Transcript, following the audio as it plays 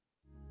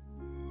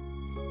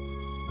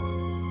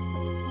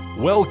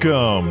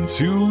Welcome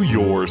to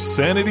your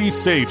sanity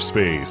safe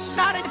space.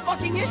 Not a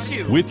fucking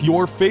issue. With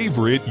your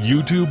favorite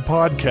YouTube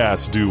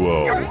podcast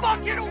duo. You're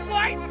fucking a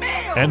white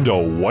male. And a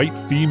white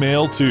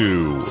female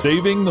too.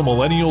 Saving the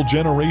millennial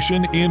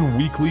generation in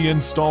weekly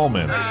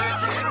installments.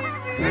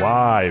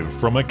 Live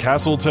from a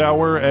castle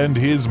tower and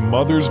his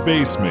mother's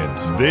basement.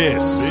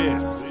 This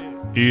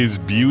is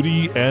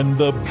Beauty and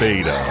the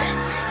Beta.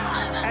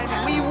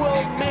 And we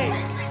will make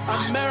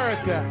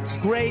America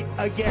great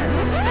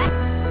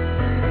again.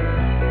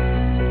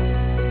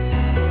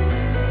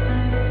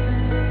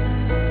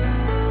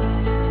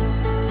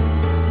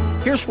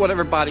 Here's what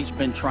everybody's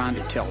been trying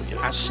to tell you.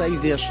 I say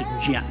this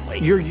gently.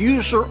 Your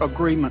user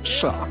agreement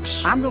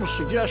sucks. I'm going to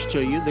suggest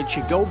to you that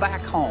you go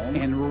back home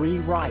and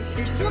rewrite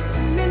it.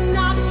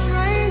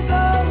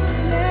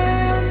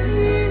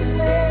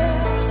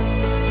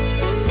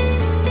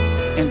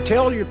 And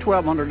tell your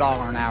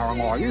 $1,200 an hour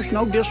lawyers,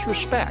 no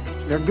disrespect,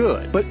 they're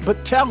good.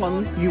 But tell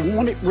them you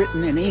want it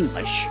written in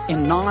English,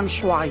 in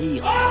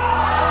non-Swahili.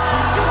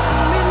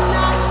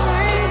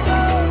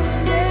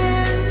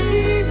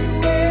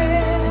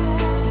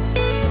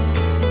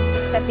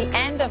 At the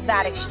end of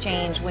that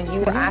exchange, when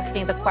you were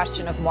asking the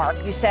question of Mark,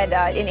 you said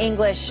in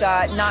English,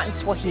 not in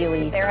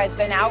Swahili. There has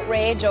been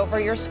outrage over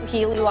your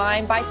Swahili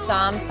line by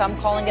some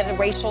calling it a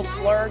racial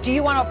slur. Do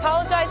you want to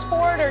apologize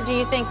for it, or do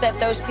you think that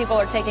those people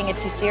are taking it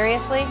too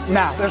seriously?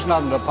 No, there's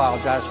nothing to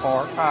apologize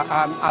for.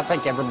 I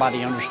think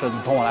everybody understood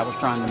the point I was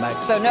trying to make.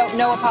 So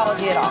no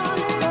apology at all?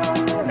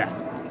 No.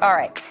 All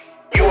right.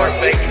 You are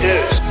fake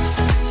news.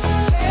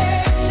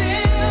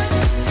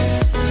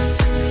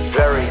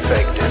 Very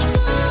fake news.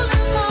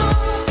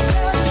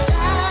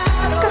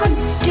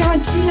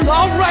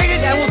 I'll write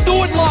it and we'll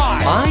do it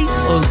live. I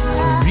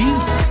agree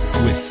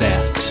with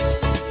that.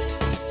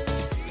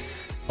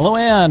 Hello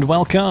and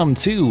welcome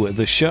to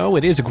the show.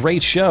 It is a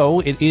great show.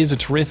 It is a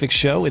terrific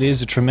show. It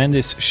is a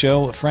tremendous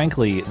show.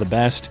 Frankly, the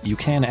best. You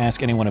can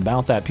ask anyone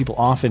about that. People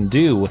often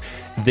do.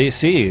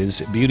 This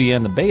is Beauty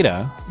and the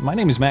Beta. My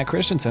name is Matt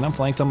Christensen. I'm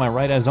flanked on my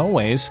right, as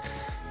always,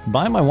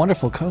 by my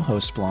wonderful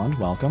co-host, Blonde.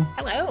 Welcome.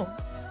 Hello.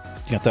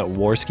 You got that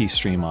Warski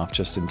stream off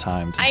just in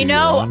time to do I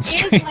know. your own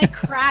stream. It's like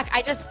crack.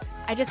 I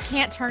just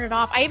can't turn it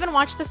off. I even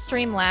watched the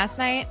stream last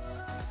night.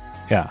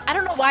 Yeah. I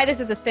don't know why this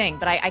is a thing,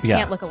 but I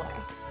can't look away.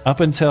 Up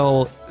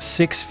until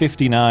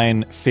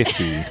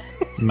 6:59:50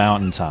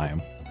 Mountain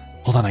Time.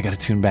 Hold on, I got to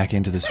tune back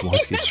into this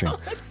Warski stream.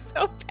 It's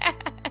so bad.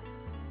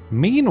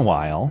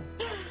 Meanwhile,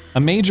 a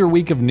major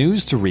week of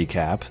news to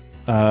recap.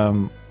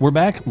 We're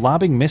back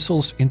lobbing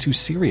missiles into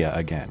Syria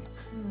again.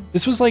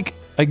 This was like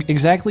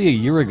exactly a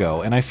year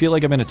ago, and I feel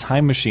like I'm in a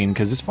time machine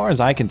because, as far as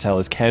I can tell,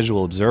 as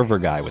casual observer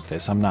guy with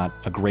this, I'm not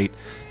a great,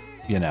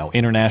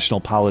 international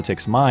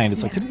politics mind.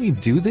 It's like, didn't we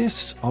do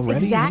this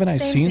already? Haven't I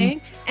seen?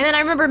 Thing. And then I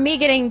remember me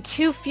getting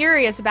too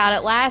furious about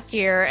it last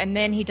year, and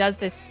then he does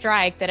this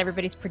strike that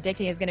everybody's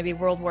predicting is going to be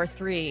World War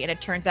III, and it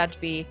turns out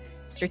to be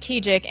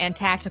strategic and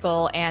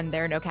tactical, and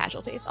there are no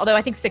casualties. Although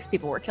I think 6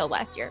 people were killed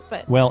last year.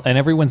 But well, and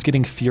everyone's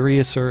getting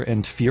furiouser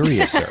and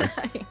furiouser.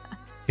 Yeah.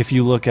 If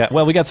you look at,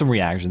 we got some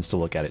reactions to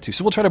look at it too.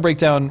 So we'll try to break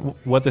down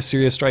what the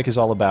Syria strike is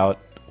all about,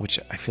 which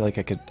I feel like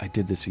I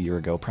did this a year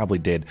ago, probably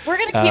did. We're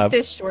going to keep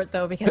this short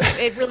though, because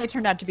it really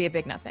turned out to be a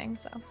big nothing.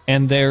 So.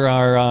 And there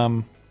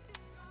are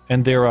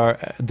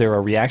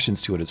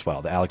reactions to it as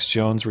well. The Alex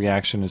Jones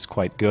reaction is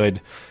quite good.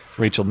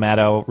 Rachel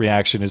Maddow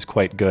reaction is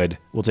quite good.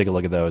 We'll take a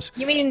look at those.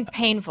 You mean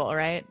painful,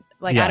 right?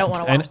 Like, yeah, I don't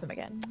want to watch them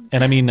again.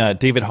 And I mean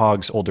David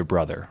Hogg's older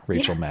brother,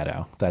 Rachel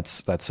Maddow.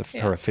 That's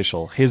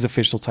his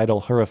official title,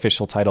 her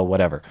official title,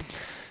 whatever.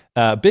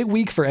 Big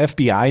week for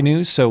FBI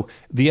news. So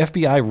the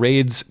FBI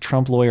raids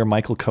Trump lawyer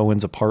Michael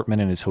Cohen's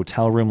apartment and his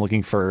hotel room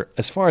looking for,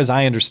 as far as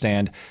I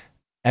understand,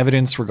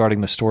 evidence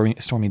regarding the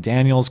Stormy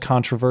Daniels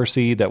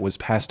controversy that was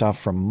passed off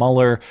from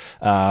Mueller.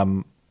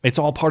 It's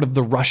all part of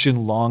the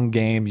Russian long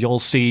game. You'll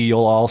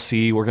all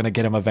see. We're going to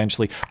get him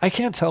eventually. I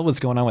can't tell what's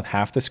going on with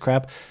half this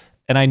crap.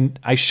 And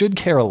I should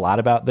care a lot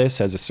about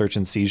this as a search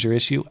and seizure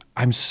issue.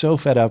 I'm so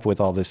fed up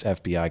with all this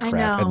FBI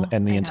crap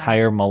and the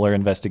entire Mueller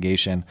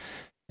investigation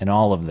and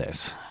all of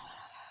this.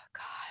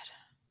 God.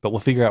 But we'll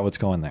figure out what's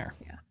going there.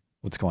 Yeah.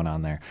 What's going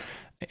on there.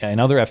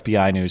 In other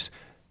FBI news,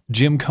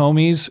 Jim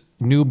Comey's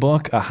new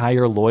book, A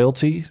Higher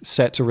Loyalty,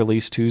 set to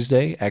release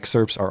Tuesday.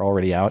 Excerpts are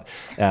already out.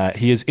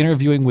 He is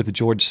interviewing with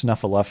George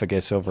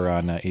Snuffleupagus over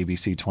on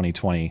ABC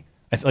 2020,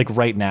 like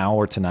right now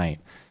or tonight.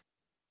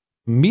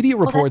 Media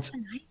reports...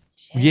 That's tonight?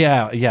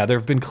 Yeah, there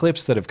have been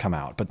clips that have come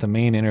out, but the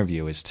main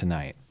interview is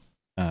tonight.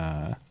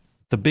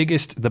 The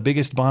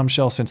biggest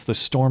bombshell since the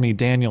Stormy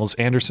Daniels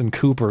Anderson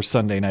Cooper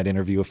Sunday night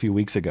interview a few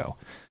weeks ago.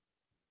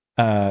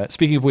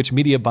 Speaking of which,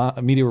 media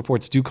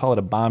reports do call it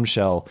a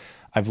bombshell.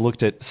 I've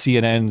looked at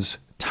CNN's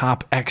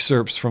top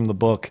excerpts from the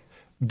book.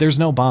 There's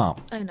no bomb.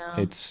 I know.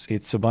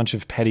 It's a bunch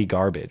of petty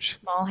garbage.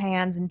 Small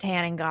hands and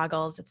tanning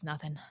goggles. It's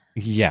nothing.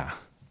 Yeah.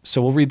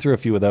 So we'll read through a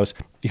few of those.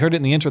 You heard it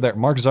in the intro there.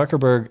 Mark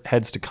Zuckerberg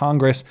heads to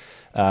Congress,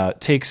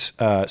 takes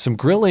some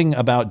grilling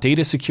about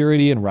data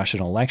security and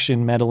Russian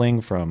election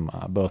meddling from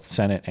both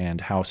Senate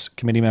and House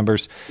committee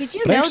members. Did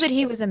you know that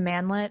he was a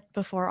manlet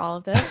before all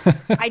of this?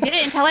 I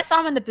didn't until I saw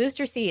him in the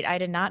booster seat. I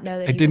did not know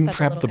that he was such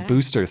a little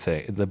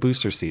guy. The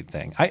booster seat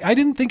thing. I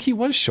didn't think he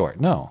was short.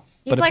 No.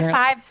 He's like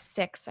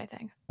 5'6", I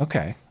think.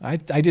 Okay. I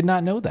did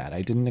not know that.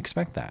 I didn't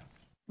expect that.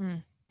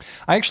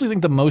 I actually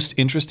think the most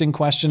interesting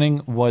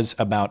questioning was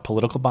about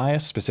political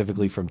bias,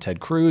 specifically from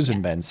Ted Cruz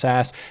and Ben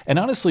Sass. And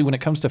honestly, when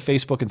it comes to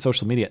Facebook and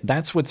social media,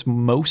 that's what's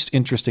most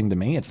interesting to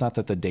me. It's not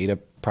that the data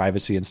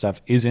privacy and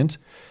stuff isn't,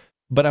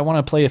 but I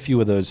want to play a few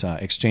of those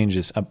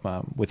exchanges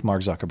with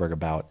Mark Zuckerberg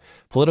about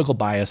political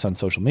bias on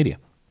social media.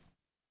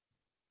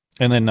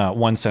 And then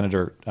one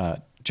senator,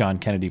 John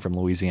Kennedy from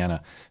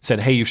Louisiana, said,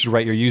 hey, you should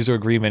write your user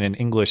agreement in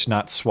English,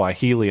 not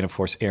Swahili. And of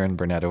course, Aaron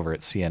Burnett over at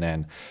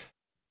CNN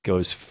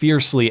goes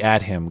fiercely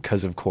at him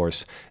because, of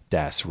course,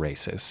 das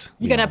racist.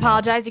 You gonna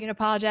apologize? You gonna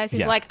apologize?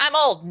 He's like, I'm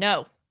old.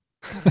 No.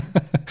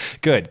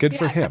 Good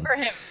for him. Good for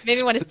him.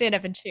 Maybe want to stand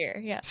up and cheer.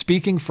 Yeah.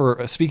 Speaking of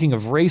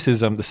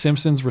racism, The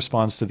Simpsons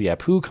responds to the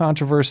Apu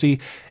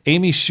controversy.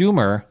 Amy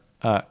Schumer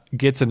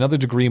gets another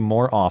degree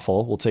more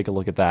awful. We'll take a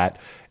look at that.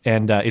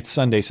 And it's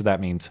Sunday, so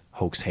that means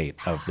hoax hate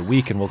of the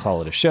week, and we'll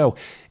call it a show.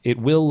 It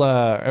will,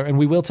 and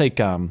we will take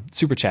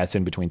super chats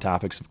in between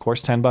topics, of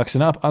course, $10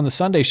 and up on the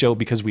Sunday show,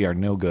 because we are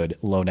no good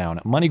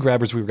lowdown money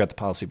grabbers. We've got the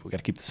policy, but we got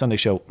to keep the Sunday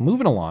show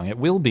moving along. It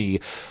will be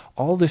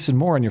all this and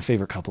more on your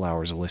favorite couple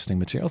hours of listening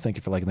material. Thank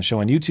you for liking the show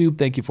on YouTube.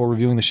 Thank you for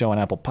reviewing the show on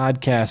Apple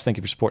Podcasts. Thank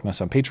you for supporting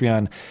us on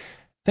Patreon.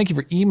 Thank you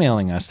for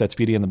emailing us. That's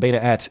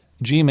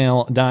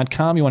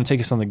beautyandthebeta@gmail.com. You want to take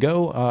us on the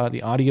go?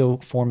 The audio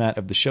format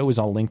of the show is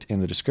all linked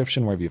in the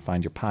description. Wherever you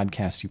find your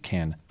podcast, you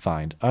can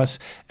find us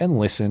and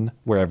listen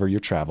wherever your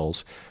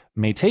travels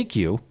may take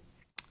you.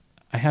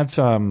 I have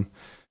some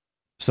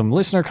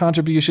listener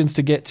contributions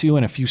to get to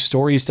and a few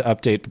stories to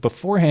update. But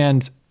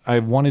beforehand, I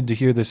wanted to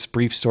hear this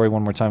brief story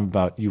one more time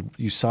about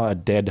you saw a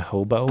dead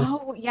hobo.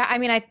 Oh, yeah. I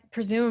mean,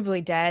 presumably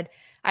dead.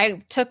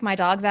 I took my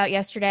dogs out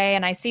yesterday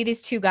and I see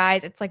these two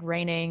guys. It's like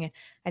raining.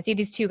 I see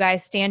these two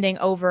guys standing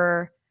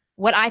over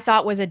what I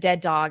thought was a dead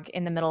dog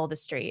in the middle of the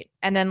street.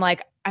 And then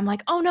I'm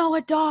like, oh no,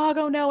 a dog.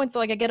 Oh no. And so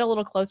I get a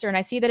little closer and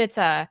I see that it's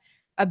a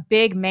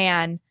big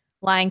man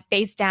lying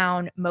face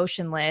down,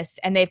 motionless,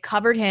 and they've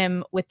covered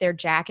him with their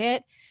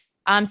jacket.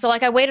 So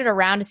I waited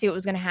around to see what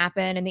was going to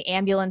happen, and the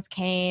ambulance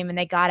came and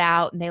they got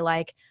out and they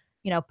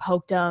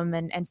poked him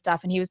and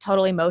stuff. And he was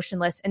totally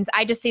motionless. And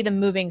I just see them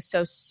moving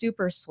so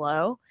super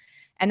slow.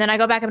 And then I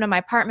go back up to my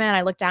apartment.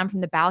 I look down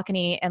from the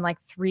balcony, and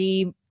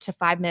 3 to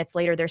 5 minutes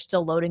later, they're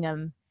still loading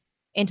him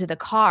into the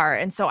car.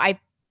 And so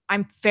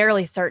I'm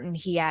fairly certain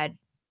he had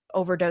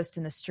overdosed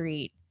in the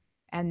street,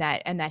 and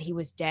that he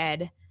was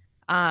dead.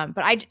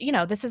 But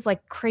this is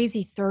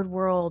crazy third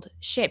world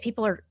shit.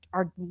 People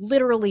are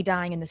literally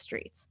dying in the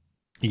streets.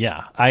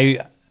 Yeah,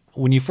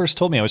 when you first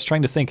told me, I was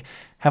trying to think,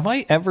 have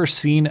I ever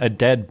seen a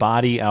dead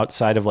body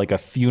outside of a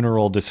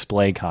funeral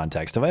display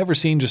context? Have I ever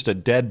seen just a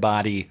dead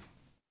body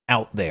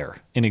out there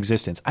in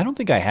existence? I don't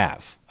think I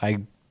have.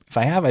 If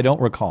I have, I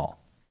don't recall.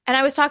 And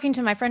I was talking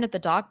to my friend at the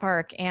dog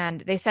park,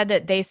 and they said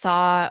that they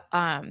saw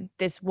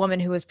this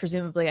woman who was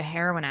presumably a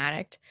heroin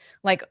addict,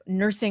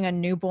 nursing a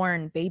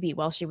newborn baby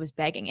while she was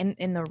begging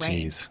in the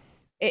rain. Jeez.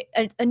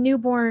 A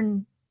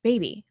newborn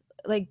baby.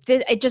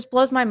 It just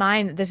blows my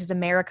mind that this is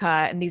America,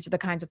 and these are the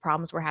kinds of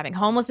problems we're having.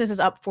 Homelessness is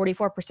up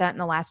 44% in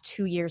the last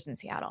 2 years in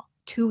Seattle.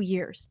 2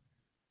 years.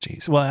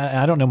 Jeez. Well,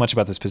 I don't know much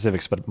about the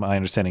specifics, but my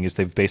understanding is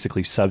they've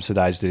basically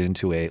subsidized it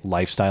into a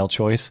lifestyle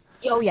choice.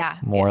 Oh, yeah.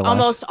 More or less.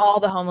 Almost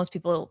all the homeless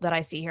people that I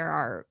see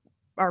here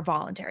are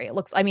voluntary.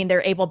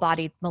 They're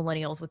able-bodied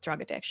millennials with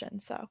drug addiction.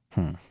 So,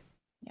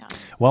 yeah.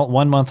 Well,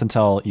 1 month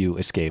until you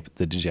escape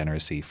the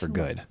degeneracy for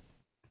good. Months.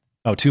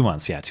 Oh, 2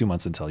 months. Yeah, 2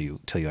 months until you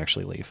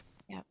actually leave.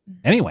 Yeah.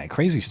 Anyway,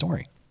 crazy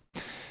story.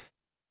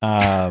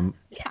 Yeah.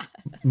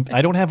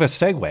 I don't have a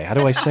segue. How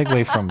do I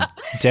segue from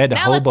dead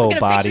hobo let's look at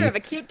a body? Picture of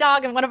a cute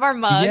dog in one of our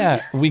mugs.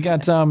 Yeah, we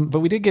got but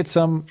we did get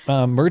some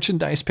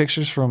merchandise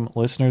pictures from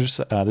listeners.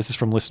 This is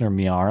from listener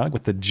Miara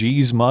with the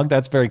G's mug.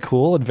 That's very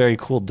cool, and very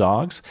cool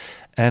dogs.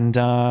 And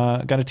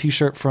got a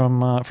T-shirt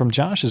from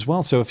Josh as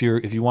well. So if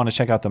you want to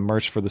check out the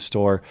merch for the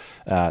store,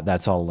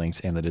 that's all links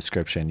in the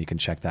description. You can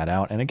check that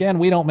out. And again,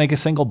 we don't make a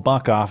single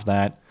buck off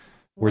that.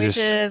 Which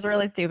is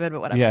really stupid,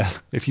 but whatever. Yeah,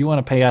 if you want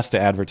to pay us to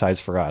advertise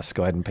for us,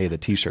 go ahead and pay the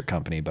T-shirt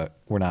company, but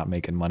we're not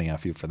making money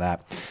off you for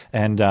that.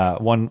 And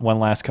one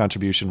last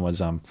contribution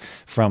was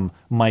from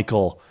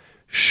Michael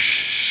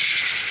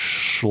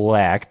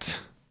Schlacht.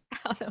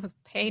 Oh, that was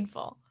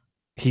painful.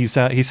 He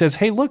says,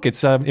 "Hey, look,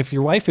 it's if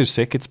your wife is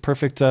sick, it's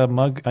perfect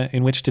mug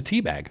in which to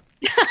teabag."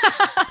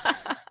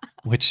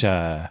 which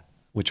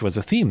was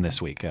a theme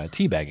this week,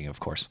 teabagging, of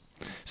course.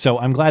 So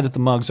I'm glad that the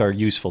mugs are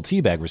useful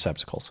teabag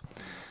receptacles.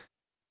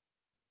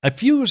 A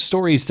few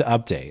stories to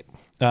update.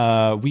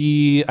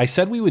 I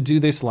said we would do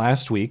this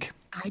last week.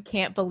 I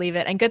can't believe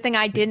it. And good thing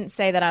I didn't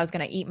say that I was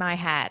going to eat my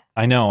hat.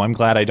 I know. I'm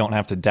glad I don't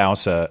have to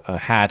douse a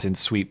hat in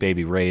Sweet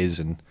Baby Ray's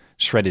and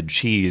shredded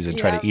cheese and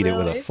try Yeah, to eat it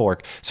with a really?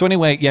 fork. So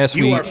anyway, yes,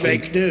 You are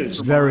fake news.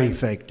 Very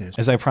fake news.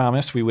 as I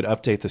promised, we would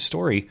update the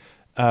story.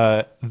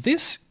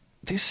 This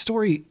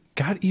story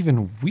got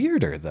even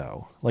weirder,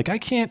 though. Like, I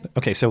can't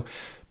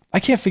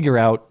figure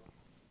out,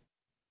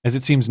 as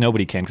it seems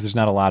nobody can, because there's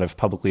not a lot of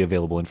publicly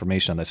available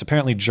information on this.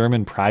 Apparently,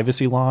 German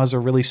privacy laws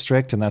are really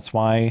strict, and that's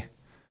why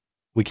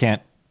we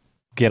can't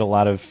get a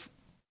lot of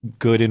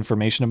good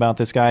information about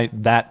this guy.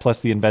 That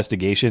plus the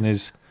investigation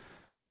is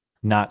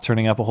not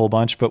turning up a whole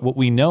bunch. But what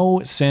we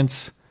know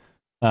since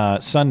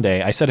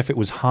Sunday, I said if it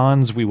was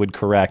Hans, we would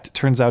correct.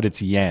 Turns out it's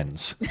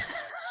Jens.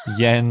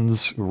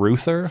 Jens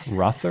Ruther.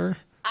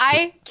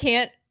 I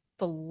can't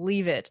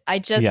believe it. I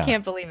just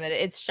can't believe it.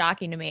 It's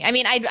shocking to me. I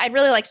mean, I'd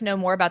really like to know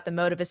more about the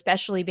motive,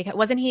 especially because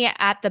wasn't he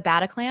at the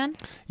Bataclan?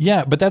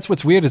 Yeah, but that's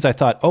what's weird is I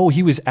thought, oh,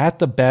 he was at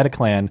the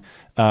Bataclan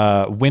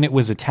when it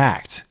was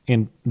attacked.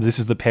 This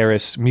is the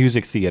Paris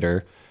Music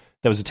Theater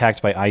that was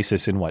attacked by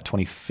ISIS in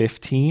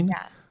 2015?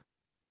 Yeah.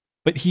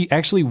 But he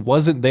actually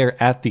wasn't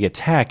there at the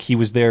attack. He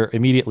was there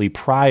immediately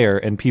prior,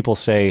 and people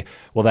say,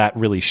 well, that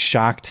really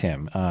shocked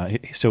him.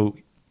 So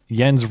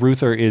Jens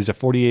Ruther is a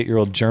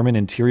 48-year-old German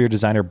interior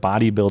designer,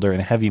 bodybuilder,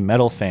 and heavy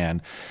metal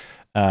fan.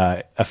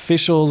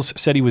 Officials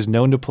said he was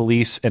known to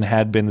police and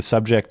had been the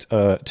subject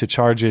to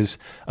charges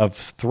of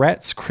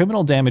threats,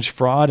 criminal damage,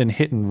 fraud, and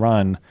hit and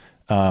run,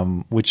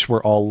 which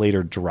were all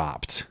later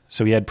dropped.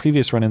 So he had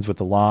previous run-ins with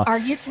the law. Are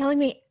you telling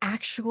me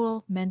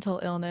actual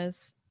mental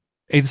illness?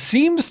 It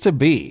seems to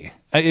be.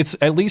 It's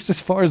at least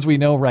as far as we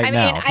know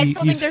now. I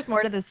still think there's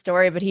more to this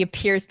story, but he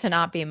appears to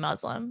not be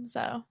Muslim,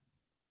 so...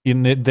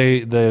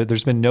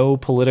 There's been no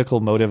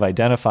political motive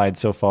identified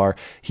so far.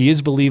 He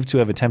is believed to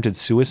have attempted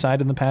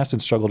suicide in the past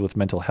and struggled with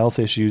mental health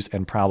issues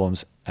and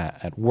problems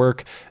at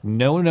work.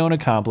 No known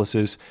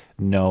accomplices,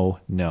 no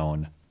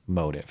known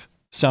motive.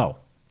 So,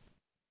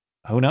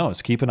 who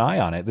knows? Keep an eye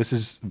on it. This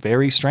is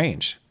very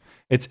strange.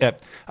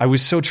 I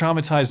was so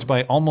traumatized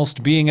by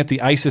almost being at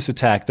the ISIS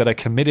attack that I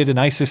committed an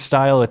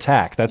ISIS-style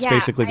attack. That's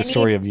basically the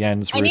story of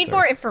Jens Ruther. I need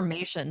more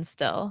information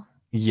still.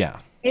 Yeah.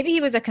 Maybe he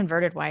was a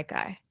converted white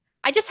guy.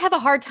 I just have a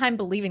hard time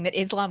believing that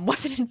Islam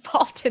wasn't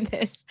involved in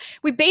this.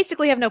 We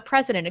basically have no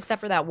precedent except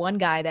for that one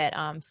guy that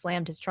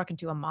slammed his truck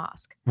into a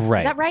mosque. Right.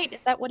 Is that right? Is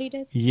that what he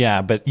did?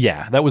 Yeah, but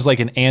that was like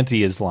an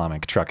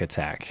anti-Islamic truck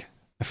attack.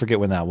 I forget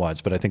when that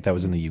was, but I think that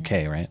was in the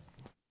UK, right?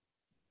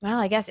 Well,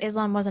 I guess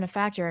Islam wasn't a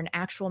factor and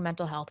actual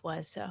mental health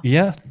was, so.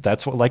 Yeah,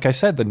 that's what, like I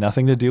said,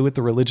 nothing to do with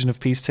the Religion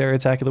of Peace terror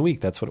attack of the week.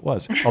 That's what it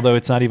was. Although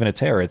it's not even a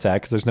terror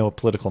attack because there's no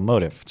political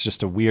motive. It's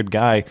just a weird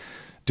guy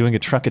doing a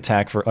truck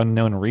attack for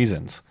unknown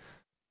reasons.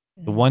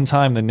 The one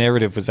time the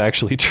narrative was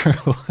actually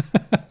true.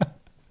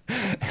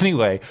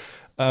 Anyway,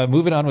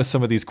 moving on with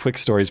some of these quick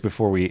stories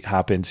before we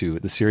hop into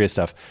the serious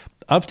stuff.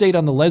 Update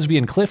on the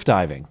lesbian cliff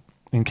diving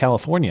in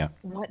California.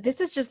 What?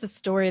 This is just the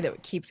story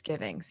that keeps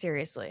giving,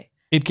 seriously.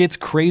 It gets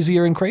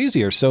crazier and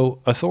crazier.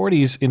 So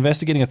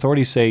investigating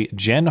authorities say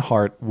Jen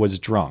Hart was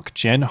drunk.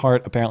 Jen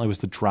Hart apparently was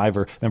the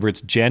driver. Remember,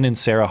 it's Jen and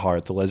Sarah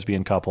Hart, the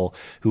lesbian couple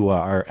who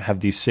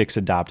have these 6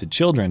 adopted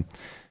children,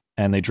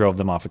 and they drove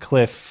them off a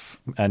cliff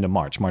end of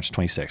March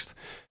 26th.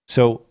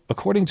 So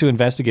according to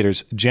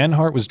investigators, Jen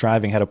Hart was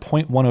driving, had a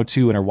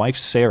 .102, and her wife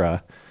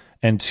Sarah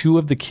and 2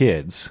 of the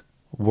kids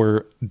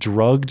were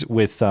drugged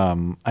with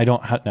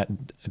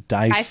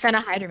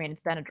diphenhydramine.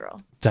 It's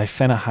Benadryl.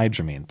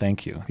 Diphenhydramine.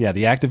 Thank you. Yeah,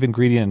 the active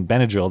ingredient in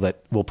Benadryl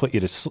that will put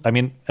you to sleep. I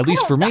mean, at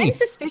least for me. I'm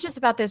suspicious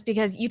about this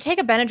because you take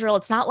a Benadryl,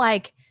 it's not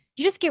like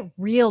you just get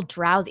real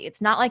drowsy.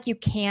 It's not like you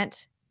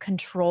can't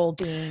control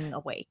being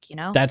awake, you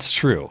know? That's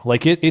true.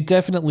 Like it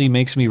definitely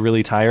makes me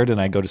really tired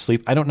and I go to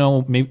sleep. I don't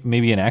know,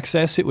 maybe in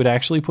excess it would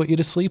actually put you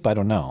to sleep. I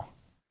don't know.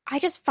 I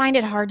just find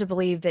it hard to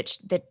believe that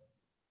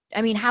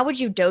I mean, how would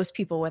you dose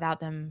people without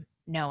them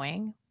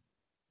knowing?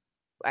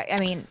 I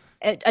mean,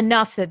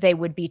 enough that they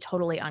would be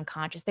totally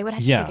unconscious. They would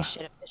have to take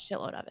a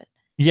shitload of it.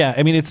 Yeah,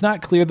 I mean, it's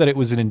not clear that it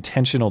was an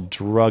intentional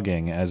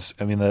drugging.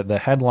 The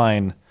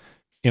headline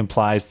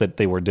implies that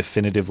they were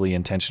definitively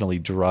intentionally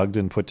drugged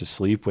and put to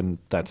sleep when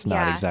that's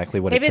not exactly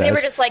what it says. Maybe they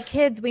were just like,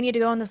 kids, we need to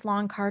go on this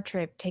long car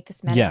trip. Take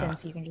this medicine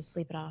so you can just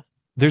sleep it off.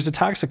 There's a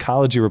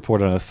toxicology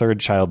report on a 3rd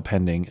child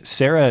pending.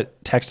 Sarah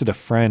texted a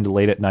friend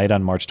late at night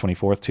on March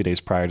 24th, 2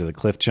 days prior to the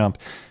cliff jump,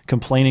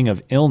 complaining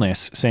of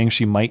illness, saying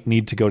she might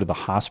need to go to the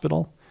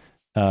hospital.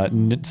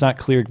 It's not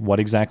clear what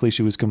exactly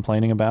she was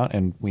complaining about,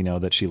 and we know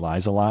that she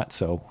lies a lot,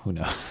 so who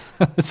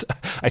knows?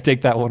 I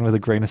take that one with a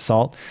grain of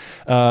salt.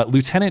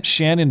 Lieutenant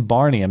Shannon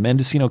Barney, a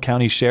Mendocino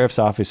County Sheriff's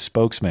Office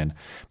spokesman,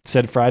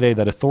 said Friday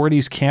that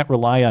authorities can't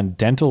rely on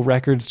dental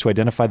records to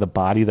identify the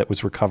body that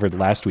was recovered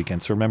last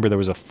weekend. So remember, there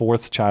was a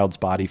 4th child's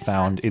body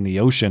found in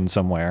the ocean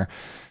somewhere.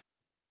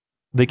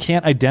 They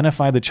can't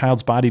identify the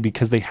child's body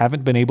because they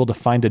haven't been able to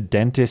find a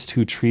dentist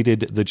who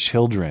treated the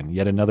children.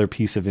 Yet another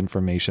piece of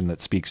information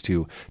that speaks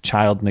to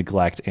child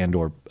neglect and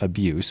or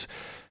abuse.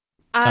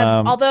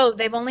 Although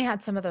they've only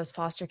had some of those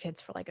foster kids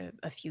for like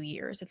a few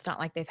years. It's not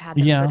like they've had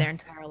them for their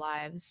entire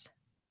lives.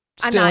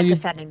 Still, I'm not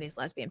defending these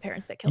lesbian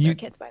parents that killed their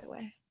kids, by the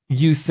way.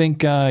 You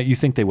think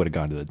they would have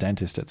gone to the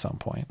dentist at some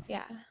point?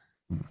 Yeah.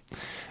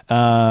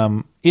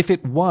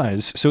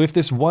 if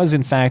this was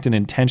in fact an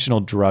intentional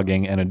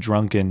drugging and a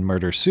drunken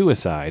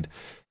murder-suicide,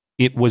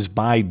 it was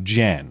by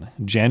Jen.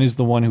 Jen is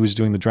the one who was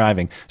doing the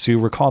driving. So you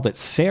recall that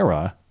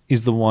Sarah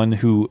is the one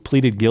who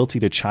pleaded guilty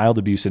to child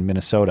abuse in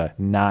Minnesota,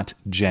 not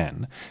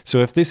Jen.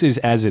 So if this is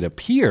as it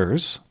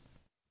appears,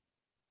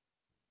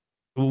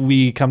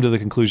 we come to the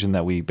conclusion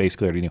that we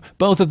basically already knew.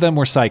 Both of them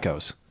were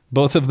psychos.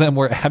 Both of them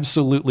were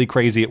absolutely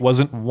crazy. It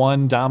wasn't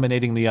one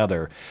dominating the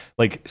other.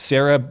 Like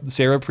Sarah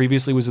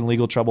previously was in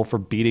legal trouble for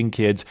beating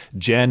kids.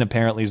 Jen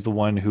apparently is the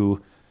one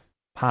who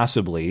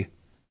possibly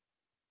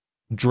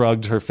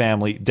drugged her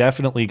family,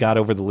 definitely got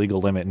over the legal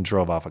limit and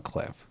drove off a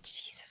cliff.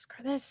 Jesus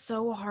Christ, that is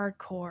so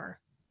hardcore.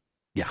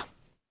 Yeah.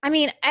 I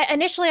mean,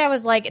 initially I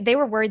was like, they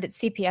were worried that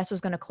CPS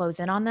was going to close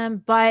in on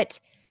them, but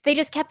they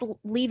just kept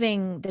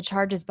leaving the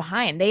charges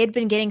behind. They had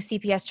been getting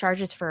CPS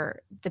charges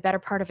for the better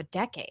part of a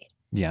decade.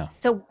 Yeah.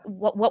 So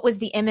what was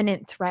the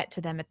imminent threat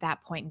to them at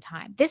that point in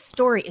time? This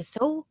story is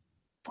so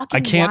fucking I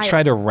can't wild.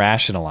 try to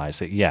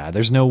rationalize it. Yeah,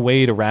 there's no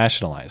way to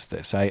rationalize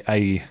this. I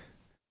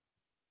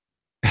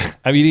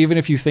mean, even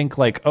if you think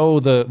like, oh,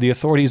 the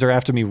authorities are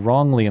after me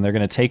wrongly and they're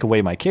going to take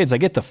away my kids, I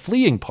get the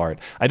fleeing part.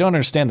 I don't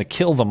understand the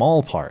kill them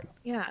all part.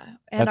 Yeah,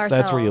 and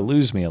that's where you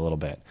lose me a little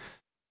bit.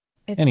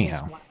 It's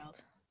Anyhow, just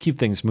wild. Keep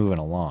things moving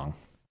along.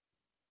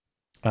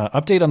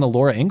 Update on the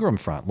Laura Ingraham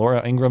front.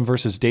 Laura Ingraham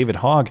versus David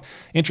Hogg.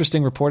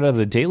 Interesting report out of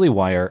the Daily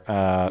Wire.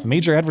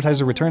 Major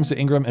advertiser returns to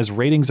Ingraham as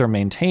ratings are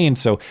maintained.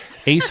 So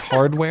Ace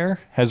Hardware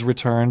has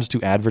returned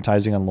to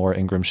advertising on Laura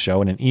Ingram's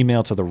show. In an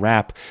email to The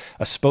Wrap,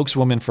 a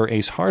spokeswoman for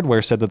Ace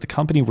Hardware said that the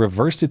company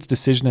reversed its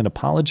decision and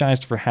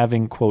apologized for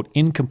having, quote,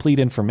 incomplete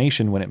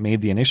information when it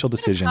made the initial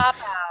decision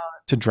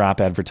to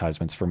drop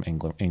advertisements from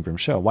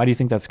Ingram's show. Why do you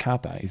think that's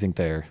cop-out? You think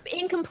they're...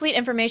 Incomplete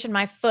information,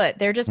 my foot.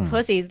 They're just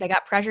pussies. They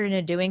got pressured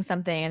into doing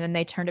something, and then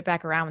they turned it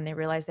back around when they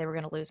realized they were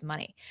going to lose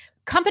money.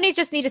 Companies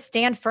just need to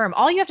stand firm.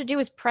 All you have to do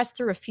is press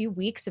through a few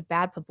weeks of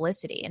bad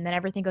publicity, and then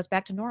everything goes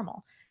back to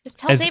normal. Just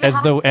tell David as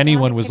Hogg though to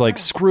anyone was like, around.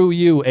 screw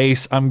you,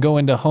 Ace, I'm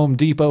going to Home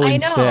Depot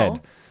instead.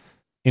 Know.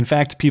 In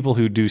fact, people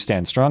who do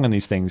stand strong on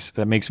these things,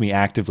 that makes me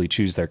actively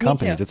choose their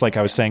companies. It's like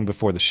I was saying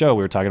before the show,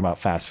 we were talking about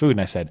fast food,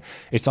 and I said,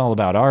 it's all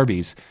about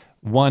Arby's.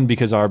 One,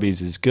 because Arby's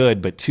is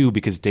good, but two,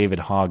 because David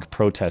Hogg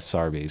protests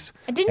Arby's.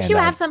 Didn't you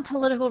have some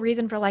political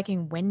reason for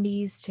liking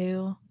Wendy's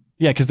too?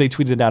 Yeah, because they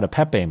tweeted out a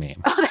Pepe meme.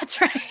 Oh,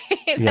 that's right.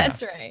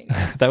 That's right.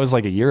 That was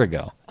like a year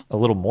ago, a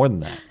little more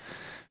than that.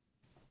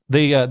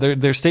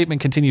 Their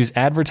statement continues,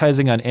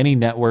 advertising on any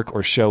network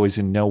or show is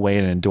in no way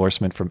an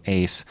endorsement from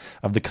Ace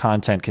of the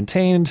content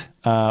contained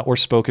or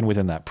spoken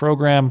within that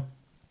program.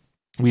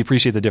 We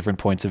appreciate the different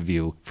points of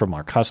view from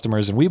our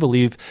customers, and we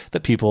believe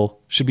that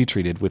people should be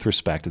treated with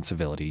respect and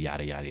civility,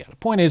 yada, yada, yada.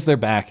 Point is, they're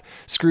back.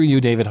 Screw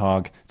you, David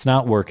Hogg. It's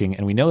not working,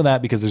 and we know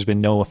that because there's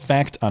been no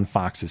effect on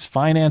Fox's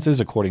finances,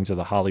 according to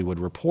The Hollywood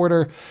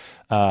Reporter.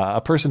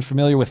 A person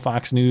familiar with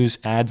Fox News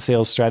ad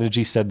sales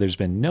strategy said there's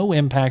been no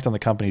impact on the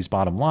company's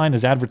bottom line,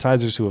 as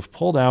advertisers who have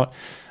pulled out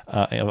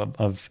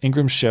of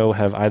Ingram's show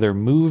have either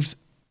moved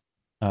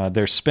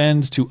their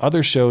spend to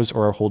other shows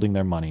or are holding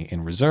their money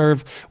in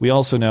reserve. We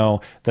also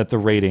know that the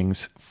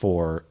ratings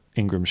for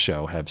Ingram's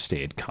show have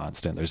stayed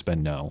constant. There's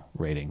been no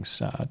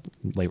ratings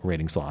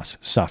loss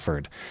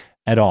suffered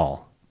at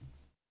all.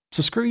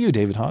 So screw you,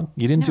 David Hogg.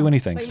 You didn't do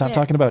anything. Stop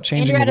talking about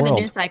changing the world. And you're out of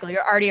the news cycle.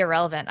 You're already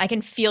irrelevant. I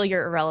can feel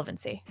your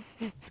irrelevancy.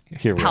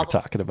 Here we are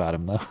talking about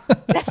him, though.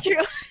 That's true.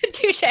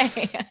 Touche.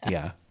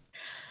 Yeah.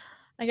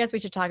 I guess we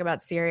should talk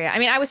about Syria. I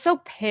mean, I was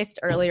so pissed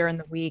earlier in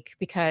the week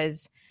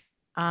because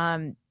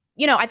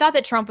I thought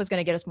that Trump was going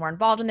to get us more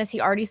involved in this. He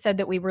already said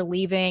that we were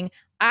leaving.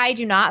 I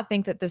do not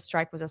think that this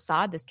strike was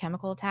Assad, this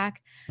chemical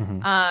attack.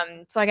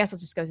 Mm-hmm. So I guess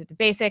let's just go through the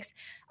basics.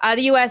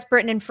 The U.S.,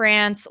 Britain, and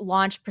France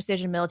launched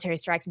precision military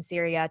strikes in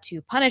Syria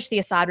to punish the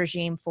Assad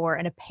regime for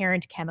an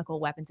apparent chemical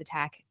weapons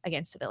attack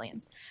against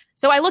civilians.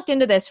 So I looked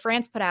into this.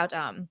 France put out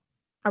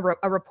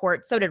a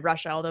report. So did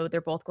Russia, although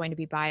they're both going to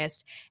be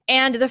biased.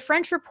 And the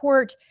French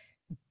report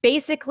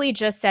basically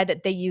just said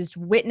that they used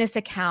witness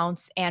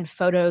accounts and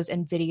photos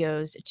and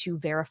videos to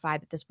verify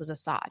that this was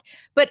Assad.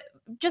 But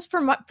just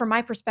from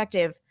my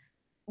perspective,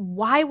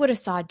 why would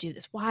Assad do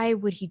this? Why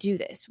would he do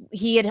this?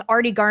 He had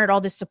already garnered all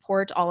this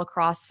support all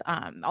across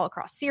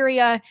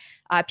Syria.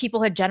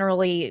 People had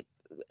generally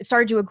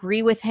started to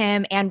agree with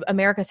him, and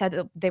America said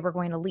that they were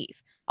going to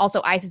leave.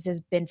 Also, ISIS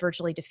has been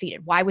virtually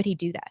defeated. Why would he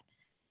do that?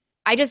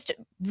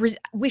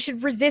 We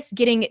should resist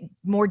getting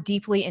more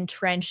deeply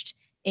entrenched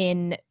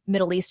in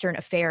Middle Eastern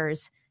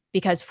affairs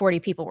because 40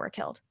 people were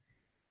killed.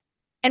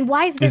 And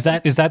why is this?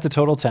 Is that the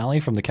total tally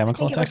from the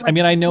chemical attacks? Like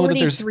I know that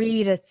there's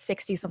 43 to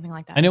 60, something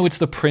like that. I know it's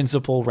the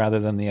principle rather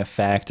than the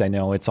effect. I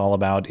know it's all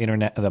about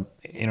the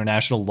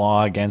international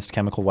law against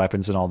chemical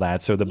weapons and all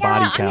that. So the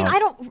body count.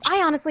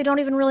 I honestly don't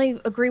even really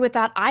agree with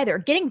that either.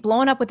 Getting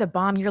blown up with a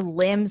bomb, your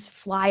limbs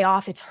fly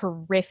off. It's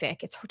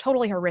horrific. It's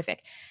totally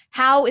horrific.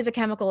 How is a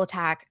chemical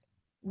attack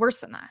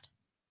worse than that?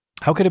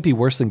 How could it be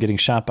worse than getting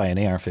shot by an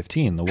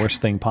AR-15? The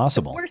worst thing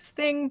possible. Worst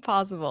thing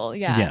possible.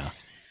 Yeah. Yeah.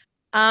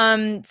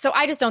 So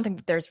I just don't think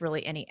that there's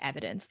really any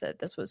evidence that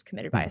this was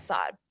committed by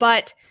Assad.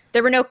 But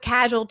there were no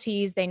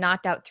casualties. They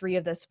knocked out 3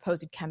 of the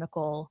supposed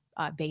chemical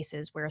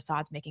bases where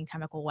Assad's making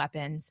chemical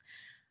weapons.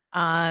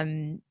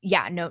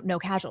 No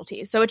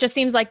casualties. So it just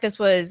seems like this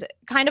was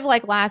kind of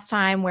like last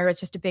time, where it's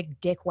just a big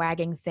dick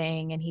wagging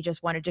thing, and he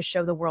just wanted to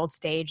show the world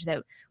stage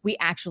that we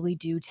actually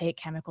do take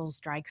chemical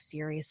strikes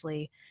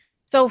seriously.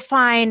 So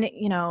fine,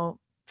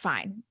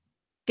 fine.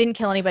 Didn't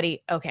kill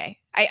anybody. Okay.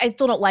 I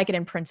still don't like it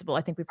in principle.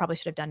 I think we probably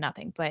should have done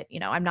nothing, but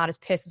I'm not as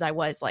pissed as I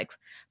was like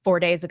 4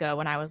 days ago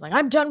when I was like,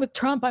 I'm done with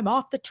Trump. I'm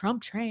off the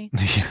Trump train.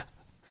 Yeah.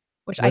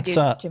 Which I do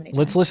too many times.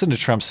 Let's listen to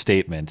Trump's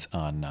statement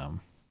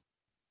on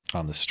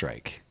the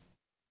strike.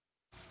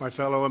 My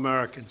fellow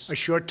Americans, a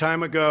short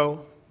time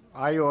ago,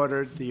 I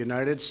ordered the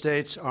United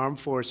States Armed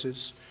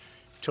Forces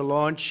to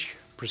launch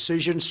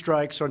precision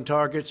strikes on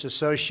targets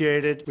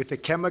associated with the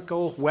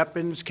chemical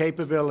weapons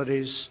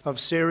capabilities of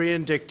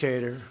Syrian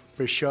dictator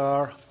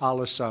Bashar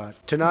al-Assad.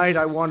 Tonight,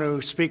 I want to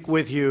speak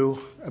with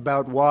you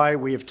about why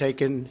we have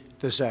taken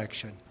this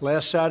action.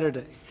 Last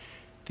Saturday,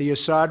 the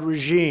Assad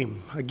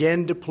regime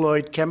again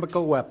deployed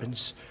chemical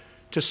weapons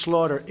to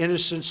slaughter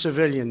innocent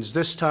civilians,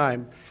 this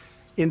time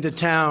in the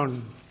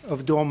town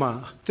of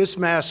Douma. This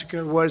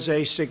massacre was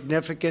a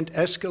significant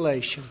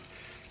escalation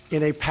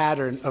in a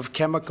pattern of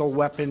chemical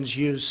weapons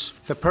use.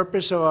 The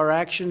purpose of our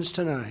actions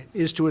tonight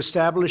is to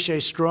establish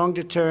a strong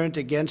deterrent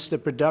against the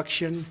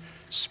production,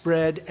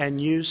 spread,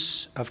 and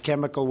use of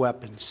chemical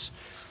weapons.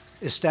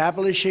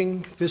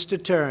 Establishing this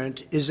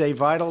deterrent is a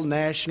vital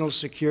national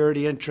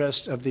security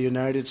interest of the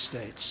United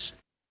States.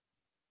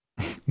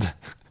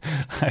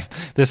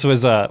 This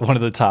was one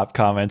of the top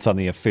comments on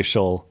the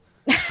official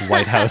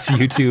White House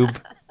YouTube.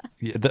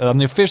 On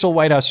the official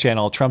White House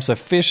channel, Trump's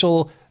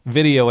official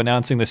video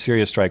announcing the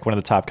Syria strike, one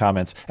of the top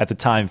comments at the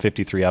time,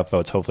 53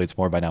 upvotes. Hopefully it's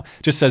more by now.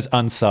 Just says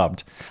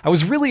unsubbed. I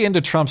was really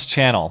into Trump's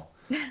channel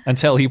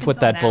until he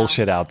put that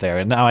bullshit out there,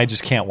 and now I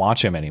just can't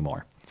watch him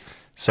anymore.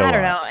 So I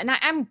don't know. And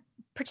I'm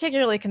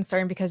particularly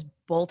concerned because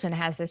Bolton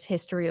has this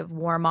history of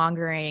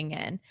warmongering,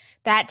 and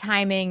that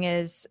timing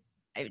it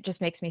just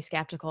makes me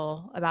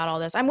skeptical about all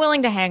this. I'm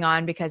willing to hang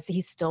on because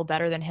he's still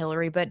better than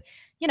Hillary, but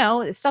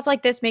stuff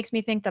like this makes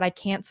me think that I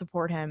can't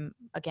support him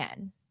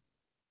again.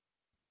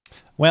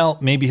 Well,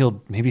 maybe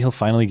he'll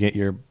finally get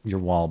your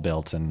wall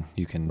built, and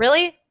you can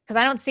really. Because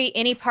I don't see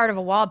any part of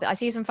a wall. I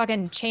see some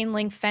fucking chain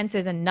link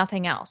fences and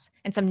nothing else,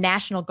 and some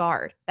National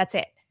Guard. That's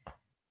it.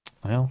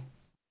 Well,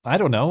 I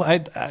don't know.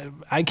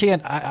 I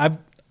can't. I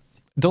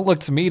don't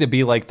look to me to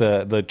be like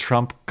the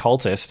Trump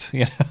cultist.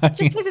 It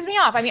just pisses me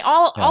off. I mean,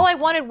 all I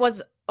wanted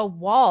was a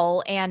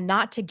wall and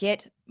not to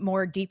get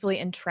more deeply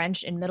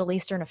entrenched in Middle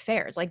Eastern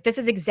affairs. Like, this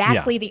is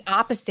exactly the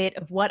opposite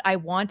of what I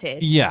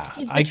wanted. Yeah,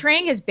 he's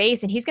betraying his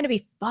base, and he's going to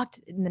be fucked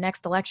in the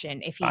next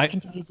election if he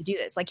continues to do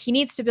this. Like, he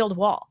needs to build a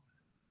wall.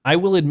 I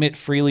will admit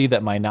freely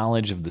that my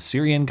knowledge of the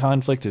Syrian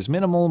conflict is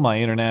minimal. My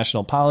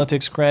international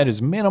politics cred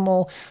is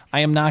minimal.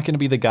 I am not going to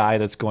be the guy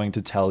that's going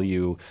to tell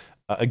you,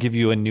 give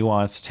you a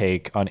nuanced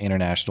take on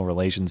international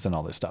relations and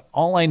all this stuff.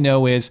 All I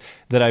know is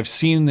that I've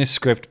seen this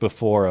script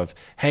before of,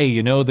 hey,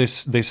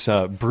 this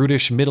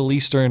brutish Middle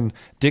Eastern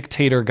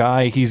dictator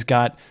guy, he's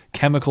got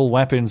chemical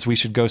weapons, we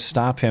should go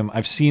stop him.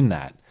 I've seen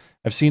that.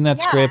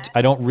 Script.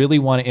 I don't really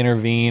want to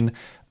intervene.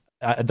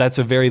 That's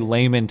a very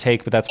layman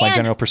take, but that's my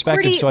general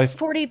perspective.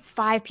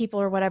 45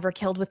 people or whatever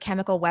killed with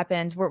chemical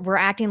weapons. We're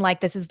acting like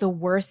this is the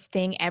worst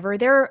thing ever.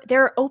 There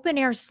are open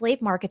air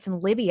slave markets in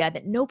Libya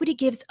that nobody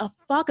gives a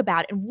fuck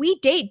about, and we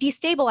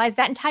destabilize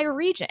that entire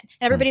region. And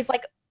everybody's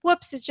like,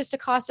 "Whoops, it's just a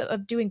cost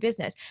of doing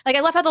business." Like,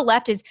 I love how the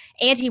left is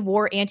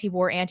anti-war,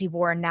 anti-war,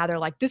 anti-war, and now they're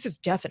like, "This is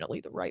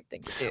definitely the right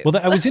thing to do." Well,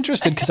 I was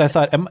interested because I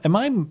thought, am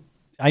I?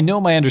 I know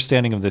my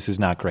understanding of this is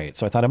not great,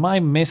 so I thought, am I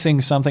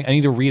missing something? I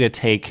need to read a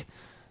take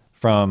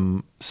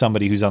from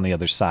somebody who's on the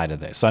other side of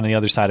this, on the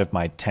other side of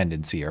my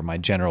tendency or my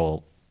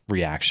general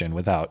reaction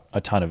without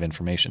a ton of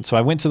information. So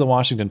I went to the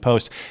Washington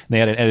Post, and they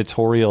had an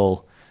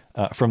editorial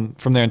from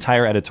their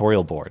entire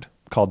editorial board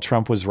called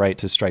 "Trump was right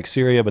to strike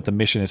Syria, but the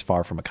mission is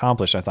far from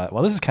accomplished." I thought,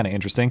 well, this is kind of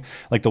interesting.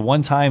 Like, the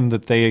one time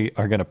that they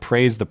are going to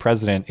praise the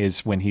president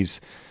is when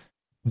he's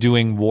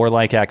doing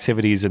warlike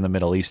activities in the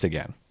Middle East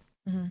again.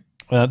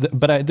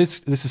 Mm-hmm.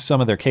 This is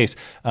some of their case.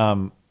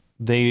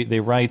 They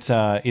write,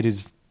 it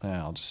is...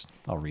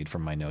 I'll read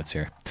from my notes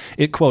here.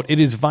 It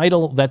is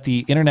vital that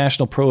the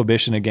international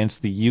prohibition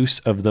against the use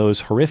of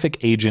those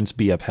horrific agents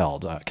be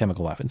upheld,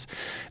 chemical weapons.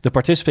 The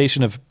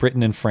participation of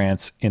Britain and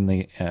France in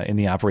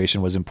the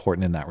operation was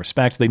important in that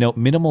respect. They note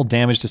minimal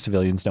damage to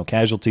civilians, no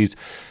casualties,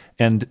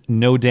 and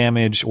no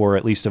damage, or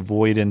at least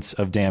avoidance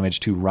of damage,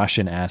 to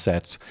Russian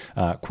assets.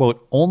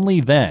 Only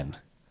then,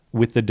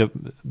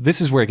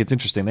 this is where it gets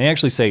interesting. They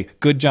actually say,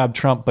 "Good job,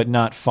 Trump, but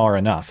not far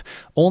enough."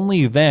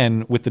 Only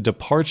then, with the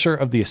departure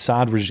of the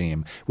Assad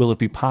regime, will it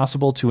be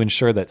possible to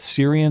ensure that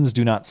Syrians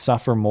do not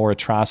suffer more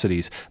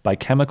atrocities by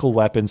chemical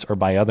weapons or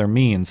by other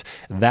means.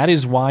 That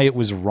is why it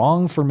was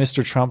wrong for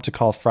Mr. Trump to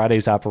call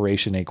Friday's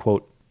operation a,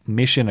 quote,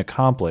 mission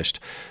accomplished.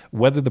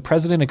 Whether the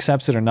president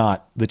accepts it or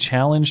not, the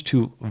challenge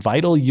to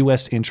vital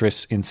U.S.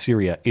 interests in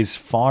Syria is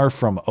far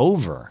from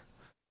over.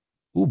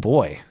 Oh,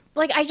 boy.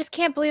 Like, I just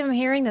can't believe I'm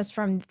hearing this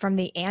from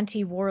the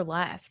anti-war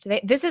left.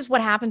 This is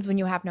what happens when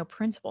you have no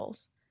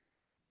principles.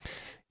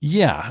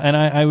 Yeah, and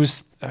I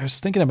was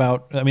thinking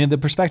about, I mean, the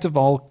perspective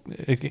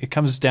it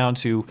comes down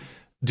to,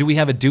 do we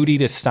have a duty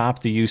to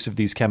stop the use of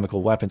these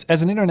chemical weapons?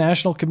 As an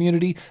international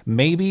community,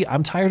 maybe.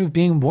 I'm tired of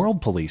being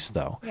world police,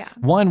 though. Yeah.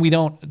 One, we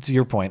don't, to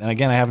your point, and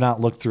again, I have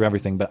not looked through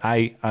everything, but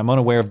I'm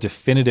unaware of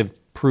definitive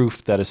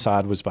proof that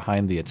Assad was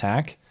behind the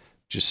attack.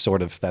 Just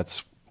sort of,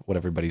 that's what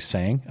everybody's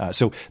saying.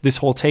 So this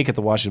whole take at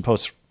the Washington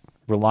Post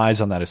relies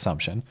on that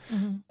assumption.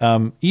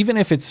 Mm-hmm. Even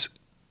if it's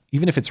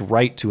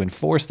right to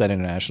enforce that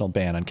international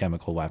ban on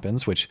chemical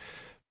weapons, which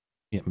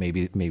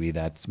maybe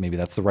that's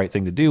the right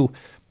thing to do,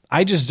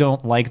 I just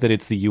don't like that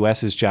it's the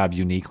U.S.'s job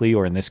uniquely,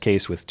 or in this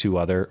case with two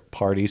other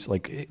parties.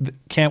 Like,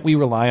 can't we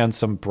rely on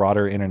some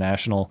broader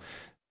international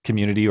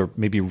community or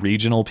maybe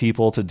regional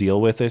people to deal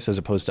with this, as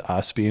opposed to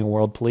us being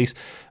world police?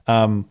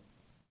 And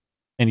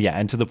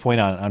to the point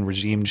on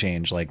regime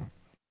change, like,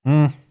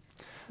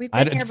 we've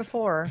been here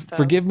before. Folks.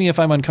 Forgive me if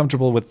I'm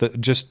uncomfortable with the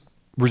just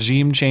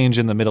regime change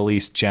in the Middle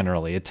East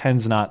generally. It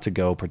tends not to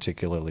go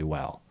particularly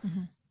well.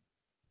 Mm-hmm.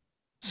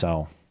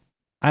 So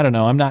I don't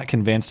know. I'm not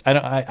convinced.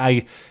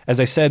 I as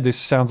I said, this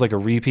sounds like a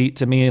repeat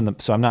to me,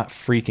 so I'm not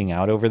freaking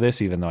out over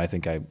this, even though I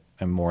think I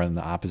am more on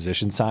the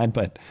opposition side.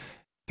 But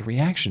the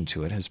reaction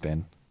to it has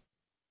been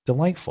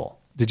delightful.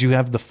 Did you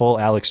have the full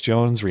Alex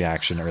Jones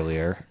reaction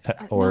earlier,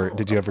 or no,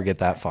 did you ever get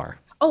that far?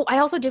 Oh, I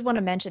also did want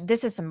to mention,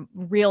 this is some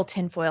real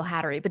tinfoil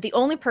hattery, but the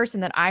only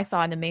person that I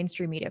saw in the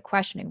mainstream media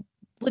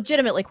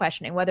legitimately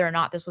questioning whether or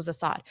not this was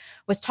Assad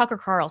was Tucker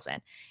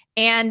Carlson.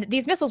 And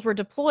these missiles were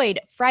deployed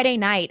Friday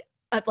night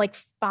at like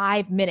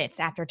 5 minutes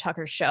after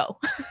Tucker's show.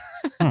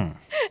 And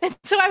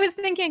so I was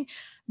thinking,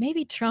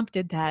 maybe Trump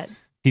did that.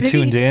 He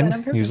tuned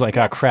in. He was like,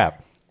 oh,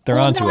 crap. They're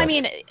on to us. I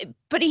mean,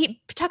 but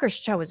Tucker's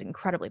show was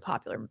incredibly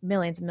popular.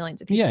 Millions and millions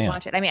of people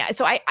watch it. I mean,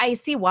 so I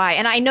see why.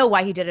 And I know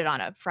why he did it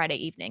on a Friday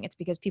evening. It's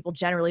because people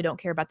generally don't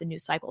care about the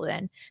news cycle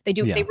then. They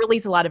do. Yeah. They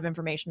release a lot of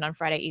information on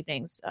Friday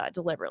evenings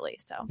deliberately.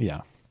 So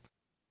yeah.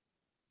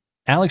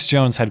 Alex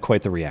Jones had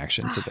quite the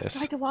reaction to this. I'd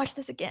like to watch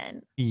this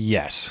again.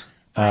 Yes.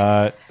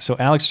 So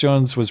Alex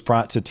Jones was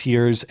brought to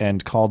tears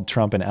and called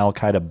Trump an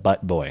Al-Qaeda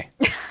butt boy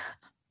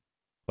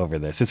over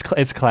this.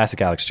 It's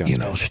classic Alex Jones. You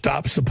know,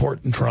 stop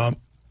supporting Trump.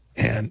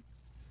 And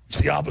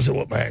it's the opposite of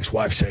what my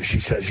ex-wife says. She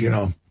says, you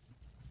know,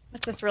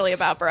 what's this really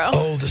about, bro?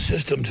 Oh, the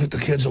system took the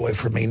kids away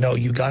from me. No,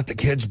 you got the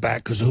kids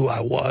back because of who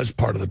I was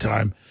part of the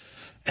time.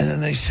 And then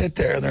they sit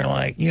there and they're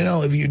like, you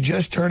know, if you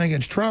just turn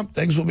against Trump,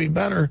 things will be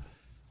better.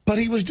 But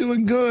he was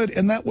doing good,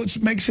 and that's what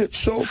makes it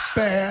so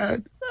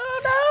bad.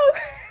 Oh,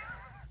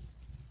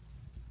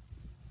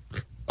 no.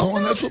 Oh,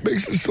 and that's what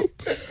makes it so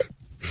bad.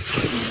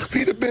 If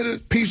he'd have been a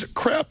piece of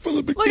crap from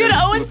the beginning, look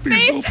at Owen's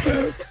face. So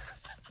bad.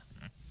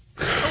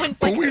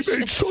 But we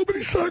made so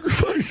many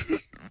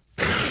sacrifices,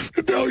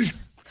 and now he's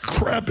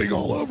crapping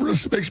all over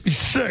us. It makes me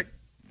sick.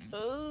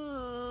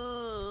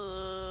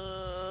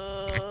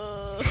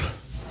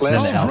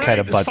 Last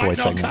Al-Qaeda butt boy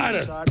segment.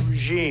 Assad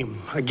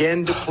regime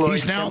again deployed.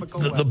 He's now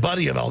the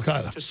buddy of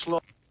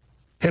Al-Qaeda.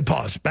 Hit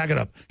pause. Back it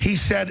up. He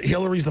said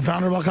Hillary's the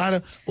founder of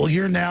Al-Qaeda. Well,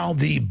 you're now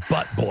the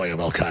butt boy of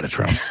Al-Qaeda,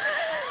 Trump.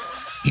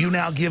 You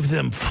now give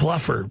them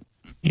fluffer,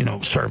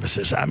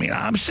 services. I mean,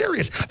 I'm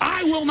serious.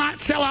 I will not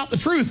sell out the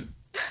truth.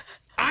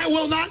 I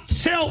will not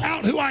sell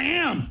out who I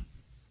am.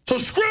 So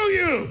screw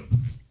you.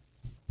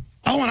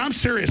 Oh, and I'm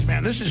serious,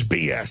 man. This is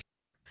BS.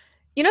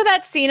 You know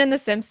that scene in The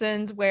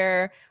Simpsons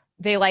where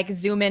they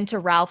zoom into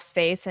Ralph's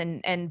face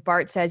and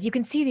Bart says, you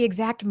can see the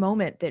exact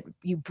moment that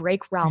you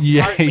break Ralph's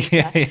heart.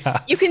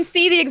 Yeah. You can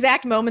see the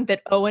exact moment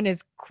that Owen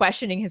is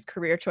questioning his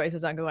career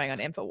choices on going on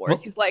InfoWars. Well,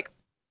 he's like,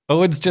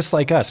 Owen's just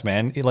like us,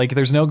 man. Like,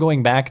 there's no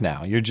going back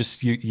now. You're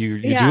just, you're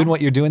doing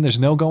what you're doing. There's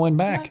no going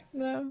back.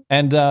 No.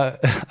 And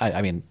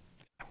I mean,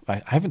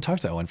 I haven't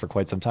talked to Owen for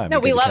quite some time. No,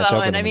 we love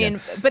Owen. I mean,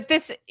 but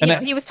this,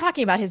 he was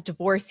talking about his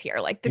divorce here.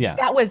 Like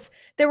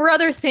there were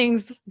other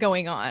things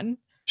going on.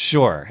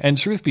 Sure. And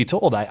truth be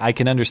told, I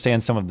can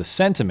understand some of the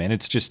sentiment.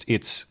 It's just,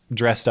 it's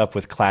dressed up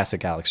with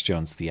classic Alex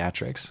Jones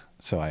theatrics.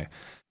 So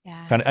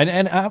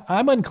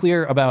I'm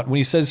unclear about when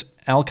he says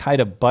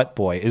Al-Qaeda butt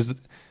boy,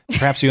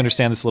 perhaps you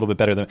understand this a little bit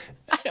better than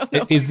I don't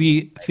know. Is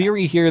the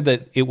theory here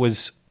that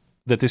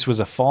this was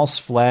a false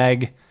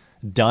flag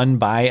done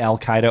by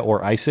Al-Qaeda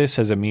or ISIS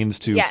as a means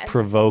to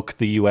provoke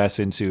the U.S.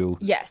 into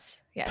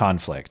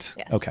conflict?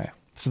 Yes. Okay.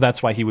 So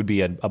that's why he would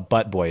be a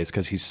butt boy, is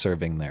because he's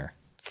serving their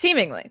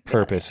seemingly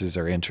purposes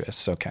or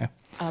interests. Okay.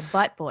 A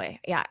butt boy.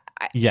 Yeah.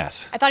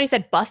 Yes. I thought he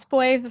said bus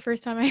boy the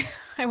first time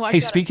I watched it.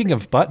 Hey, speaking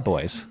of butt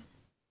boys,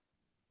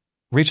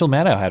 Rachel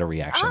Maddow had a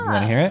reaction. You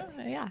want to hear it?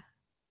 Yeah.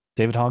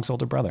 David Hogg's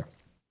older brother.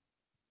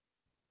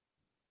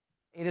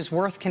 It is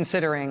worth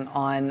considering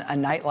on a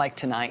night like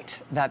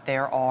tonight that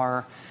there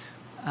are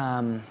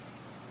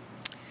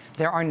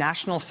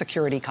national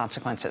security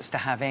consequences to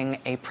having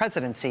a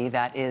presidency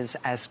that is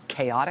as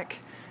chaotic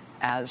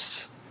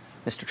as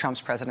Mr.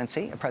 Trump's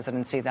presidency, a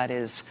presidency that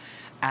is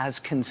as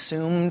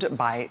consumed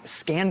by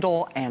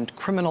scandal and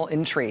criminal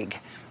intrigue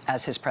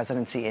as his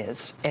presidency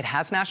is. It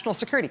has national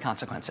security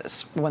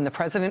consequences when the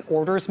president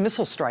orders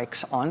missile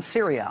strikes on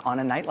Syria on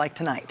a night like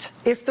tonight.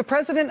 If the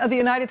president of the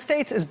United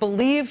States is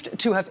believed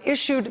to have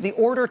issued the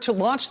order to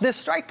launch this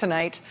strike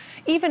tonight,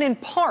 even in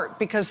part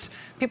because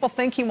people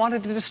think he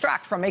wanted to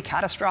distract from a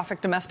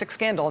catastrophic domestic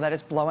scandal that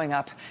is blowing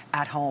up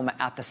at home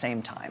at the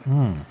same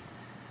time.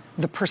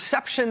 The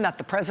perception that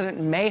the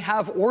president may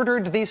have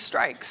ordered these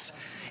strikes,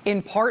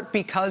 in part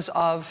because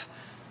of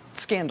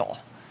scandal,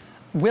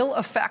 will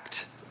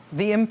affect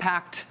the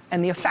impact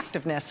and the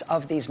effectiveness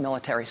of these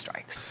military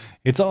strikes.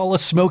 It's all a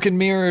smoke and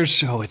mirrors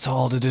show. It's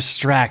all to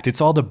distract. It's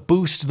all to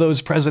boost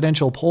those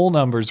presidential poll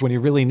numbers when he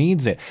really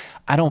needs it.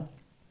 I don't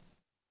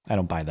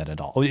buy that at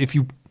all.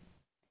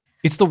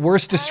 It's the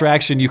worst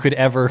distraction you could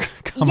ever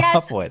come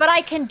up with. But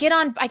I can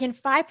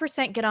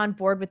 5% get on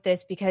board with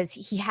this because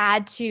he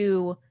had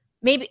to.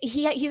 Maybe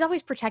he's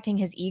always protecting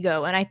his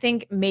ego, and I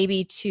think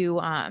maybe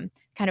to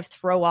kind of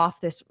throw off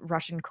this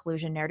Russian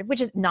collusion narrative,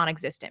 which is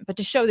non-existent, but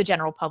to show the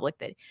general public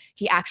that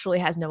he actually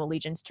has no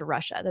allegiance to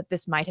Russia, that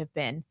this might have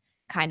been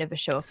kind of a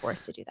show of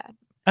force to do that.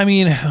 I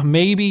mean,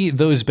 maybe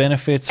those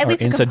benefits At are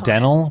least a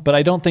incidental, but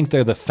I don't think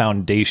they're the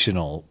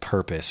foundational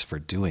purpose for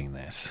doing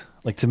this.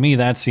 Like, to me,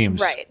 that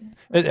seems right.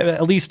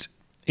 At least.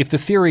 If the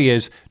theory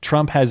is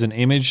Trump has an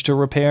image to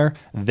repair,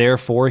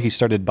 therefore he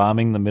started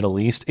bombing the Middle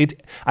East.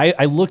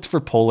 I looked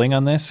for polling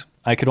on this.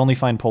 I could only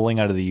find polling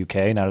out of the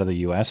UK, not out of the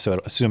US. So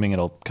assuming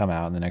it'll come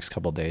out in the next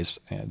couple of days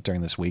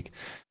during this week,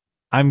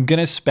 I'm going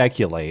to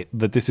speculate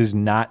that this is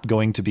not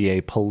going to be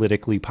a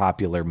politically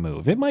popular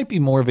move. It might be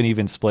more of an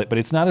even split, but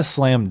it's not a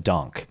slam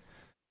dunk.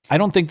 I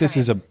don't think this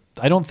is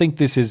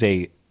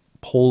a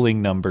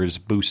polling numbers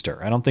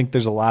booster. I don't think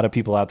there's a lot of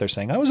people out there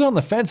saying, I was on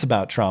the fence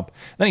about Trump.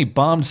 Then he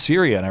bombed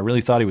Syria and I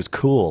really thought he was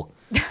cool.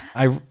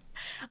 I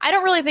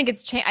don't really think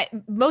it's changed.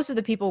 Most of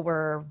the people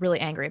were really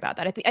angry about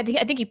that. I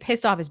think he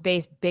pissed off his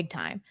base big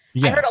time.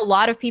 Yeah. I heard a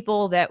lot of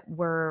people that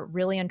were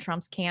really in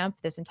Trump's camp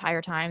this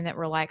entire time that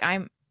were like,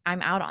 I'm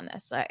out on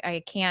this.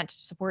 I can't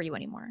support you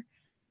anymore.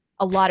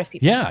 A lot of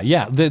people.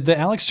 Yeah. The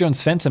Alex Jones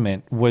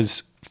sentiment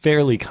was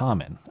fairly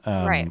common.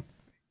 Right.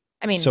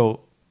 I mean,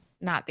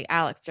 not the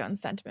Alex Jones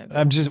sentiment.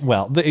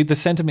 The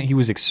sentiment he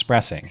was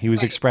expressing. He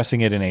was expressing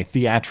it in a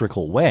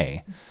theatrical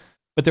way.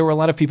 But there were a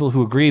lot of people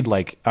who agreed,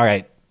 like, all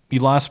right, you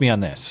lost me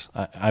on this.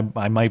 I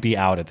might be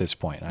out at this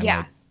point. I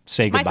might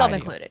say goodbye myself to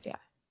included, yeah.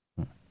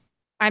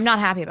 I'm not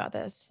happy about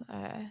this.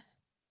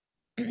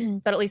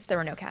 But at least there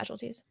were no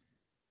casualties.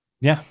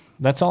 Yeah,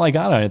 that's all I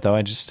got on it, though.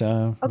 I just...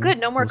 good.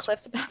 No more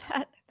clips about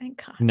that.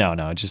 Thank God.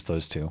 No, just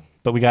those two.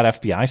 But we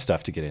got FBI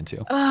stuff to get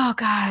into. Oh,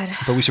 God.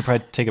 But we should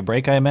probably take a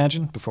break, I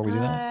imagine, before we do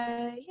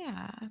that.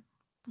 Yeah. Let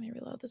me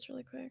reload this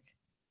really quick.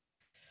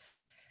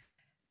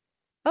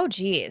 Oh,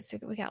 geez.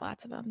 We got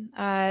lots of them.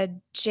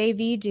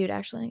 JV Dude,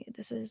 actually,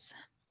 this is...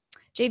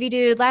 JV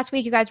Dude, last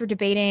week you guys were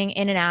debating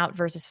In-N-Out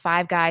versus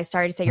Five Guys.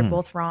 Sorry to say you're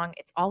both wrong.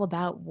 It's all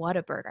about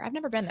Whataburger. I've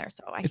never been there,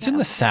 so It's in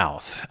the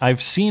South.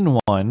 I've seen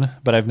one,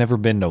 but I've never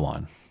been to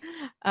one.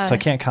 So I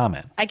can't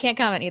comment. I can't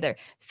comment either.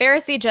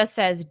 Pharisee just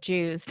says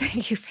Jews.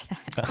 Thank you for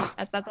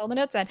that. That's all the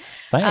notes said.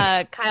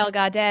 Thanks. Kyle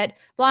Godet.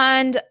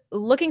 Blonde,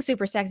 looking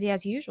super sexy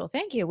as usual.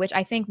 Thank you, which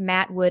I think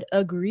Matt would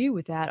agree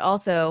with that.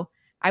 Also,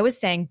 I was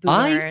saying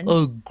boomers.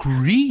 I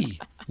agree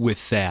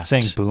with that.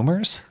 Saying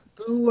boomers?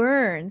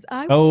 Boomerns.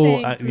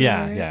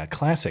 Yeah,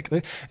 classic.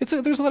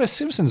 There's a lot of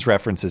Simpsons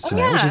references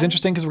tonight, which is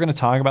interesting because we're going to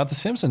talk about the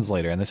Simpsons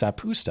later and this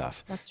Apu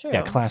stuff. That's true.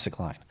 Yeah, classic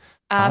line.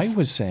 I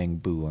was saying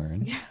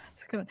booerns.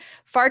 Yeah,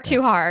 Far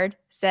Too Hard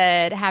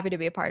said, happy to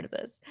be a part of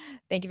this.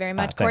 Thank you very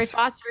much. Corey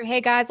Foster. Hey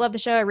guys, love the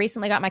show. I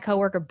recently got my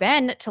coworker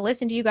Ben to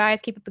listen to you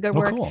guys. Keep up the good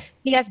work. Cool.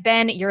 Yes,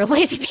 Ben, you're a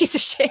lazy piece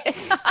of shit.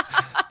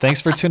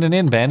 Thanks for tuning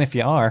in, Ben, if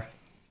you are.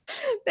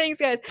 Thanks,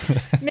 guys.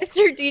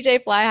 Mr.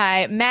 DJ Fly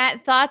High.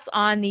 Matt, thoughts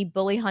on the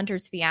Bully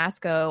Hunters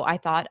fiasco? I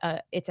thought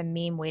it's a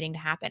meme waiting to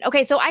happen.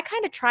 Okay, so I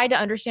kind of tried to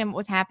understand what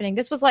was happening.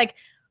 This was like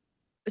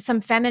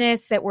some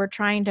feminists that were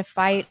trying to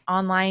fight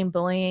online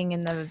bullying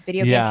in the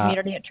video game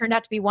community. It turned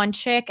out to be one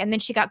chick, and then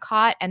she got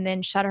caught and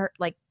then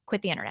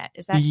quit the internet.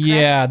 Is that correct?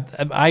 Yeah,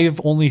 I've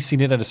only seen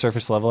it at a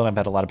surface level, and I've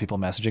had a lot of people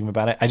messaging me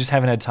about it. I just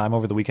haven't had time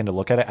over the weekend to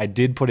look at it. I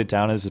did put it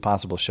down as a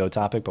possible show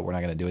topic, but we're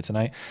not going to do it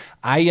tonight.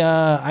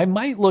 I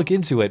might look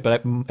into it,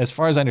 but as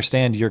far as I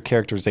understand, your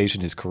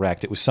characterization is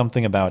correct. It was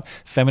something about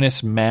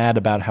feminists mad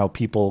about how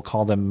people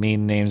call them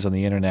mean names on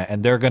the internet,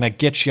 and they're going to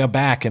get you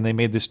back, and they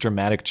made this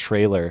dramatic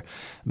trailer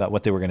about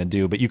what they were going to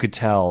do, but you could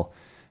tell,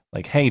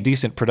 like, hey,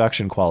 decent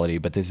production quality,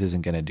 but this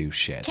isn't going to do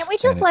shit. Can't we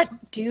just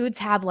let dudes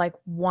have like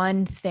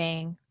one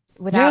thing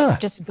without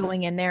just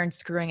going in there and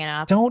screwing it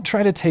up? Don't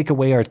try to take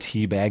away our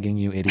teabagging,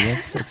 you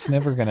idiots. It's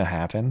never going to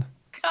happen.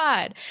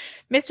 God.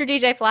 Mr.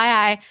 DJ Fly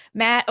High.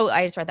 Matt. Oh,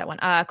 I just read that one.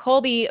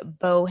 Colby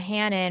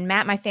Bohannon.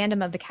 Matt, my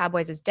fandom of the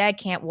Cowboys is dead.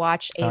 Can't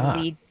watch a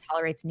league that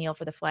tolerates kneel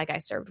for the flag I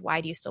served.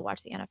 Why do you still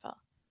watch the NFL?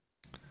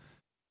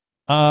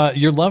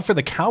 Your love for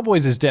the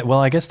Cowboys is dead. Well,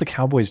 I guess the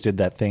Cowboys did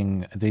that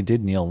thing. They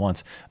did kneel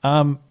once.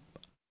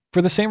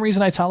 for the same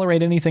reason I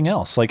tolerate anything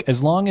else. Like,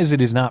 as long as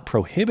it is not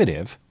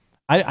prohibitive,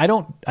 I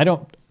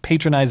don't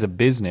patronize a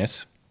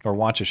business or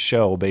watch a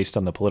show based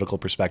on the political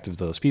perspectives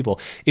of those people.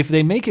 If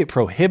they make it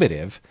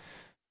prohibitive,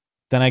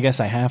 then I guess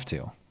I have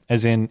to.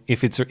 As in,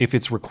 if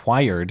it's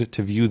required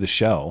to view the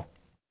show,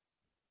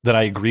 that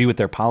I agree with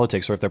their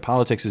politics, or if their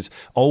politics is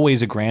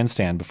always a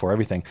grandstand before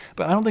everything.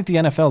 But I don't think the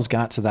NFL's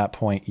got to that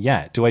point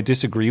yet. Do I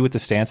disagree with the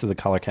stance of the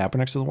Colin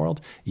Kaepernicks of the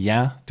world?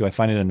 Yeah. Do I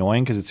find it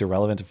annoying because it's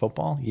irrelevant to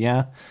football?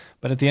 Yeah.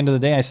 But at the end of the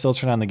day, I still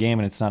turn on the game,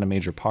 and it's not a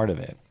major part of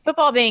it.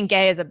 Football being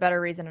gay is a better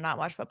reason to not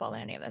watch football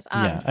than any of this.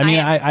 Yeah. I mean,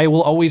 I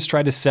will always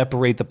try to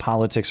separate the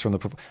politics from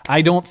the...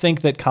 I don't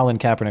think that Colin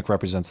Kaepernick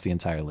represents the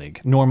entire league,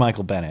 nor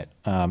Michael Bennett.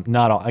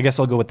 Not all. I guess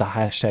I'll go with the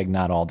hashtag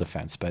not all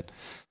defense, but...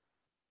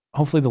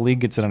 Hopefully the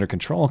league gets it under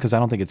control, because I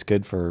don't think it's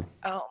good for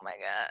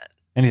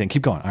anything.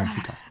 Keep going. All right,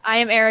 keep going. I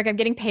am Eric. I'm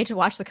getting paid to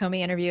watch the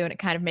Comey interview, and it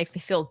kind of makes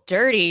me feel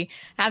dirty.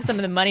 Have some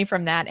of the money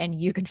from that, and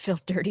you can feel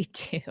dirty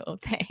too.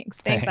 Thanks,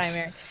 I'm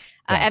Eric.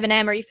 Evan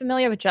M., are you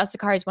familiar with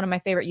Justicar? He's one of my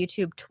favorite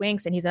YouTube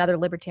twinks, and he's another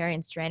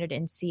libertarian stranded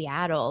in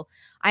Seattle.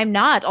 I'm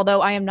not,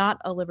 although I am not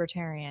a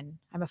libertarian.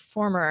 I'm a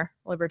former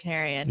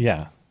libertarian.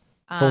 Yeah,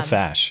 full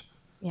fash.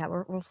 Yeah,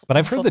 but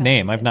I've heard the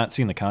name. I've not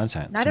seen the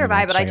content. Neither have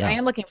I, but I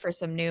am looking for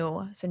some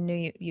new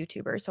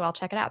YouTubers, so I'll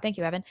check it out. Thank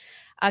you, Evan.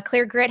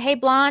 Clear Grit. Hey,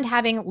 Blonde,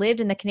 having lived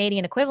in the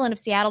Canadian equivalent of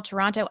Seattle,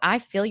 Toronto, I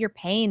feel your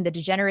pain. The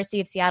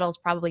degeneracy of Seattle is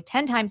probably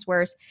 10 times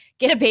worse.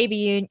 Get a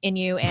baby in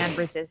you and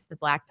resist the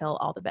black pill.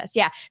 All the best.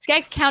 Yeah,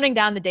 Skag's counting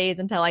down the days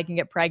until I can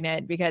get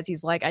pregnant, because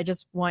he's like, I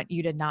just want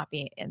you to not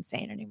be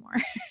insane anymore.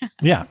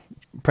 Yeah,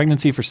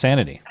 pregnancy for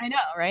sanity. I know,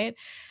 right?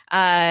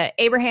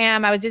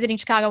 Abraham, I was visiting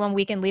Chicago one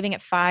weekend, leaving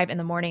at 5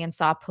 a.m, and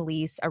saw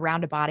police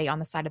around a body on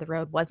the side of the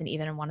road. Wasn't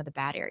even in one of the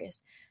bad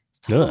areas. It's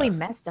totally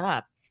messed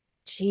up.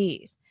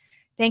 Jeez.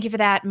 Thank you for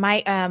that.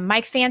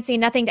 Mike Fancy,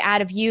 nothing to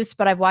add of use,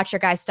 but I've watched your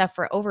guys' stuff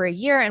for over a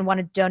year and want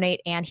to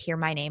donate and hear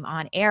my name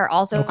on air.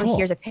 Also, cool.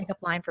 Here's a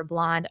pickup line for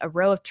Blonde: a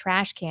row of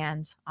trash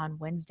cans on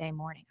Wednesday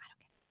morning. I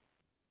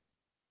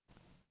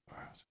don't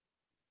get it.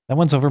 That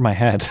one's over my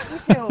head.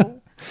 Me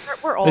too.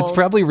 We're old. It's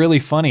probably really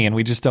funny, and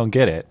we just don't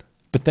get it.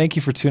 But thank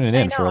you for tuning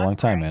in for a long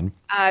time, man.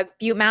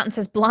 Butte Mountain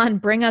says, Blonde,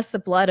 bring us the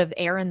blood of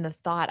Aaron the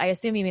Thought. I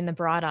assume you mean the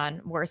broad on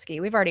Worski.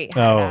 We've already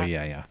had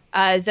yeah.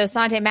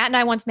 Zosante, Matt and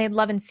I once made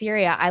love in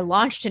Syria. I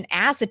launched an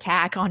ass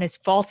attack on his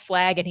false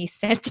flag, and he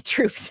sent the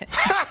troops in.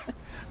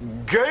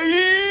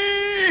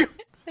 Gay!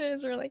 It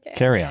is really gay.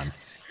 Carry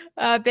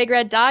on. Big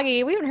Red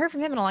Doggy, we haven't heard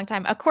from him in a long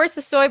time. Of course,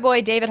 the soy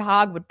boy David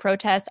Hogg would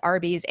protest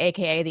Arby's,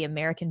 a.k.a. the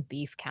American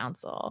Beef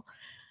Council.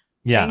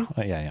 Yeah,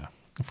 yeah.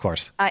 Of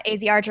course.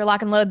 AZ Archer,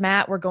 lock and load,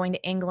 Matt. We're going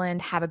to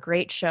England. Have a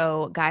great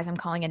show. Guys, I'm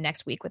calling in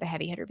next week with a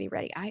heavy hitter. Be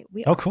ready.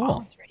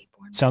 Cool. Ready.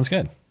 Sounds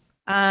good.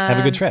 Have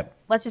a good trip.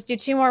 Let's just do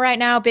 2 more right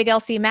now. Big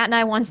LC, Matt and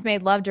I once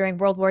made love during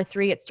World War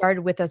III. It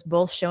started with us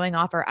both showing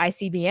off our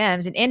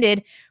ICBMs and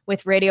ended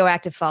with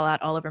radioactive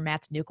fallout all over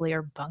Matt's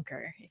nuclear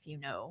bunker, if you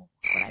know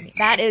what I mean.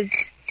 That is...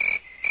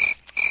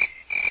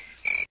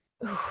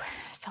 Ooh,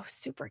 so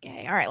super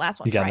gay. All right, last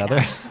one. You got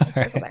another?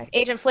 Right.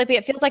 Agent Flippy,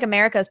 it feels like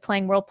America is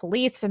playing world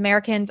police. If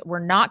Americans were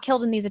not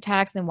killed in these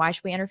attacks, then why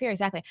should we interfere?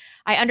 Exactly.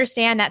 I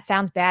understand that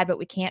sounds bad, but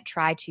we can't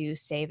try to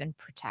save and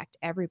protect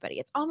everybody.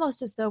 It's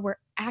almost as though we're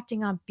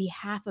acting on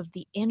behalf of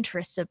the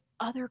interests of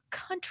other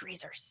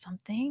countries or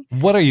something.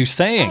 What are you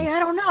saying? I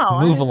don't know.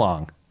 Move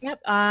along. Yep.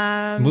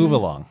 Move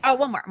along. Oh,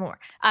 one more.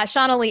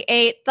 Sean Oli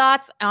 8,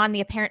 thoughts on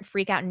the apparent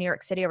freak out in New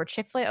York City over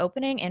Chick-fil-A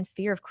opening and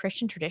fear of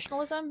Christian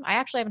traditionalism? I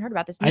actually haven't heard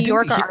about this. New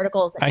Yorker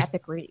article is an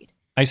epic read.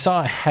 I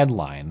saw a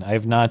headline. I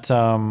have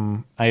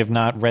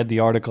not read the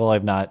article.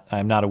 I'm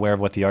not aware of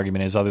what the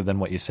argument is other than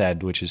what you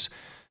said, which is,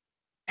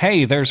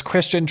 hey, there's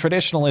Christian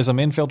traditionalism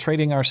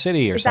infiltrating our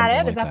city or something. Is that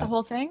it? Like is that the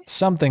whole thing?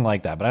 Something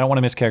like that. But I don't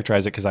want to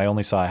mischaracterize it because I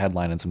only saw a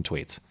headline and some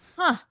tweets.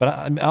 Huh.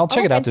 But I'll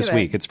check it out this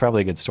week. It's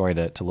probably a good story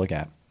to look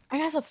at. I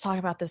guess let's talk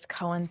about this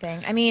Cohen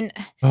thing. I mean,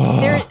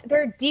 there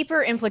are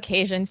deeper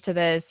implications to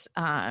this,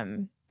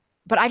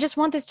 but I just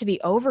want this to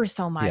be over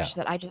so much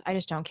that I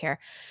just don't care.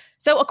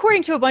 So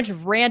according to a bunch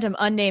of random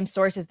unnamed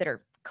sources that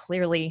are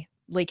clearly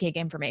leaking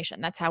information,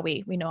 that's how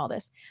we know all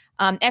this.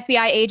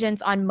 FBI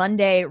agents on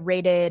Monday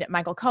raided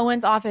Michael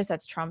Cohen's office,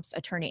 that's Trump's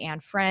attorney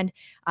and friend,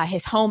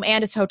 his home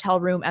and his hotel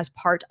room as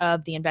part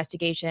of the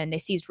investigation. They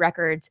seized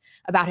records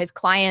about his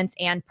clients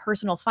and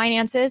personal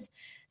finances.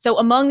 So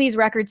among these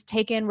records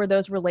taken were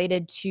those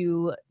related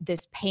to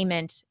this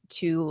payment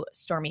to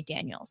Stormy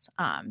Daniels,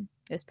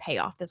 this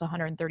payoff, this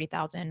 $130,000,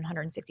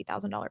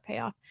 $160,000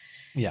 payoff.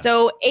 Yeah.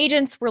 So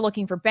agents were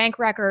looking for bank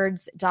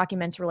records,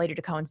 documents related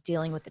to Cohen's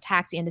dealing with the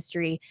taxi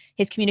industry,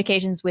 his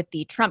communications with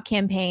the Trump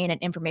campaign,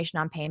 and information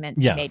on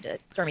payments he made to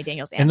Stormy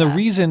Daniels. And the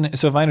reason,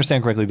 so if I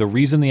understand correctly, the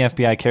reason the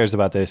FBI cares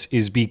about this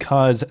is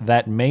because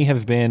that may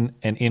have been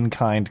an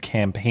in-kind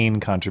campaign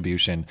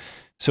contribution.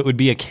 So it would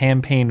be a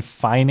campaign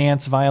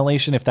finance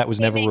violation if that was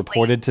never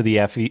reported to the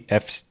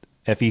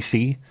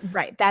FEC.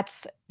 Right.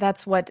 That's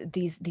what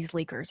these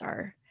leakers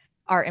are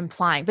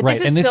implying. But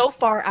this is so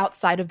far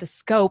outside of the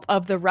scope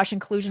of the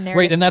Russian collusion narrative.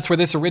 Right, and that's where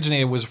this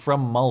originated, was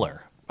from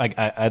Mueller.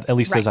 at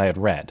least as I had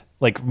read.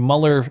 Like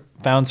Mueller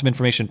found some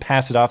information,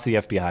 passed it off to the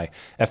FBI.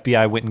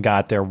 FBI went and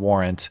got their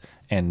warrant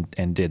and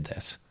did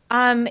this.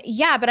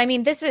 Yeah, but I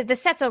mean, this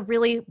sets a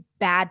really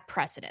bad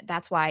precedent.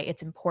 That's why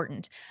it's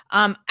important.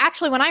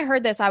 Actually, when I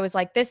heard this, I was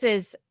like, this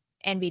is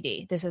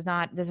NBD. This is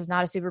not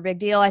a super big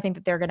deal. I think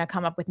that they're going to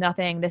come up with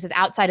nothing. This is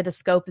outside of the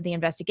scope of the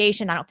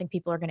investigation. I don't think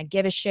people are going to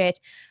give a shit.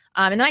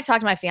 And then I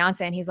talked to my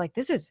fiance and he's like,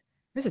 this is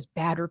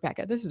bad,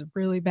 Rebecca. This is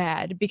really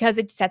bad because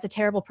it sets a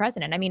terrible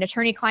precedent. I mean,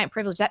 attorney-client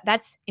privilege,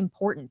 that's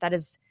important. That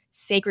is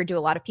sacred to a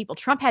lot of people.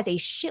 Trump has a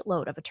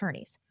shitload of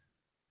attorneys.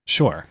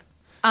 Sure.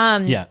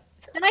 Yeah.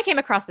 So then I came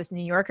across this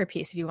New Yorker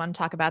piece, if you want to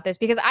talk about this,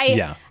 because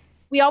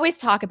we always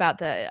talk about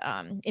the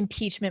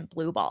impeachment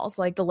blue balls.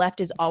 Like the left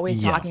is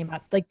always talking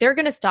about, like, they're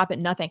going to stop at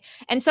nothing.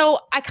 And so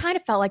I kind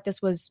of felt like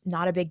this was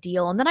not a big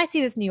deal. And then I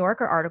see this New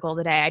Yorker article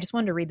today. I just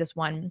wanted to read this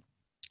one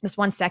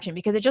section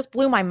because it just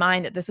blew my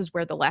mind that this is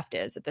where the left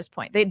is at this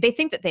point. They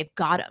think that they've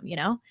got him, you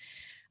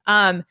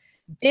know?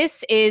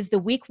 This is the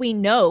week we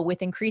know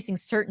with increasing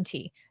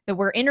certainty that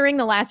we're entering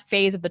the last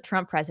phase of the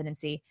Trump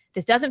presidency.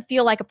 This doesn't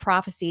feel like a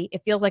prophecy.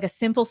 It feels like a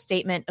simple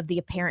statement of the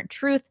apparent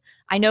truth.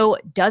 I know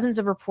dozens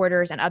of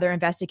reporters and other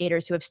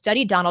investigators who have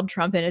studied Donald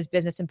Trump and his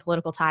business and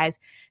political ties.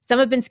 Some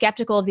have been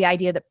skeptical of the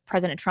idea that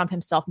President Trump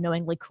himself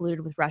knowingly colluded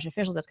with Russian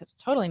officials. That's because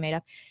it's totally made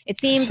up. It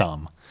seems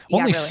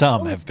only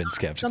some have been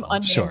skeptical. Some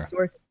unnamed sure.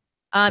 sources.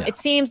 It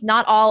seems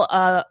not all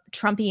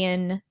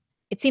Trumpian.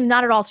 It seemed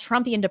not at all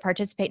Trumpian to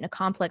participate in a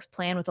complex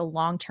plan with a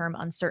long-term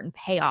uncertain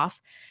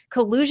payoff.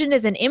 Collusion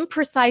is an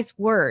imprecise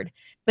word,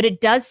 but it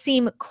does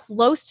seem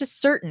close to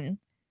certain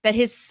that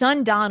his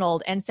son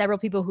Donald and several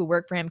people who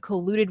work for him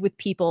colluded with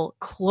people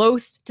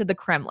close to the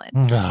Kremlin.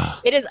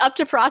 It is up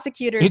to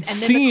prosecutors and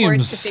then the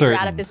courts to figure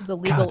out if this was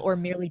illegal or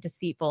merely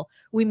deceitful.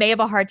 We may have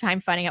a hard time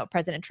finding out what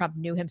President Trump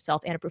knew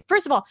himself and approved.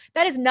 First of all,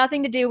 that has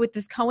nothing to do with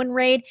this Cohen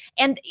raid.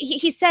 And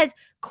he says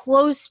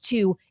close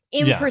to,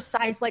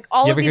 imprecise, like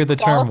all of these You ever hear the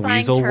term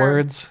weasel terms.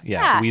 words?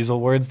 Yeah,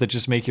 weasel words that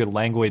just make your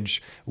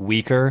language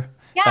weaker.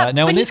 Yeah,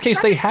 now, but in this case,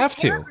 they starts have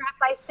the to. paragraph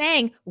by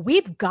saying,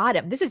 we've got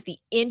him. This is the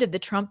end of the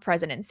Trump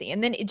presidency.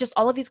 And then just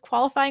all of these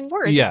qualifying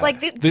words. Yeah. It's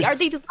like, are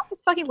they just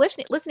fucking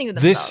listening to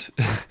themselves?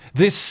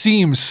 This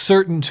seems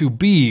certain to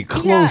be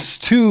close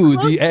to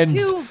the end.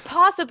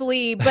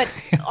 Possibly, but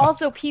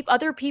also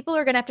other people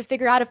are going to have to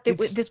figure out if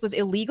this was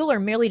illegal or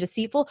merely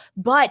deceitful.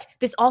 But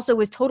this also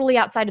is totally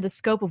outside of the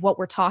scope of what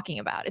we're talking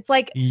about. It's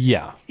like,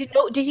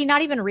 did he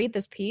not even read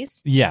this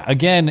piece? Yeah,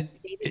 again,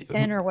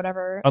 Davidson or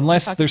whatever.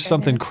 Unless there's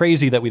something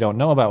crazy that we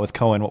don't know about with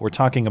Cohen, what we're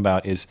talking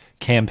about is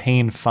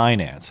campaign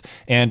finance.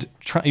 And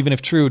even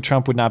if true,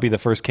 Trump would not be the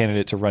first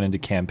candidate to run into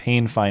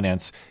campaign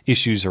finance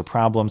issues or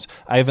problems.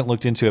 I haven't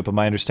looked into it, but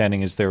my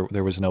understanding is there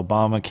was an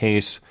Obama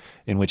case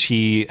in which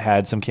he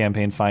had some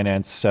campaign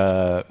finance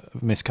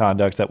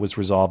misconduct that was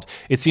resolved.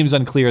 It seems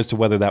unclear as to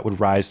whether that would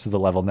rise to the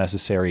level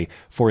necessary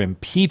for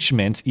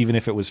impeachment, even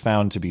if it was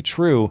found to be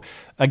true.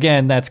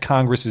 Again, that's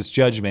Congress's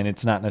judgment.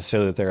 It's not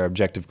necessarily that there are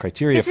objective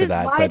criteria for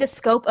that. This is why the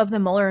scope of the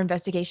Mueller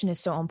investigation is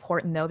so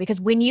important, though, because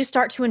when you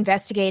start to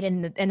investigate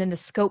and then the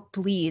scope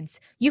bleeds,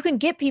 you can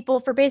get people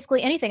for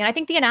basically anything. And I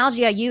think the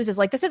analogy I use is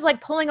like, this is like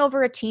pulling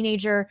over a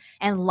teenager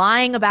and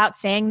lying about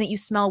saying that you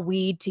smell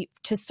weed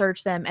to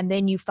search them, and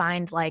then you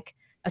find like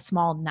a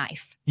small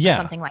knife or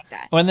something like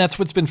that. And that's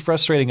what's been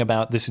frustrating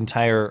about this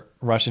entire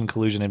Russian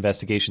collusion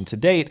investigation to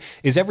date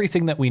is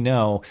everything that we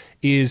know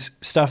is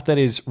stuff that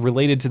is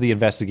related to the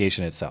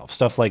investigation itself.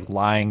 Stuff like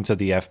lying to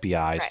the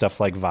FBI, stuff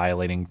like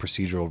violating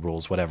procedural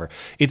rules, whatever.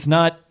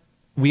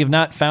 We have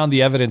not found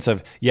the evidence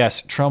of,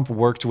 yes, Trump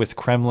worked with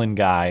Kremlin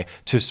guy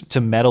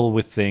to meddle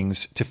with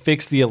things, to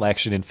fix the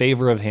election in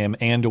favor of him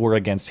and or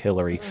against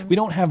Hillary. We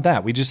don't have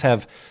that. We just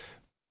have,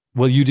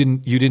 well, you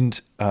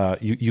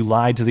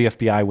lied to the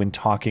FBI when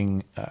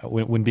talking,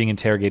 when being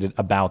interrogated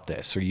about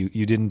this, or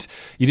you didn't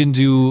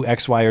do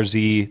X, Y, or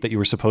Z that you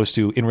were supposed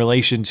to in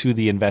relation to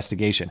the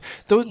investigation.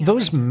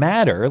 Those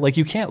matter. Like,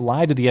 you can't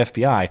lie to the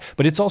FBI,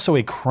 but it's also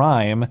a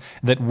crime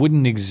that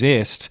wouldn't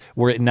exist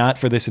were it not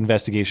for this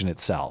investigation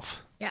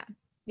itself. Yeah.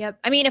 Yep.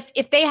 I mean,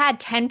 if they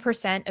had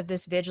 10% of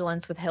this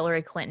vigilance with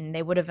Hillary Clinton,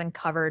 they would have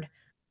uncovered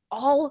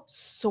all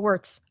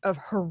sorts of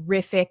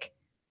horrific,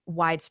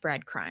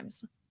 widespread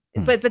crimes.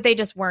 But they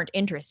just weren't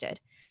interested.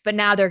 But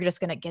now they're just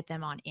going to get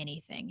them on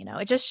anything. You know,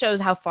 it just shows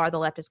how far the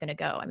left is going to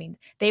go. I mean,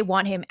 they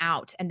want him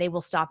out, and they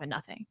will stop at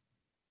nothing.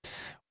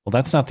 Well,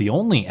 that's not the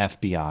only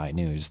FBI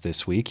news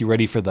this week. You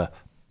ready for the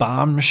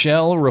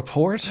bombshell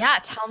report? Yeah,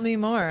 tell me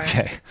more.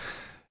 Okay.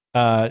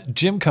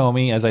 Jim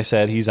Comey, as I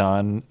said, he's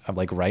on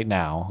like right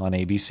now on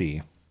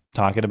ABC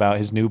talking about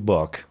his new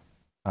book.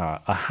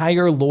 A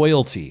higher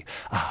loyalty.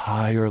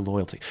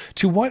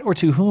 To what or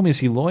to whom is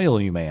he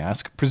loyal, you may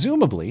ask?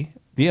 Presumably,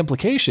 the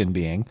implication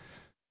being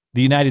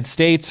the United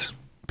States,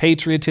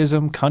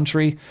 patriotism,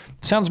 country.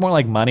 Sounds more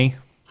like money.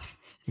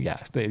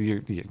 Yeah,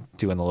 you're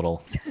doing the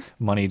little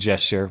money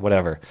gesture,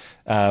 whatever.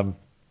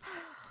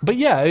 But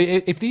yeah,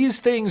 if these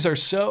things are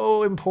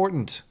so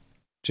important,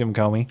 Jim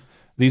Comey,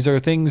 These are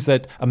things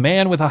that a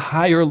man with a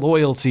higher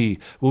loyalty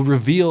will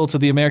reveal to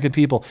the American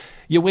people.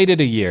 You waited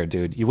a year,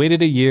 dude. You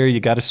waited a year. You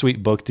got a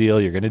sweet book deal.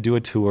 You're going to do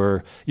a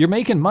tour. You're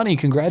making money.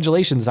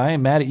 Congratulations. I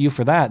ain't mad at you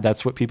for that.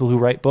 That's what people who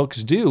write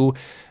books do.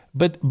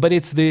 But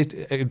it's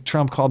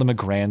Trump called him a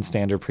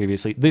grandstander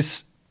previously.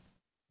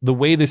 The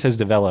way this has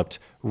developed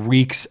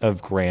reeks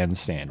of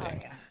grandstanding.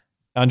 Oh, yeah.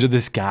 Under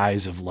this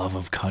guise of love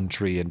of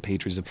country and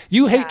patriotism.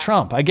 You hate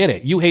Trump. I get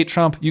it. You hate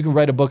Trump. You can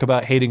write a book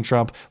about hating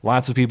Trump.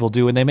 Lots of people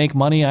do, and they make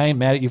money. I ain't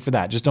mad at you for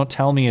that. Just don't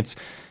tell me it's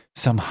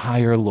some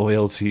higher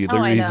loyalty, the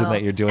reason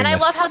that you're doing this.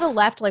 And I love how the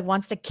left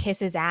wants to kiss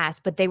his ass,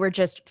 but they were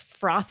just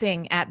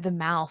frothing at the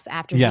mouth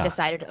after he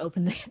decided to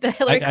open the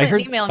Hillary Clinton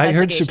email investigation. I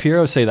heard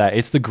Shapiro say that.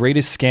 It's the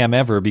greatest scam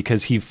ever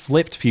because he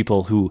flipped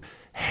people who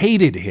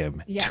hated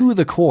him to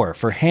the core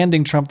for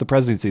handing Trump the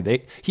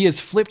presidency. He has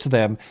flipped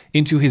them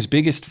into his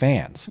biggest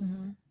fans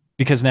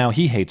because now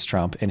he hates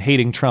Trump, and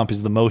hating Trump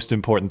is the most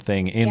important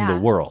thing in the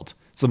world.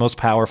 It's the most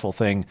powerful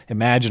thing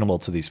imaginable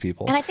to these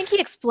people. And I think he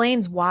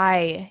explains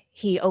why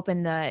he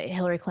opened the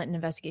Hillary Clinton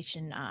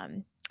investigation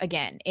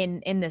again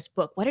in this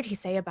book. What did he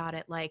say about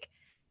it? Like,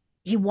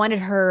 he wanted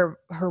her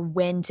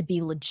win to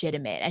be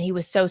legitimate, and he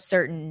was so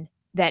certain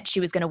that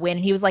she was going to win.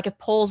 And he was like, if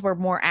polls were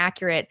more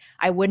accurate,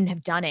 I wouldn't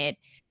have done it,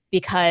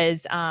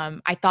 because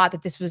I thought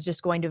that this was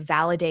just going to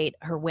validate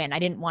her win. I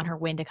didn't want her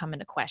win to come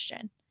into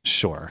question.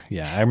 Sure.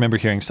 Yeah. I remember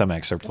hearing some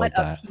excerpts like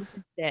that.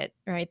 It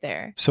right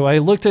there. So I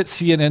looked at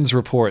CNN's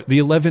report, the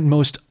 11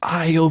 most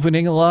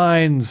eye-opening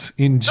lines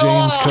in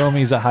James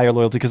Comey's A Higher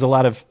Loyalty, because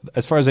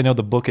as far as I know,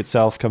 the book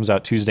itself comes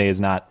out Tuesday,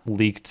 is not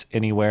leaked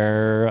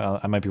anywhere.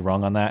 I might be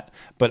wrong on that.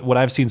 But what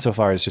I've seen so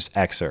far is just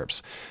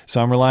excerpts.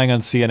 So I'm relying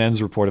on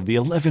CNN's report of the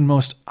 11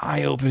 most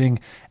eye-opening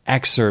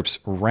excerpts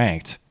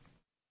ranked.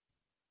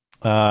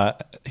 I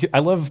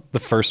love the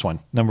first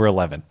one, number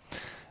 11.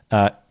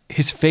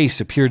 His face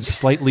appeared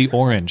slightly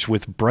orange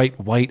with bright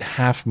white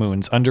half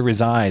moons under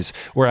his eyes,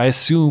 where I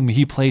assume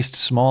he placed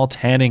small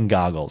tanning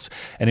goggles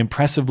and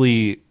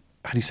impressively,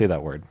 how do you say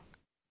that word?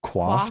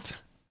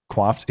 Coiffed?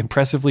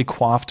 Impressively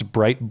coiffed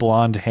bright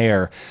blonde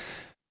hair,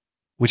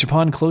 which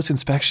upon close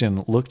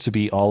inspection looked to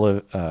be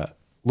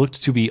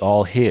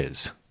all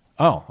his.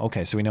 Oh,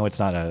 okay. So we know it's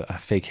not a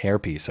fake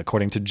hairpiece,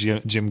 according to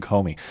Jim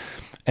Comey.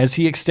 As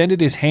he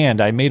extended his hand,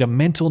 I made a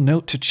mental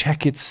note to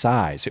check its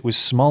size. It was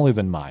smaller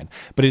than mine,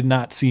 but it did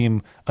not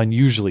seem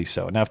unusually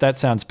so. Now, if that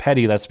sounds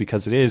petty, that's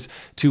because it is.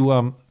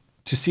 To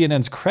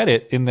CNN's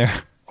credit, in their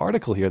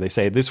article here, they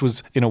say this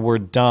was in a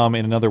word dumb,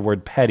 in another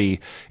word petty.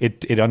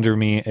 It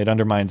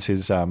undermines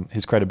his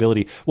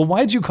credibility. Well,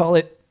 why'd you call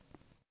it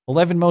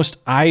 11 most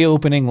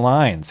eye-opening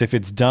lines if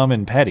it's dumb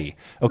and petty?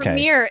 Okay.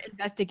 Premier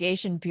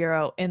investigation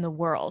bureau in the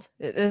world.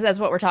 That's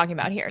what we're talking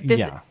about here.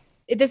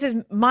 This is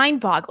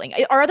mind-boggling.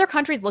 Are other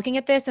countries looking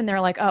at this and they're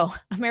like, "Oh,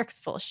 America's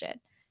full of shit"?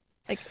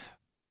 Like,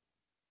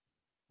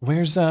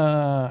 where's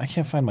I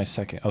can't find my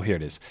second. Oh, here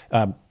it is.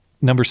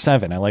 Number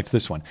 7. I liked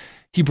this one.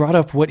 He brought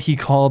up what he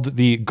called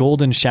the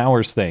golden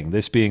showers thing.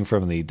 This being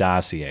from the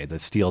dossier, the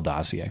Steele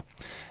dossier,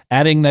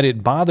 adding that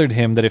it bothered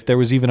him that if there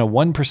was even a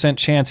 1%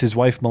 chance his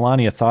wife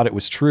Melania thought it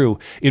was true,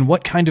 in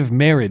what kind of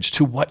marriage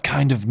to what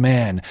kind of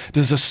man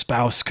does a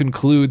spouse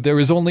conclude there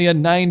is only a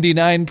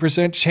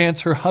 99%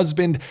 chance her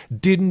husband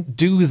didn't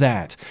do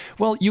that?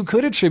 Well, you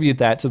could attribute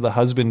that to the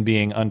husband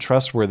being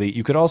untrustworthy.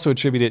 You could also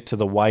attribute it to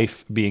the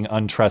wife being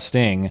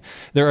untrusting.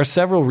 There are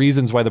several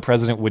reasons why the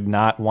president would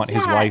not want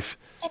his wife.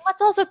 And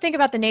let's also think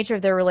about the nature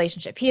of their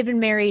relationship. He had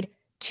been married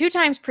 2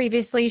 times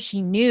previously.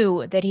 She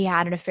knew that he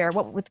had an affair.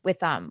 What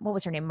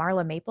was her name?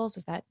 Marla Maples,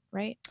 is that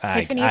right?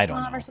 Tiffany's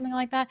mom or something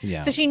like that.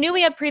 Yeah. So she knew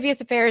he had previous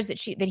affairs, that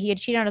he had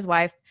cheated on his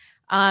wife.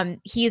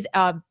 He's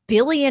a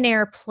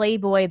billionaire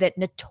playboy that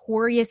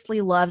notoriously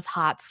loves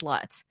hot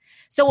sluts.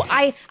 So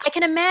I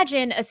can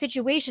imagine a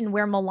situation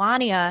where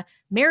Melania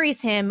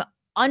marries him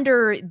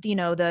under,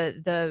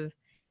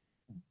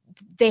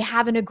 they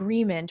have an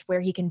agreement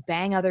where he can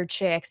bang other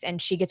chicks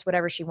and she gets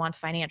whatever she wants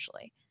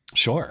financially.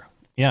 Sure.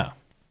 Yeah.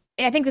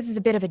 I think this is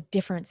a bit of a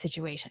different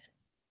situation.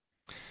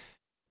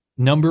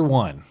 Number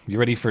 1. You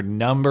ready for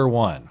number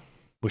 1?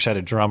 Wish I had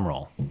a drum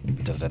roll.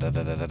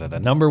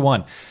 Number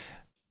 1.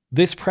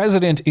 This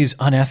president is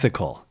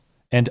unethical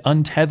and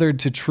untethered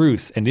to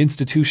truth and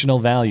institutional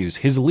values.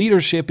 His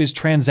leadership is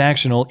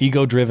transactional,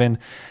 ego-driven,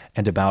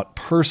 and about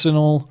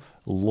personal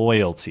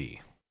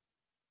loyalty.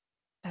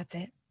 That's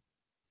it.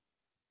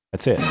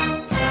 That's it.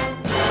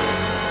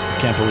 I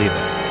can't believe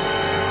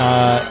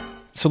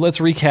it. So let's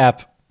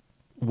recap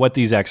what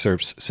these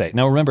excerpts say.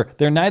 Now, remember,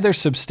 they're neither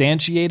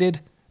substantiated.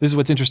 This is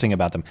what's interesting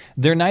about them.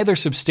 They're neither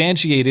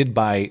substantiated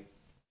by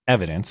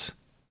evidence,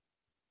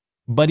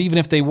 but even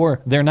if they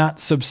were, they're not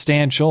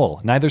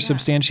substantial. Neither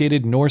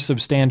substantiated nor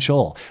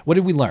substantial. What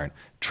did we learn?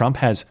 Trump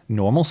has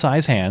normal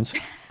size hands.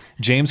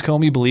 James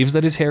Comey believes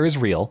that his hair is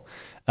real.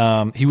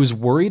 He was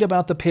worried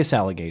about the piss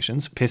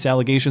allegations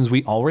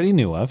we already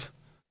knew of.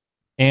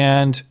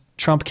 And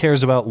Trump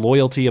cares about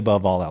loyalty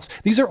above all else.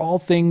 These are all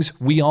things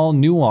we all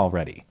knew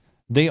already.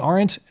 They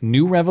aren't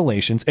new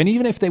revelations. And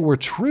even if they are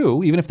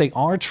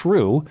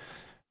true,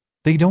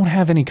 They don't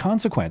have any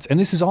consequence. And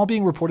this is all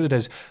being reported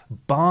as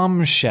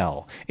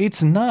bombshell.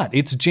 It's not.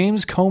 It's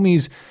James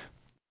Comey's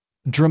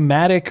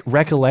dramatic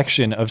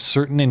recollection of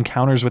certain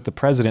encounters with the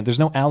president. There's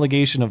no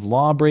allegation of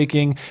law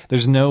breaking.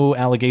 There's no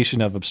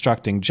allegation of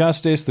obstructing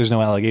justice. There's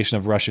no allegation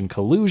of Russian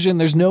collusion.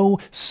 There's no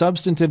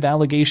substantive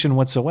allegation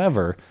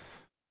whatsoever.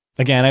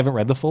 Again, I haven't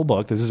read the full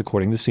book. This is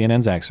according to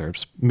CNN's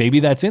excerpts. Maybe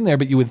that's in there,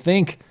 but you would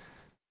think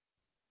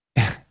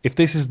if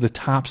this is the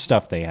top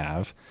stuff they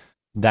have,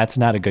 that's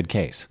not a good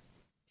case.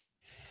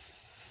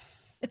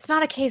 It's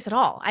not a case at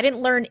all. I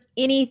didn't learn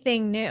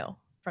anything new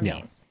from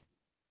these.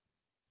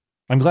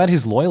 I'm glad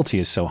his loyalty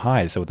is so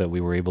high so that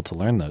we were able to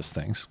learn those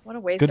things. What a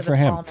waste Good of for a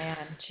him. tall man.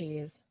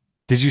 Jeez.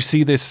 Did you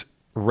see this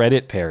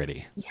Reddit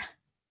parody? Yeah.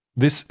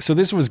 This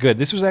was good.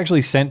 This was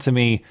actually sent to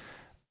me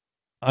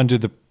under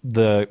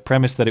the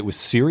premise that it was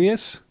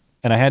serious,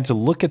 and I had to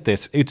look at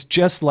this. It's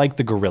just like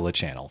the Gorilla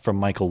Channel from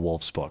Michael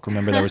Wolff's book.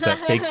 Remember there was that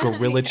fake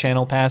Gorilla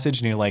Channel passage,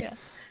 and you're like, a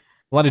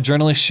lot of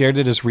journalists shared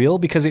it as real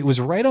because it was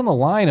right on the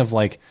line of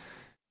like,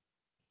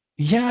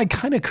 yeah, I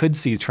kind of could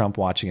see Trump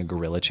watching a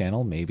Gorilla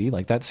Channel, maybe.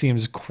 Like, that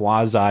seems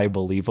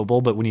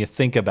quasi-believable, but when you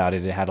think about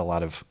it, it had a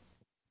lot of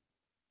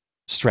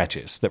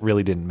stretches that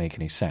really didn't make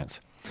any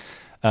sense.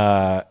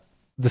 The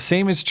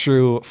same is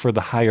true for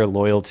the higher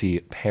loyalty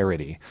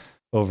parody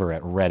over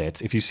at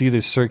Reddit. If you see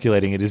this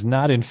circulating, it is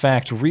not in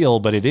fact real,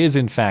 but it is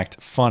in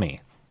fact funny.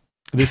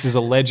 This is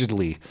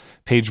allegedly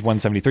page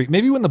 173.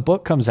 Maybe when the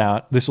book comes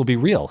out, this will be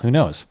real. Who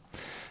knows?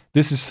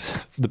 This is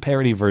the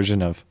parody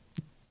version of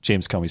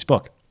James Comey's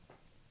book.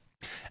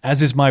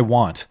 As is my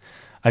wont,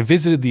 I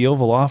visited the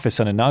Oval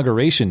Office on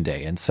Inauguration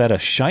Day and set a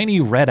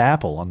shiny red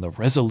apple on the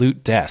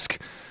Resolute desk.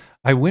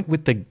 I went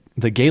with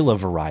the Gala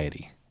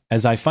variety,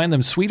 as I find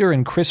them sweeter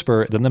and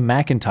crisper than the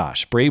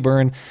Macintosh,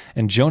 Brayburn,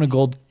 and Jonah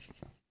Gold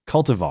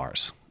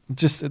cultivars.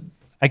 Just,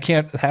 I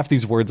can't, half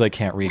these words I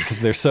can't read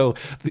because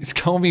these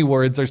Comey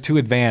words are too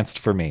advanced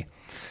for me.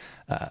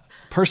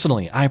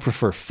 Personally, I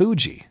prefer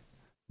Fuji,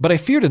 but I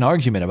feared an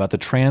argument about the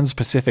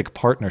Trans-Pacific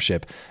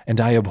Partnership, and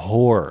I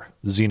abhor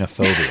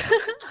xenophobia.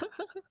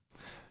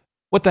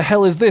 What the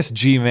hell is this,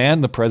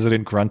 G-Man? The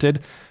president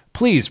grunted.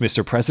 Please,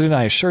 Mr. President,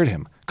 I assured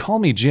him. Call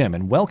me Jim,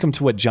 and welcome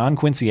to what John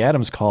Quincy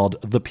Adams called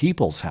the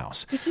People's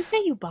House. Did you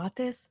say you bought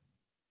this?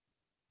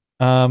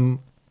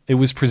 It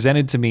was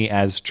presented to me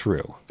as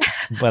true,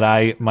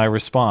 but my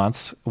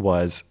response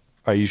was,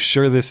 "Are you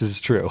sure this is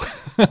true?"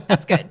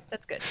 That's good.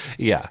 That's good.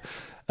 Yeah,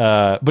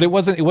 but it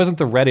wasn't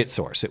the Reddit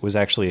source. It was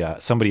actually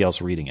somebody else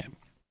reading it.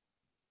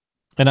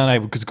 And then I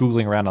was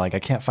Googling around, like, I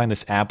can't find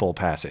this Apple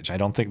passage. I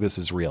don't think this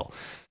is real.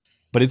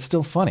 But it's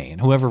still funny, and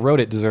whoever wrote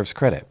it deserves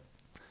credit.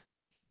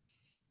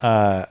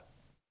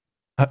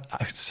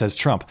 Says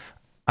Trump,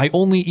 I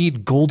only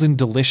eat Golden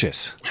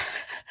Delicious.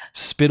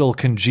 Spittle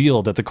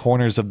congealed at the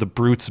corners of the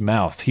brute's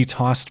mouth. He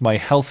tossed my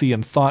healthy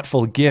and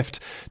thoughtful gift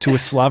to a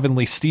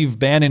slovenly Steve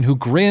Bannon, who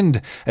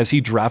grinned as he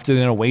dropped it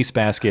in a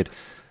wastebasket.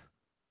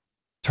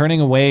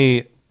 Turning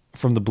away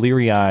from the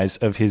bleary eyes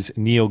of his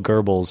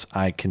neo-Goebbels,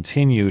 I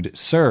continued,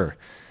 Sir,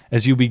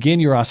 as you begin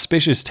your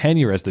auspicious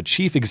tenure as the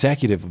chief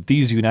executive of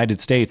these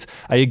United States,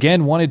 I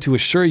again wanted to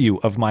assure you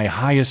of my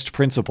highest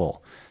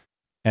principle.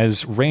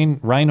 As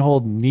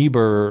Reinhold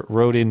Niebuhr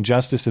wrote in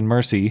Justice and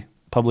Mercy,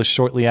 published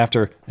shortly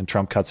after, and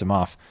Trump cuts him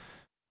off,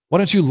 why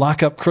don't you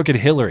lock up crooked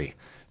Hillary?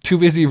 Too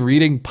busy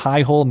reading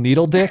Piehole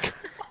Needle Dick?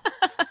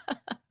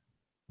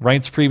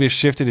 Reince Priebus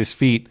shifted his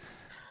feet,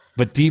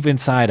 but deep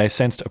inside I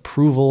sensed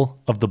approval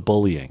of the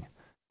bullying.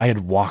 I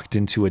had walked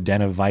into a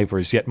den of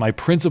vipers, yet my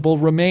principle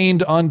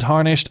remained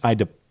untarnished. I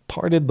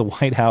departed the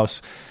White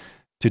House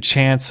to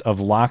chants of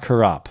lock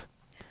her up,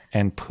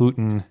 and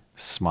Putin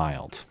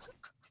smiled.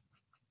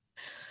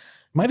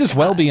 Might as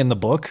well be in the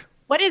book.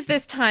 What is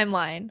this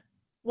timeline?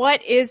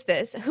 What is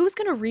this? Who's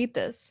going to read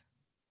this?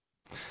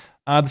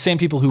 The same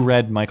people who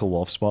read Michael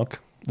Wolff's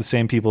book, the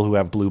same people who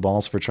have blue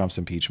balls for Trump's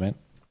impeachment.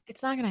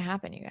 It's not going to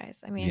happen, you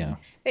guys. I mean,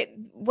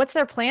 what's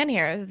their plan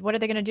here? What are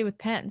they going to do with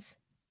Pence?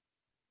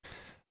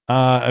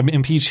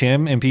 Impeach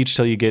him, impeach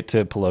till you get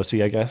to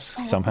Pelosi, I guess,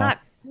 somehow.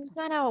 That's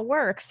not how it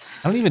works.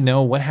 I don't even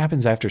know what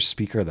happens after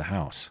Speaker of the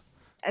House.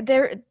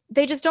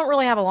 They just don't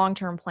really have a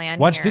long-term plan.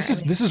 Watch, here.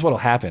 This is what'll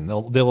happen.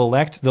 They'll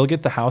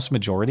get the House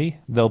majority.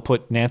 They'll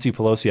put Nancy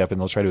Pelosi up,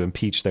 and they'll try to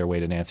impeach their way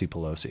to Nancy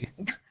Pelosi.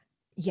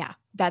 Yeah,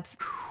 that's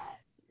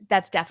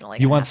definitely.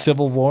 You want happen.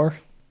 civil war?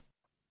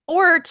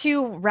 Or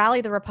to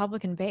rally the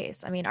Republican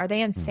base. I mean, are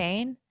they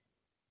insane?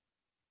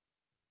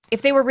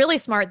 If they were really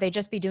smart, they'd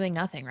just be doing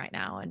nothing right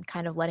now and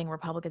kind of letting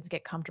Republicans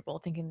get comfortable,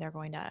 thinking they're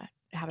going to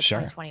have a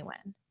 2020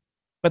 win.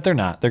 But they're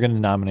not. They're going to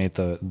nominate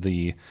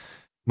the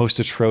most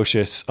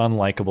atrocious,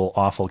 unlikable,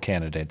 awful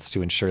candidates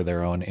to ensure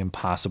their own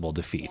impossible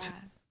defeat. Yeah.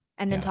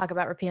 And then talk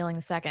about repealing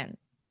the second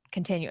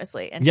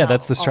continuously. Yeah,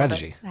 that's the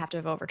strategy. All of us have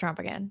to vote for Trump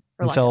again.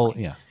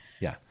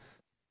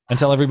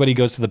 Until everybody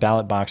goes to the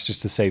ballot box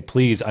just to say,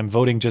 please, I'm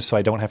voting just so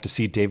I don't have to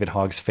see David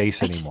Hogg's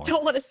face anymore. I just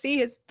don't want to see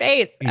his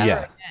face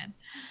ever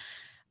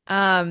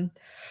again.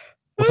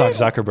 We'll talk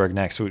Zuckerberg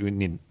next. We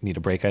need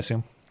a break, I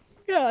assume.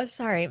 Yeah,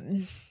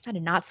 sorry. I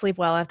did not sleep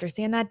well after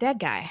seeing that dead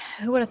guy.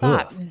 Who would have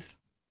thought?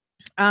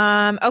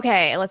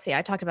 Okay, let's see.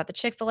 I talked about the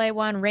Chick-fil-A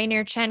one.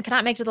 Rainier Chen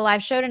cannot make it to the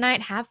live show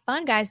tonight. Have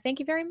fun, guys. Thank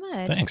you very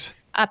much. Thanks.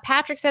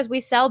 Patrick says we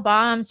sell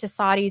bombs to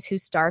Saudis who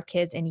starve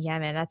kids in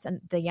Yemen. That's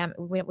the Yemen.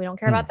 We don't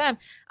care about them.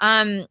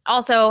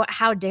 Also,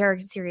 how dare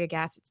Syria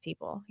gas its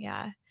people?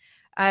 Yeah.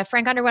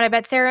 Frank Underwood, I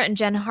bet Sarah and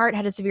Jen Hart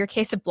had a severe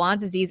case of blonde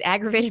disease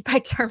aggravated by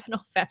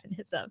terminal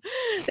feminism.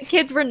 The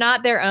kids were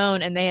not their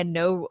own, and they had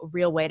no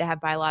real way to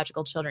have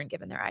biological children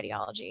given their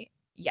ideology.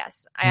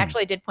 Yes, I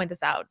actually did point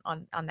this out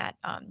on that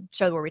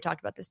show where we talked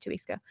about this 2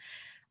 weeks ago.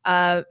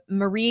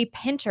 Marie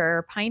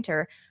Pinter,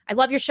 I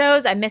love your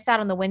shows. I missed out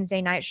on the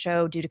Wednesday night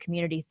show due to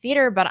community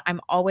theater, but I'm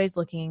always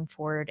looking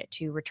forward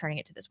to returning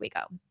it to this week.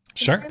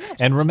 Sure.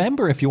 And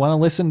remember, if you want to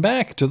listen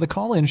back to the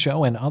call-in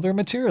show and other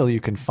material, you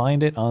can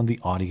find it on the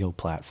audio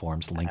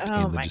platforms linked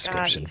in the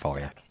description for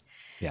you.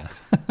 Yeah.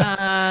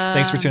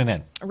 Thanks for tuning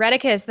in.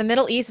 Redicus, the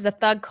Middle East is a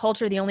thug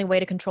culture. The only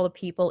way to control the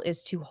people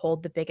is to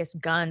hold the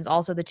biggest guns.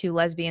 Also, the 2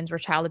 lesbians were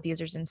child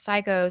abusers and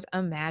psychos.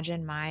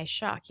 Imagine my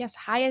shock. Yes,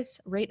 highest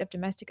rate of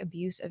domestic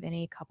abuse of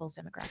any couple's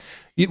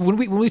demographic. When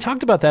we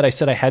talked about that, I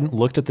said I hadn't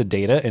looked at the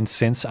data, and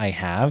since I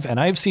have, and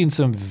I've seen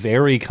some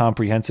very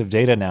comprehensive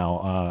data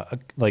now,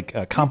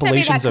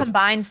 compilations of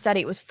combined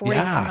study. It was 40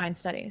 combined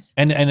studies.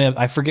 And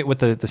I forget what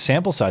the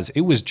sample size.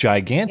 It was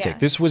gigantic.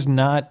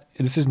 Yeah.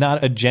 This is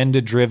not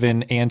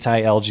agenda-driven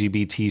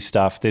anti-LGBT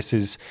stuff. This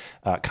is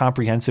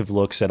comprehensive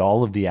looks at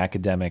all of the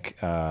academic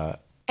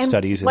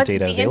studies and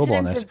data available on this. The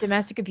incidence of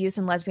domestic abuse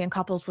in lesbian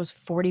couples was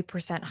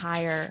 40%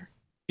 higher.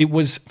 It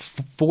was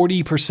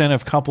 40%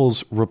 of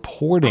couples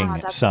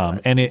reporting some,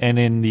 and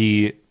in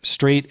the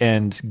straight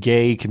and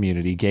gay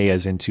community, gay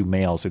as into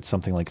males, it's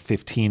something like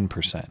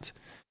 15%.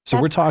 So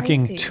we're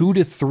talking crazy. 2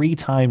 to 3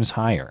 times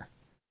higher.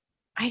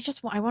 I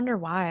wonder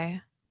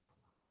why.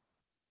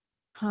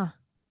 Huh?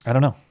 I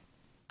don't know.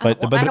 But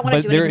I don't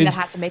want to do anything that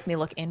has to make me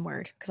look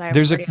inward, because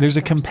there's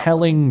a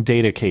compelling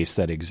data case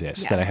that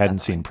exists that I hadn't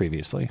seen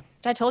previously.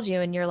 I told you,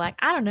 and you're like,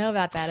 I don't know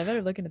about that. I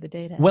better look into the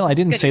data. Well, I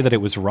didn't say that it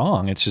was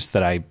wrong. It's just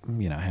that I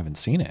haven't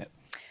seen it.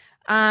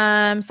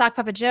 Sock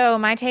Papa Joe,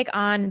 my take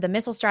on the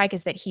missile strike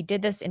is that he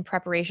did this in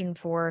preparation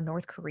for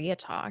North Korea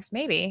talks.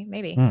 Maybe.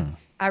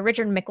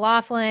 Richard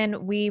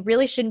McLaughlin, we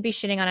really shouldn't be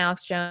shitting on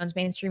Alex Jones.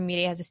 Mainstream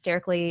media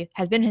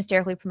has been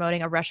hysterically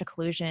promoting a Russia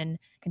collusion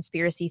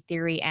conspiracy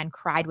theory and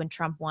cried when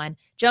Trump won.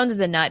 Jones is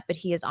a nut, but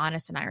he is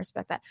honest, and I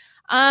respect that.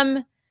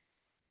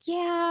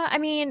 Yeah, I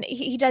mean,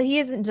 he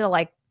isn't into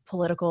like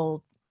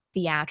political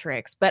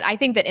theatrics, but I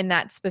think that in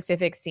that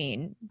specific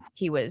scene,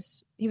 he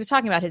was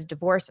talking about his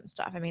divorce and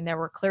stuff. I mean, there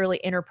were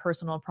clearly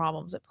interpersonal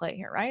problems at play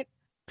here, right?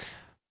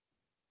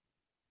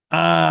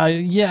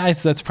 Yeah,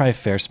 that's probably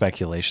fair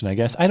speculation, I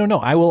guess. I don't know.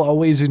 I will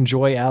always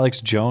enjoy Alex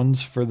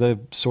Jones for the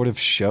sort of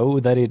show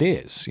that it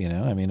is.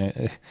 I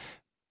mean,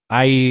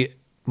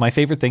 my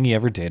favorite thing he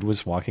ever did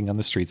was walking on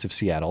the streets of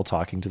Seattle,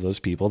 talking to those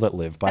people that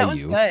live by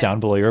you down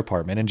below your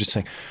apartment, and just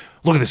saying,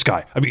 "Look at this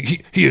guy. I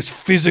mean, he is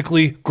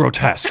physically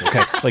grotesque."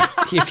 Okay, like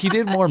if he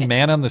did more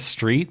man on the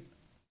street,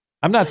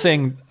 I'm not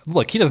saying,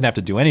 look, he doesn't have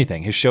to do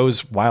anything. His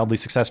show's wildly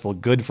successful.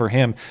 Good for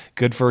him.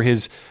 Good for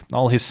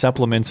all his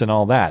supplements and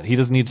all that. He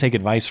doesn't need to take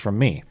advice from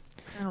me.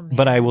 Oh,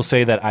 but I will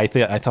say that I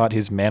thought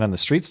his man on the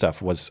street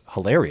stuff was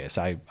hilarious.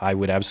 I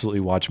would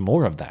absolutely watch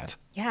more of that.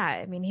 Yeah,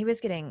 I mean, he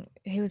was getting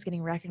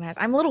recognized.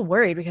 I'm a little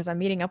worried because I'm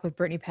meeting up with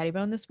Brittany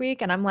Pettibone this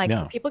week, and I'm like,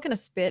 are people going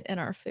to spit in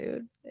our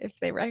food if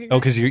they recognize? Oh,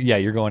 because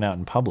you're going out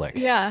in public.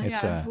 Yeah,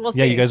 we'll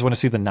see. You guys want to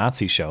see the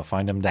Nazi show?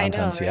 Find them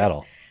downtown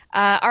Seattle.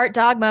 Right? Art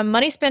Dogma,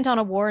 money spent on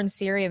a war in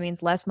Syria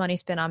means less money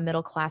spent on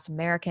middle-class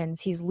Americans.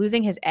 He's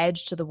losing his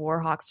edge to the war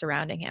hawks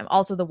surrounding him.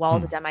 Also, the wall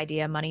is a dumb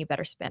idea. Money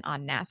better spent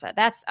on NASA.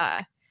 That's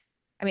I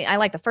mean, I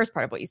like the first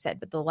part of what you said,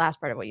 but the last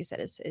part of what you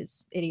said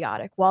is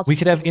idiotic. We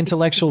could have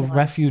intellectual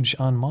refuge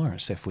on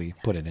Mars if we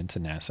put it into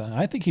NASA.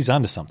 I think he's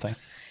onto something.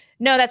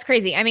 No, that's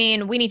crazy. I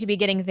mean, we need to be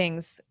getting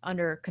things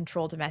under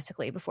control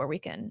domestically before we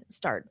can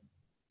start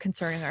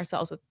concerning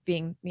ourselves with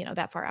being,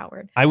 that far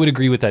outward. I would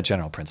agree with that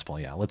general principle.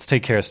 Yeah, let's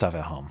take care of stuff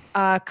at home.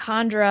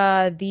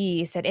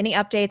 Condra said, any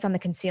updates on the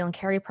conceal and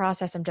carry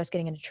process? I'm just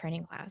getting into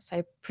training class.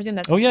 I presume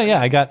that's. Oh yeah.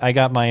 I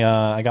got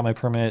my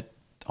permit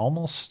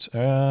almost.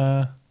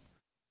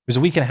 It was a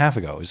week and a half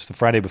ago. It was the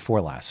Friday before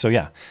last. So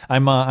yeah,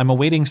 I'm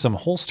awaiting some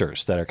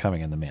holsters that are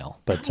coming in the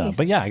mail. But nice.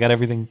 But yeah, I got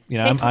everything.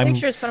 Take some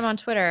pictures, put them on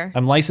Twitter.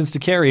 I'm licensed to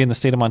carry in the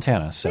state of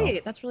Montana. So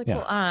sweet, that's really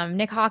cool.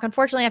 Nick Hawk,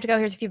 unfortunately, I have to go.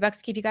 Here's a few bucks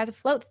to keep you guys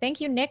afloat. Thank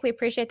you, Nick. We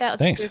appreciate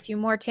that. Let's do a few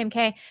more. Tim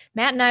K.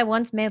 Matt and I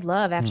once made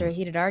love after a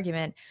heated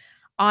argument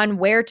on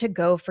where to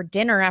go for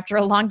dinner. After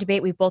a long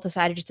debate, we both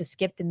decided just to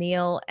skip the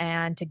meal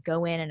and to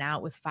go in and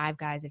out with Five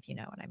Guys, if you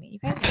know what I mean. You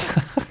guys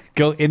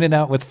go in and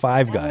out with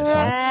Five Guys,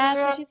 huh?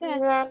 That's what she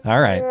said.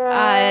 All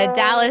right.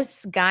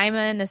 Dallas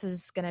Guyman, this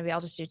is going to be, I'll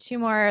just do 2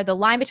 more. The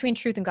line between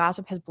truth and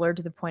gossip has blurred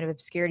to the point of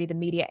obscurity. The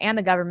media and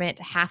the government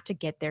have to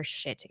get their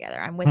shit together.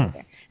 I'm with you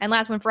there. And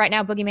last one for right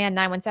now, Boogeyman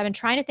 917,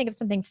 trying to think of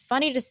something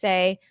funny to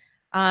say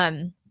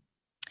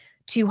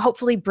to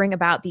hopefully bring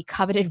about the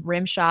coveted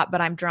rim shot,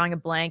 but I'm drawing a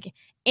blank.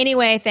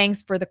 Anyway,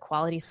 thanks for the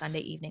quality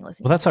Sunday evening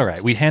listening. Well, that's all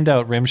right. We hand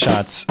out rim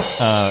shots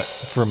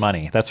for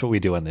money. That's what we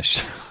do on this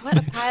show. What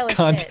a pile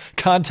of shit.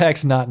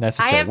 Context not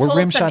necessary. I have We're told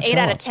rim some shot 8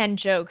 out of salons. 10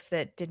 jokes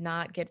that did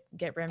not get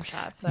rim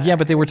shots. So Yeah,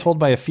 but they were told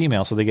by a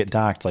female, so they get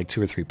docked like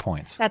 2 or 3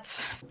 points. That's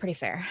pretty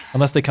fair.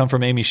 Unless they come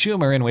from Amy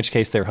Schumer, in which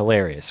case they're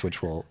hilarious,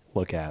 which we'll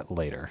look at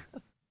later.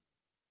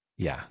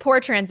 Yeah. Poor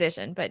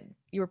transition, but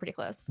you were pretty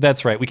close.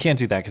 That's right. We can't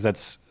do that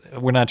because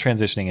we're not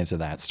transitioning into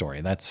that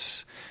story.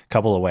 That's a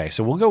couple away.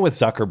 So we'll go with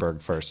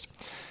Zuckerberg first.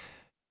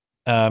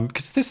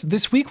 Because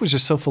this week was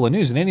just so full of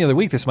news, and any other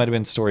week this might have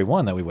been story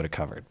 1 that we would have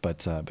covered.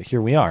 But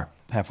here we are,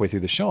 halfway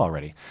through the show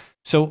already.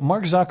 So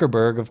Mark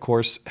Zuckerberg, of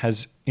course,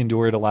 has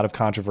endured a lot of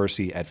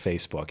controversy at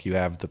Facebook. You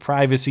have the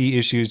privacy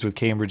issues with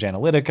Cambridge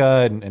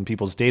Analytica and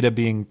people's data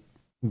being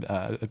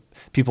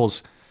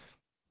people's.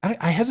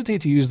 I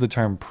hesitate to use the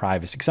term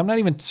privacy because I'm not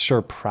even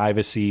sure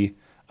privacy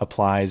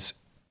applies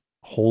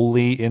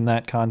wholly in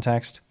that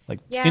context. Like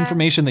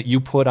information that you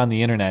put on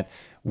the internet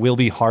will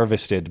be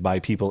harvested by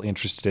people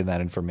interested in that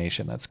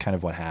information. That's kind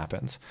of what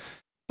happens.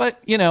 But,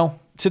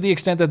 to the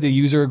extent that the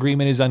user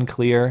agreement is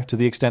unclear, to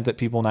the extent that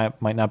people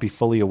might not be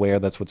fully aware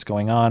that's what's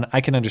going on,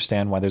 I can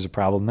understand why there's a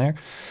problem there.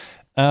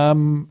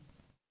 And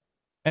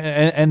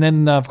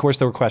then, of course,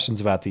 there were questions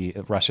about the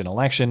Russian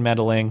election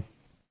meddling.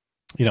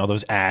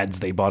 Those ads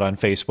they bought on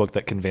Facebook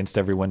that convinced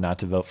everyone not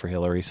to vote for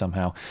Hillary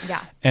somehow.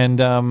 Yeah. And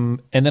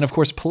then, of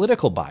course,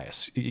 political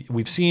bias.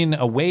 We've seen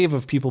a wave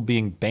of people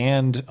being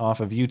banned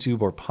off of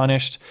YouTube or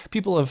punished.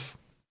 People of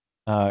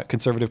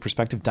conservative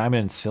perspective,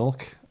 Diamond and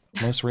Silk,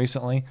 most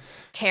recently.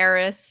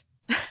 Terrorists.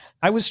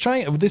 I was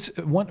trying this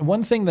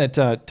one thing that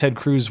Ted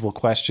Cruz will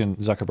question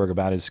Zuckerberg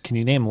about is, can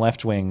you name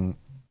left-wing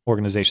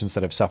organizations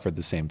that have suffered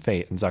the same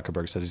fate? And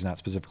Zuckerberg says he's not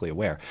specifically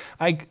aware.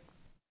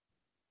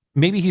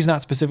 Maybe he's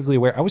not specifically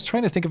aware. I was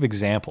trying to think of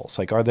examples.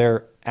 Like, are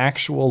there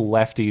actual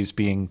lefties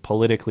being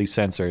politically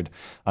censored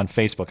on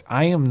Facebook?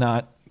 I am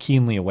not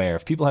keenly aware.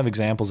 If people have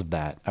examples of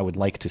that, I would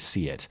like to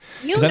see it.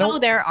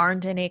 There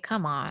aren't any.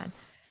 Come on.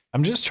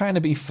 I'm just trying to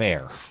be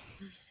fair.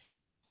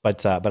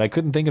 But I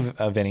couldn't think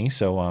of any,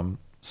 so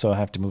I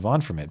have to move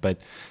on from it. But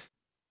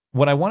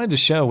what I wanted to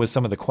show was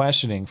some of the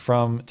questioning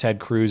from Ted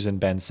Cruz and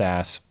Ben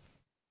Sasse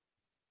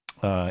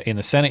in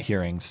the Senate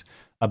hearings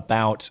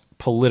about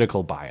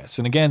political bias.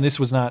 And again, this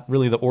was not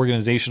really the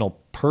organizational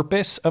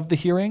purpose of the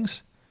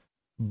hearings,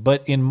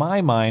 but in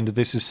my mind,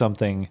 this is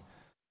something,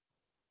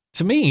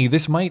 to me,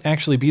 this might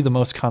actually be the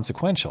most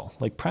consequential.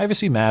 Like,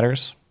 privacy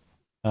matters.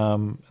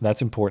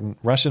 That's important.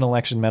 Russian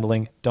election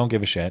meddling, don't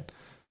give a shit.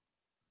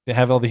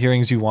 Have all the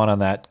hearings you want on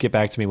that. Get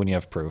back to me when you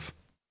have proof.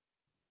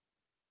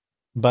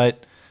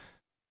 But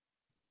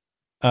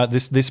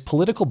this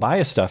political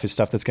bias stuff is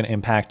stuff that's going to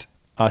impact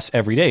us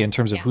every day in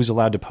terms of who's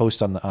allowed to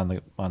post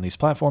on these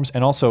platforms,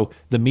 and also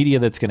the media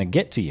that's going to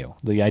get to you,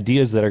 the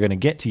ideas that are going to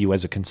get to you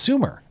as a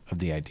consumer of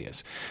the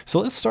ideas. So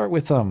let's start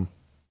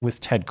with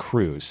Ted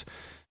Cruz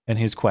and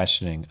his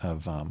questioning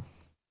of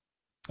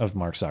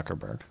Mark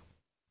Zuckerberg.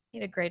 He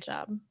did a great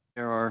job.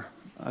 There are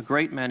a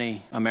great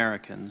many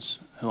Americans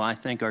who I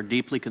think are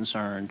deeply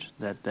concerned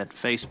that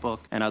Facebook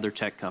and other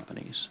tech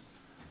companies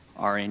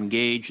are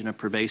engaged in a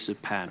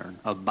pervasive pattern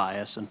of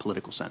bias and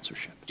political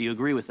censorship. Do you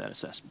agree with that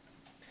assessment?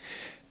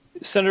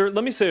 Senator,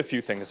 let me say a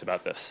few things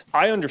about this.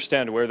 I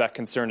understand where that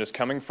concern is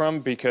coming from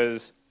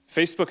because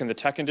Facebook and the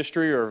tech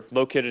industry are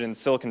located in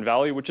Silicon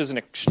Valley, which is an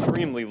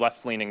extremely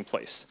left-leaning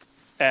place.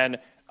 And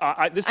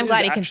this is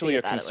actually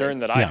a concern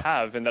that I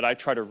have and that I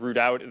try to root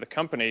out at the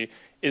company,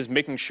 is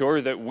making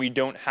sure that we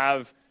don't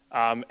have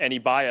any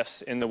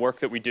bias in the work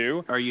that we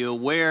do. Are you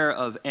aware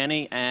of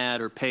any ad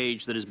or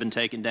page that has been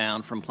taken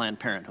down from Planned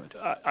Parenthood?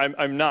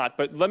 I'm not,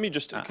 but let me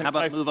just... How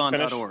about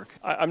MoveOn.org?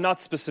 I'm not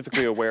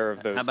specifically aware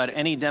of those. How about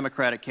any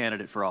Democratic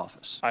candidate for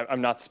office?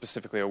 I'm not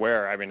specifically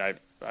aware. I mean,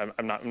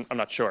 I'm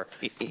not sure.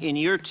 In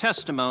your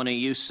testimony,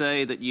 you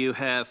say that you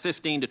have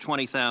 15 to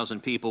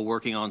 20,000 people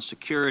working on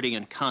security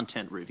and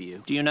content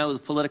review. Do you know the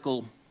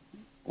political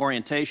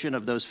orientation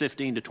of those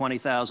 15 to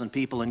 20,000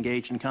 people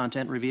engaged in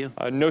content review?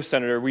 No,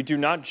 Senator. We do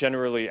not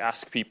generally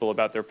ask people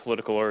about their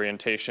political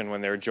orientation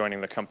when they're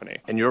joining the company.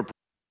 And you're...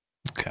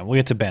 Okay, we'll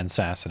get to Ben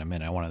Sasse in a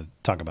minute. I want to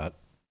talk about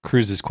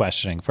Cruz's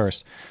questioning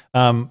first.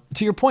 To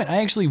your point, I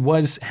actually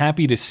was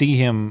happy to see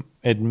him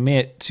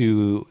admit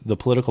to the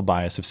political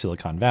bias of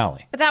Silicon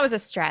Valley. But that was a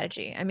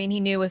strategy. I mean, he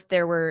knew if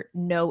there were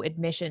no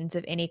admissions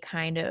of any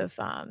kind of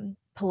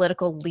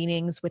political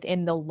leanings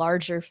within the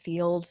larger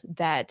field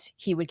that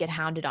he would get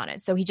hounded on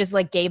it. So he just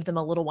gave them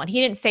a little one.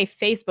 He didn't say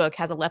Facebook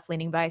has a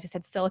left-leaning bias. He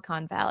said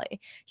Silicon Valley.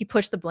 He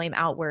pushed the blame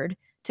outward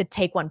to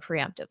take one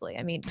preemptively.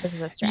 I mean, this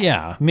is a strategy.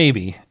 Yeah,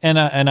 maybe. And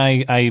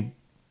I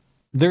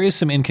there is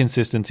some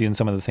inconsistency in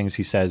some of the things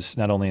he says,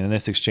 not only in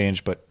this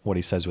exchange, but what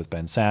he says with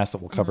Ben Sasse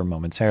that we'll cover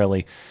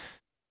momentarily.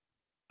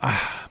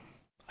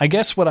 I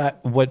guess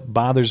what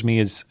bothers me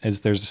is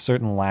there's a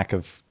certain lack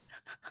of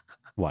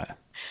what?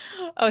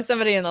 Oh,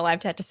 somebody in the live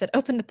chat just said,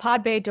 open the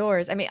pod bay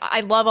doors. I mean, I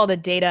love all the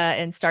data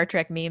and Star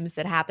Trek memes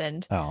that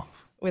happened. Oh,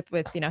 with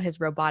his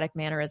robotic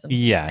mannerisms.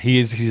 Yeah,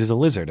 he's a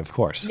lizard, of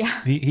course.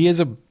 Yeah.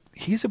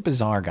 He's a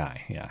bizarre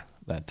guy. Yeah,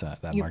 that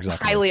Mark Zuckerberg.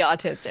 Highly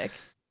autistic.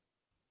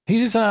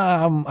 He's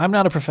I'm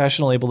not a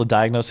professional able to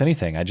diagnose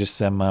anything. I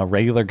just am a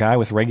regular guy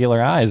with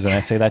regular eyes, and I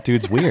say that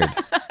dude's weird.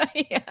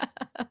 Yeah.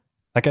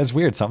 That guy's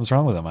weird. Something's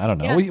wrong with him. I don't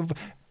know. Yeah.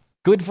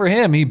 Good for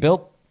him. He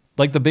built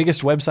like the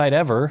biggest website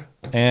ever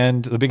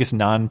and the biggest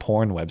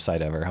non-porn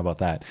website ever. How about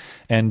that?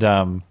 And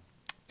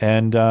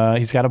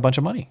he's got a bunch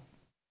of money.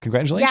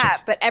 Congratulations. Yeah,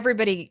 but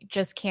everybody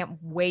just can't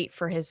wait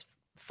for his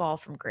fall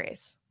from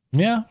grace.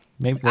 Yeah,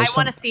 maybe. I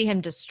want to see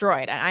him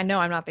destroyed. I know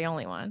I'm not the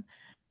only one.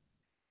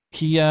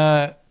 He,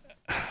 as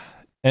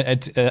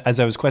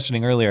I was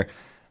questioning earlier,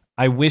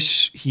 I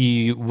wish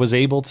he was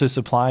able to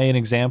supply an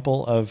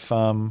example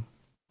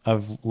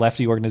of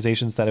lefty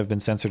organizations that have been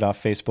censored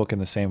off Facebook in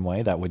the same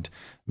way. That would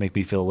make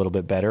me feel a little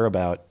bit better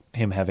about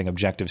him having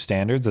objective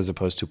standards as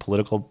opposed to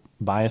political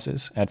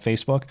biases at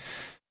Facebook.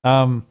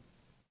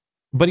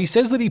 But he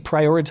says that he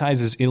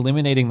prioritizes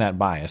eliminating that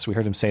bias. We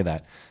heard him say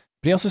that.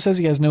 But he also says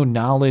he has no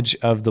knowledge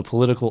of the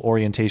political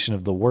orientation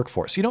of the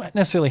workforce. You don't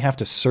necessarily have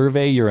to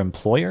survey your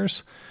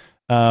employers,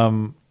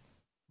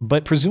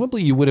 but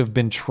presumably you would have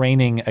been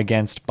training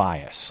against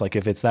bias. Like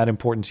if it's that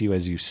important to you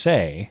as you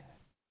say,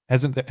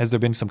 has there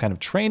been some kind of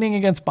training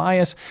against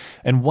bias?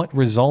 And what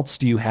results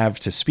do you have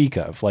to speak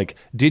of? Like,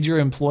 did your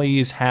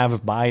employees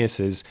have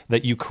biases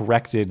that you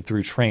corrected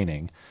through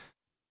training?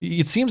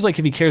 It seems like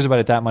if he cares about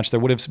it that much, there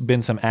would have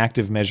been some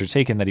active measure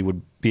taken that he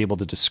would be able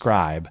to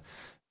describe.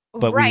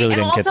 But right. we really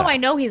and didn't get also, that. I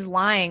know he's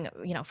lying,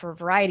 for a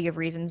variety of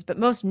reasons, but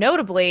most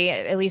notably,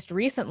 at least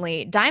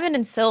recently, Diamond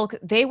and Silk,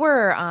 they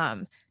were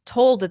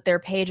told that their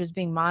page was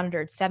being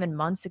monitored 7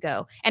 months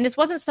ago. And this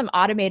wasn't some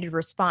automated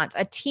response.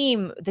 The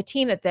team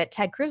that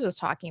Ted Cruz was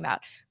talking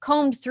about,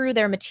 combed through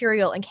their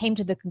material and came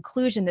to the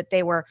conclusion that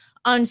they were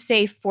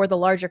unsafe for the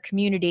larger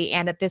community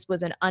and that this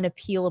was an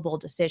unappealable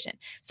decision.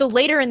 So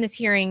later in this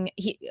hearing,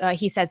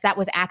 he says that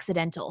was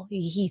accidental.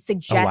 He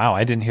suggests... Oh, wow.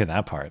 I didn't hear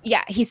that part.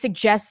 Yeah, he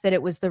suggests that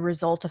it was the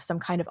result of some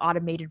kind of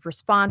automated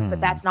response, but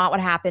that's not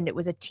what happened. It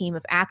was a team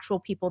of actual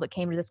people that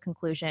came to this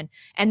conclusion.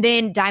 And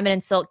then Diamond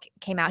and Silk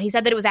came out. He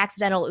said that it was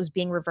accidental. It was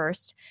being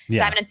reversed.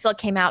 Yeah. Diamond and Silk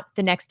came out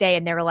the next day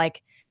and they were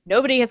like,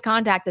 nobody has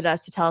contacted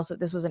us to tell us that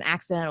this was an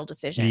accidental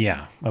decision.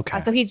 Yeah. Okay.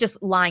 So he's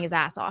just lying his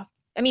ass off.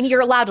 I mean,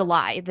 you're allowed to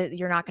lie. That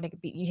you're not going to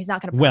be. He's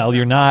not going to. Well,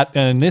 you're not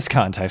in this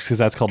context because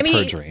that's called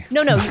perjury.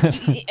 No.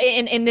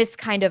 In this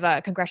kind of a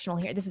congressional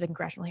hearing, this is a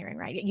congressional hearing,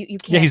 right? You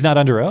can't. Yeah, he's not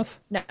under oath?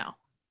 No.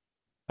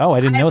 Oh,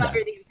 I didn't know that. I'm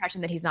under the impression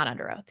that he's not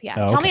under oath. Yeah.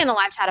 Oh, Tell okay. me in the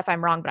live chat if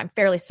I'm wrong, but I'm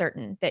fairly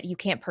certain that you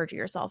can't perjure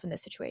yourself in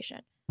this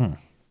situation.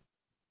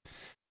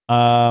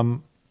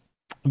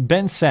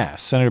 Ben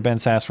Sass, Senator Ben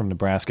Sass from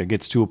Nebraska,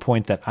 gets to a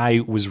point that I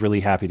was really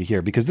happy to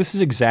hear because this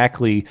is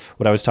exactly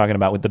what I was talking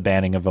about with the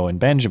banning of Owen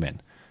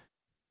Benjamin.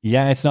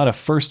 Yeah, it's not a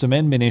First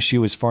Amendment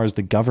issue as far as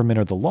the government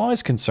or the law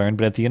is concerned,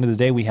 but at the end of the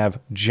day, we have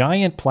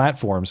giant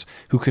platforms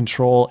who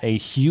control a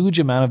huge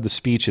amount of the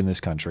speech in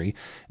this country.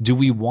 Do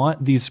we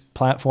want these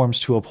platforms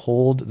to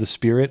uphold the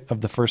spirit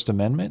of the First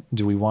Amendment?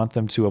 Do we want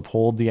them to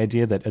uphold the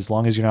idea that as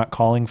long as you're not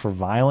calling for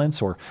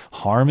violence or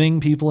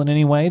harming people in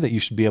any way, that you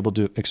should be able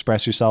to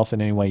express yourself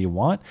in any way you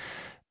want?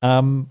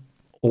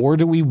 Or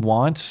do we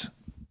want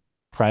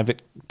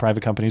private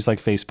companies like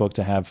Facebook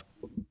to have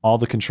all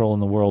the control in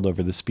the world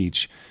over the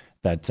speech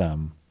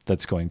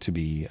that's going to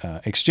be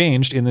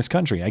exchanged in this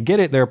country? I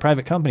get it. They're a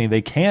private company.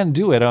 They can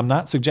do it. I'm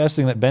not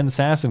suggesting that Ben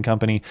Sass and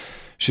company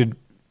should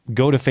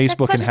go to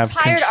Facebook and have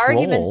tired control.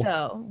 Argument,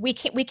 though. We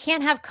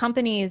can't have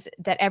companies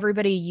that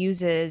everybody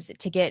uses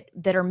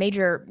that are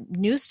major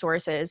news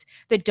sources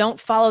that don't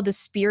follow the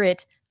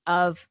spirit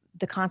of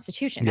the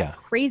Constitution. That's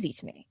crazy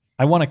to me.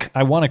 I want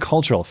a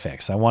cultural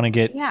fix. I want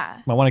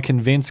to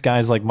convince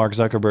guys like Mark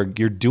Zuckerberg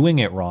you're doing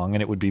it wrong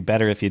and it would be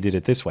better if you did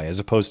it this way, as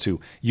opposed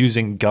to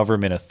using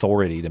government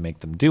authority to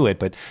make them do it.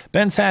 But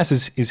Ben Sass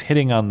is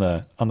hitting on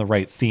the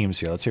right themes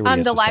here. Let's hear what he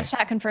has the to live say.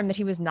 chat confirmed that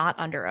he was not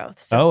under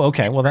oath. So Oh,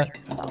 okay. Well,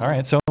 all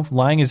right. So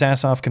lying his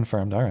ass off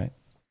confirmed. All right.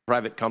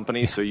 Private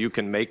company, so you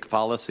can make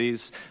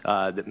policies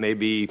that may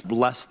be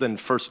less than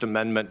First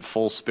Amendment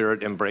full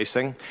spirit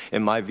embracing,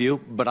 in my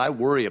view. But I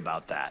worry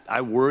about that.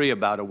 I worry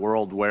about a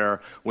world where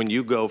when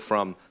you go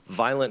from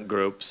violent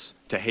groups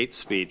to hate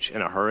speech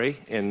in a hurry,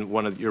 in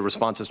one of your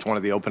responses to one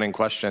of the opening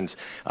questions,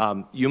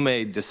 you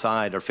may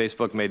decide, or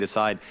Facebook may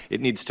decide, it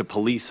needs to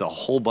police a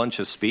whole bunch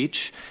of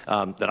speech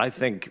that I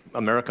think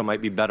America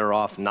might be better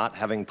off not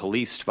having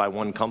policed by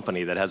one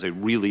company that has a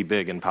really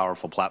big and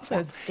powerful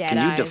platform.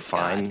 Can you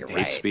define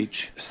hate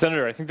speech?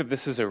 Senator, I think that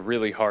this is a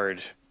really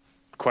hard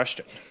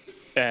question.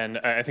 And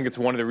I think it's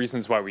one of the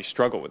reasons why we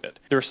struggle with it.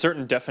 There are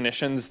certain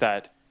definitions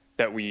that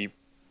we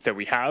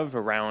have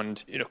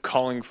around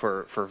calling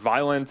for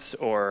violence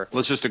or...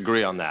 Let's just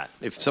agree on that.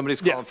 If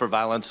somebody's calling for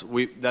violence,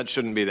 that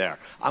shouldn't be there.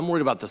 I'm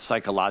worried about the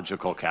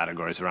psychological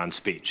categories around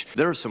speech.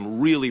 There are some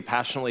really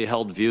passionately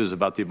held views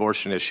about the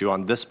abortion issue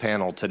on this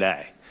panel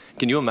today.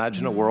 Can you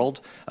imagine a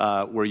world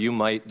where you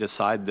might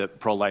decide that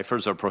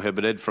pro-lifers are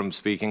prohibited from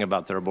speaking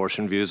about their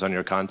abortion views on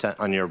your content,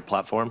 on your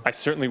platform? I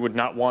certainly would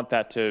not want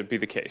that to be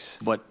the case.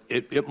 But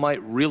it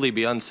might really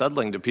be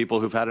unsettling to people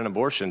who've had an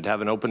abortion to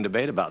have an open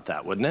debate about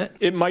that, wouldn't it?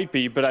 It might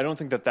be, but I don't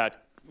think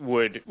that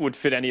would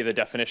fit any of the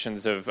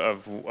definitions of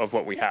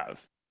what we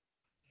have.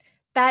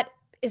 That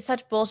is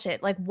such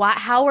bullshit. Like,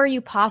 how are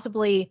you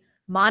possibly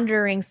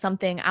monitoring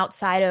something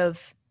outside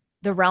of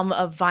the realm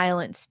of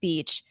violent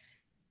speech,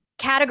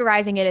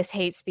 categorizing it as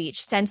hate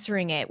speech,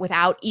 censoring it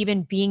without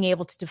even being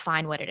able to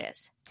define what it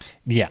is?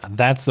 Yeah,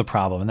 that's the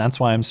problem. And that's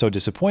why I'm so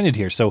disappointed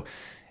here. So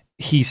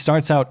he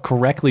starts out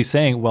correctly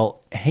saying,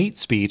 well, hate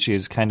speech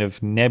is kind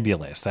of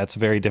nebulous. That's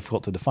very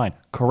difficult to define.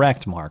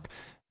 Correct, Mark.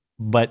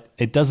 But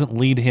it doesn't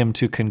lead him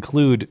to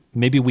conclude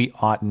maybe we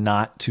ought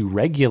not to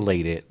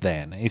regulate it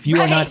then. If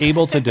you are not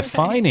able to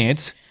define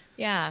it,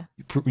 yeah,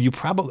 you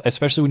probably,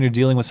 especially when you're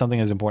dealing with something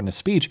as important as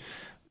speech,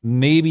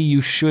 maybe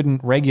you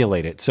shouldn't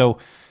regulate it. So,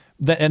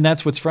 and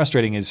that's what's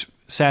frustrating is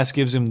Sass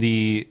gives him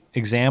the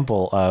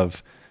example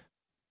of,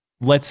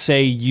 let's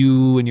say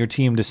you and your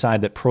team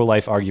decide that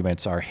pro-life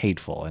arguments are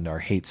hateful and are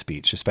hate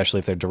speech, especially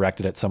if they're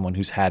directed at someone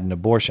who's had an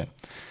abortion.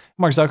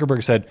 Mark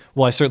Zuckerberg said,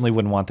 well, I certainly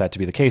wouldn't want that to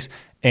be the case.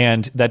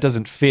 And that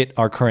doesn't fit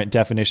our current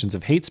definitions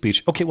of hate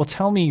speech. Okay, well,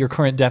 tell me your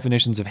current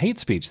definitions of hate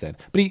speech then.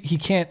 But he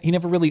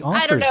never really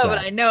offers that. I don't know, but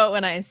I know it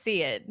when I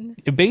see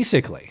it.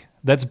 Basically,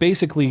 that's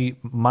basically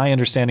my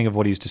understanding of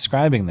what he's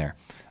describing there.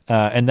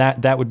 And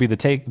that would be the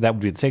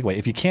takeaway.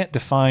 If you can't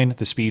define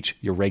the speech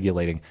you're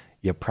regulating,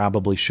 you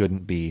probably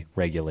shouldn't be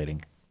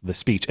regulating the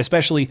speech,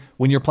 especially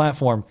when your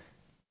platform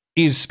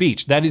is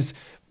speech. That is,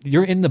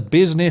 you're in the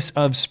business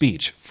of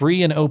speech,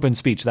 free and open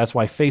speech. That's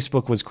why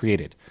Facebook was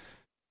created.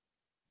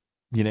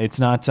 You know, it's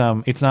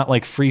not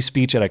like free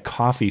speech at a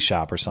coffee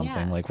shop or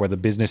something, like where the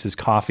business is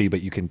coffee,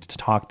 but you can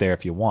talk there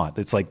if you want.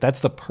 It's like, that's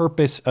the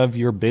purpose of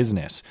your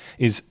business,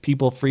 is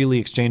people freely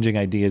exchanging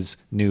ideas,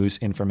 news,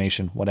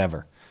 information,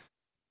 whatever.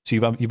 So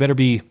you better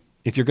be,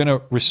 if you're going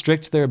to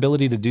restrict their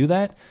ability to do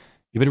that,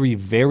 you better be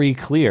very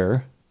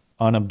clear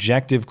on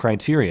objective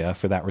criteria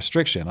for that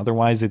restriction.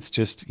 Otherwise, it's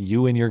just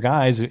you and your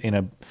guys in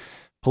a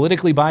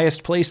politically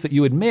biased place that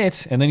you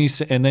admit, and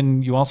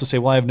then you also say,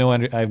 well, I have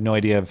no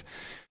idea of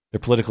their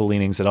political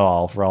leanings at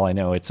all. For all I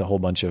know, it's a whole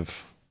bunch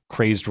of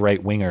crazed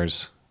right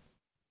wingers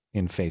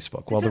in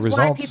Facebook. This is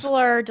why people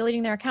are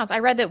deleting their accounts. I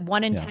read that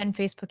 1 in 10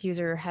 Facebook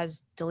user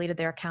has deleted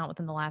their account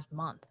within the last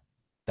month.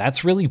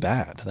 That's really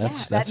bad.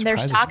 That's their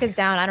stock is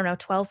down, I don't know,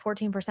 12,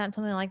 14%,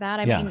 something like that.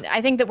 I mean,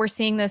 I think that we're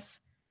seeing this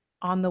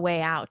on the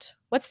way out.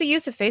 What's the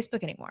use of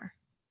Facebook anymore?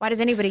 Why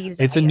does anybody use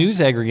it? It's a news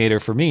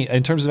aggregator for me.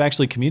 In terms of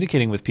actually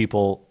communicating with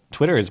people,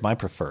 Twitter is my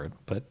preferred.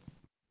 But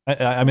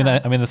I'm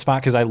in the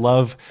spot because I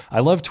love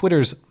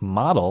Twitter's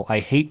model. I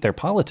hate their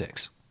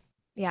politics.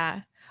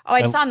 Yeah. Oh,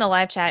 I saw in the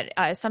live chat,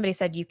 somebody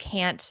said you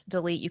can't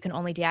delete, you can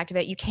only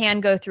deactivate. You can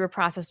go through a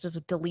process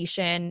of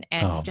deletion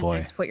and just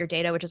export your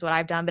data, which is what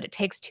I've done, but it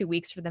takes 2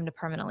 weeks for them to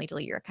permanently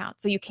delete your account.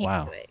 So you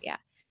can't do it. Yeah.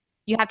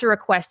 You have to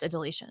request a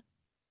deletion.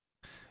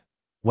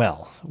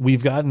 Well,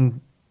 we've gotten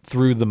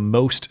through the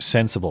most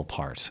sensible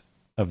part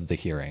of the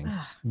hearing.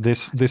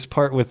 This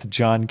part with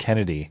John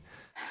Kennedy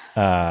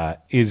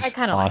is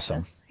awesome.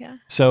 Like this. Yeah.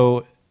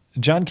 So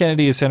John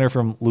Kennedy is senator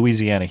from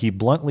Louisiana. He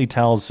bluntly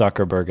tells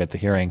Zuckerberg at the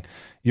hearing,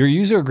 your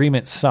user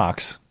agreement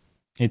sucks.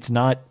 It's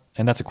not,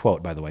 and that's a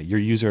quote, by the way, your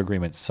user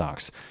agreement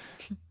sucks.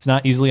 It's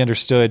not easily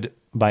understood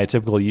by a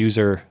typical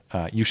user.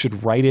 You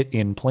should write it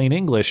in plain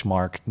English,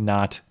 Mark,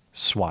 not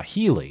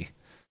Swahili.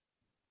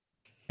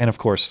 And of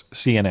course,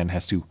 CNN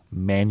has to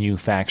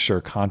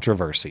manufacture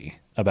controversy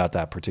about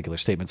that particular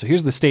statement. So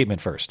here's the statement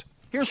first.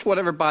 Here's what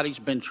everybody's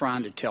been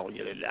trying to tell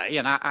you today,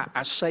 and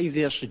I say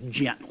this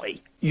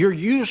gently. Your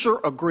user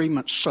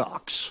agreement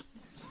sucks.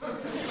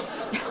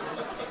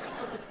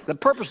 The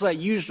purpose of that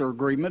user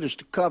agreement is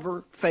to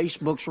cover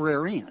Facebook's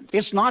rear end.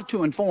 It's not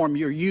to inform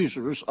your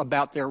users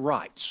about their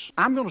rights.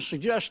 I'm going to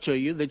suggest to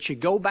you that you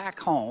go back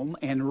home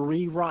and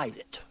rewrite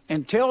it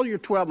and tell your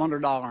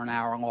 $1,200 an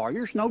hour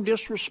lawyers, no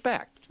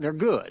disrespect, they're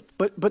good,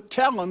 but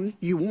tell them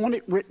you want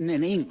it written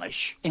in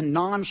English, in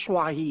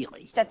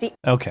non-Swahili.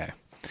 Okay.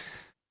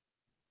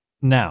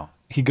 Now,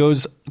 he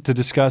goes to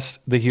discuss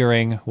the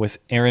hearing with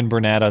Aaron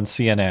Burnett on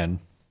CNN,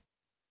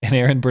 and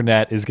Aaron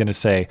Burnett is going to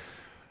say,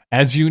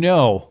 as you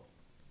know,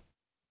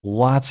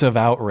 lots of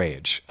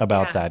outrage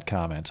about that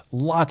comment.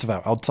 Lots of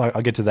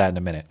I'll get to that in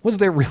a minute. Was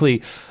there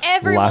really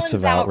lots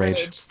of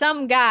outrage?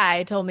 Some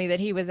guy told me that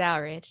he was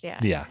outraged. Yeah.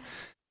 Yeah.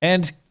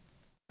 And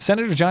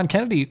Senator John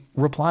Kennedy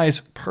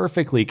replies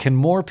perfectly. Can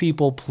more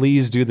people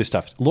please do this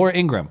stuff? Laura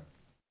Ingraham,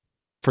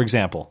 for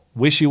example,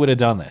 wish you would have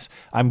done this.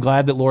 I'm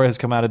glad that Laura has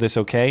come out of this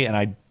okay, and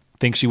I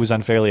think she was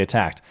unfairly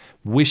attacked.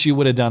 Wish you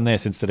would have done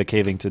this instead of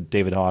caving to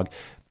David Hogg.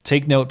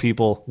 Take note,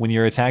 people, when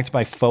you're attacked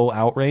by faux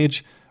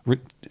outrage,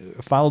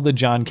 follow the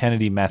John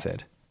Kennedy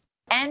method.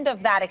 end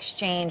of that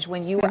exchange,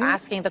 when you were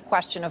asking the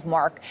question of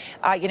Mark,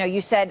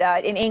 you said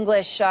in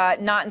English,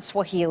 not in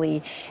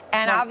Swahili.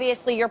 And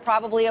obviously, you're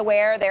probably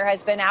aware there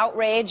has been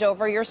outrage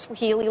over your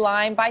Swahili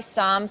line by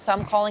some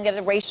calling it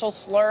a racial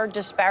slur,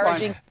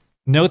 disparaging.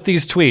 Note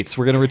these tweets.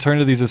 We're going to return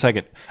to these in a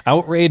second.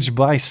 Outraged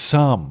by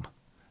some.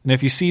 And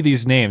if you see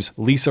these names,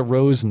 Lisa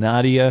Rose,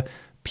 Nadia,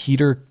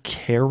 Peter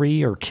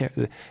Carey, or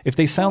if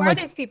they sound like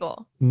these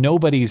people?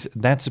 Nobody's,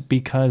 that's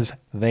because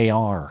they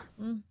are.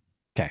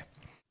 Okay.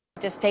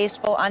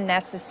 Distasteful,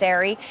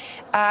 unnecessary.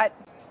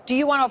 Do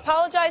you want to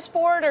apologize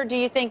for it, or do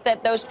you think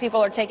that those people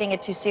are taking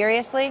it too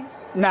seriously?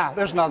 No,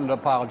 there's nothing to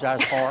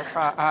apologize for.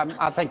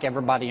 I think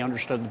everybody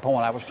understood the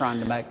point I was trying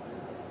to make.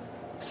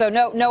 So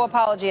no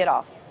apology at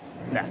all?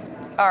 No.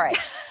 All right.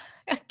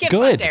 Give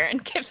Good. up,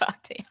 Darren. Give up,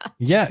 Tia.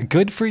 Yeah,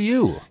 good for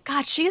you.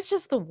 God, she's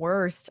just the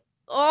worst.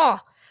 Oh.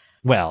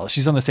 Well,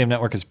 she's on the same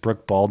network as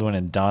Brooke Baldwin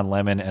and Don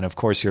Lemon, and of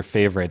course your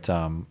favorite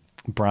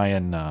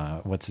Brian,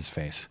 what's his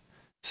face?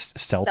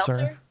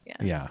 Stelter?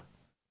 Yeah.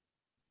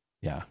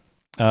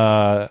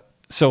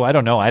 So I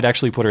don't know. I'd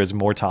actually put her as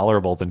more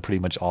tolerable than pretty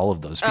much all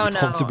of those people,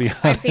 to be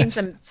honest. I've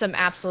seen some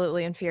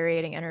absolutely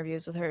infuriating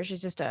interviews with her.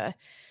 She's just a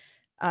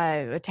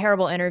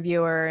terrible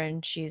interviewer,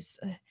 and she's,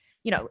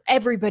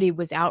 everybody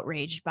was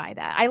outraged by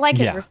that. I like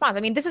his response. I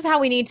mean, this is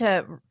how we need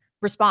to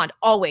respond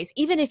always,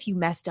 even if you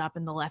messed up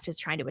and the left is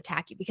trying to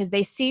attack you, because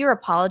they see your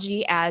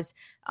apology as,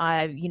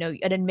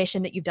 an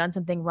admission that you've done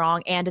something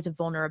wrong and as a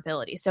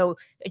vulnerability. So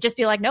just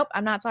be like, nope,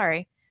 I'm not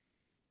sorry.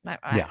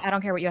 I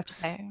don't care what you have to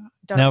say.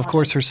 Now, of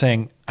course, her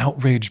saying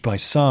outraged by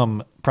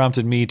some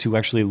prompted me to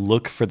actually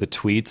look for the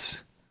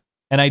tweets.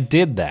 And I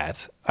did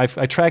that. I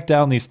tracked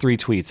down these 3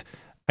 tweets.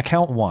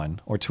 Account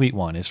 1 or tweet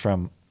 1 is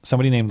from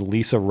somebody named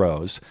Lisa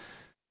Rose.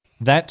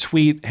 That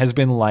tweet has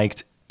been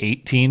liked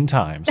 18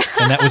 times.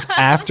 And that was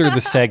after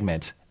the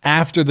segment.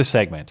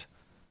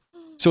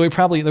 So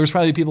there was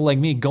probably people like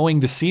me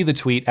going to see the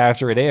tweet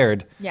after it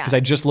aired. Because I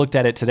just looked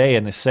at it today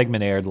and the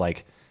segment aired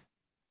like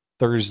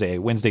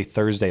Wednesday,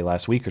 Thursday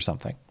last week or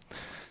something.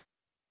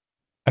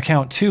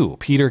 Account 2,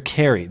 Peter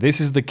Carey.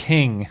 This is the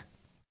king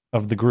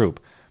of the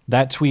group.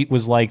 That tweet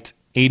was liked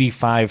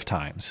 85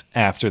 times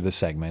after the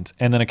segment.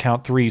 And then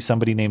account 3,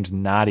 somebody named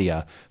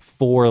Nadia,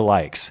 4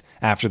 likes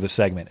after the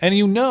segment. And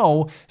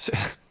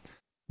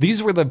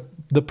these were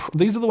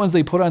these are the ones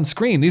they put on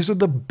screen. These are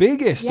the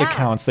biggest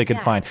accounts they could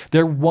find.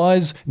 There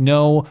was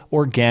no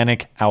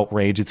organic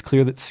outrage. It's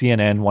clear that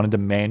CNN wanted to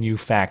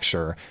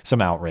manufacture some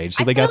outrage.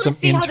 So they got some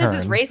intern. How this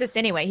is racist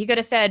anyway. He could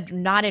have said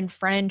not in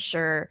French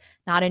or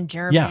not in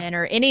German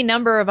or any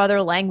number of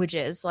other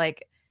languages.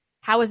 Like,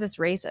 how is this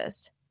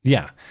racist?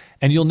 Yeah.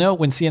 And you'll note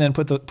when CNN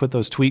put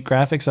those tweet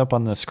graphics up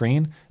on the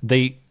screen,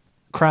 they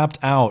cropped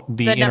out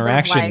the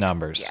interaction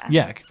numbers.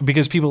 Yeah.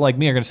 Because people like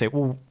me are going to say,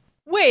 well,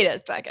 wait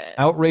a second.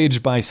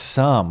 Outraged by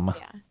some.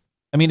 Yeah.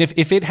 I mean,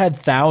 if it had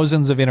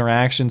thousands of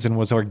interactions and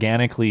was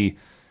organically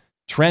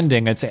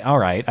trending, I'd say, all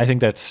right, I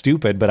think that's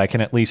stupid, but I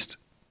can at least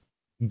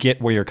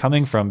get where you're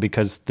coming from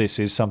because this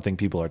is something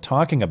people are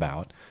talking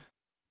about.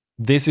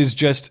 This is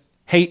just,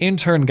 hey,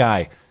 intern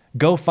guy,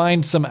 go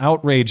find some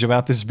outrage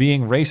about this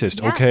being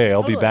racist. Yeah, okay,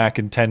 I'll be back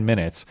in 10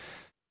 minutes.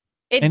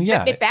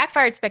 It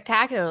backfired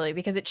spectacularly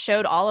because it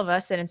showed all of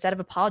us that instead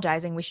of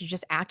apologizing, we should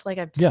just act like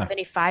a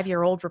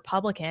 75-year-old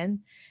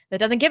Republican that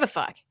doesn't give a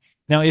fuck.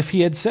 Now, if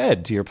he had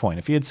said, to your point,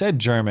 if he had said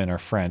German or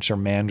French or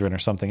Mandarin or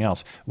something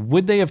else,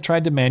 would they have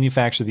tried to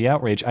manufacture the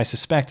outrage? I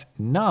suspect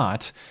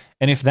not.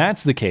 And if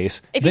that's the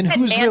case, if then he said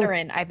who's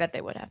Mandarin, I bet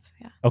they would have.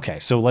 Yeah. Okay,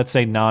 so let's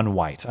say a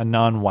non-white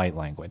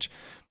language.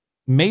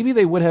 Maybe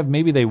they would have,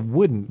 maybe they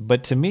wouldn't.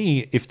 But to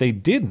me, if they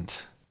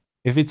didn't,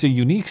 if it's a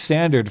unique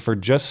standard for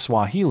just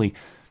Swahili,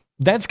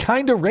 that's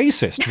kind of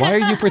racist. Why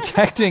are you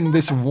protecting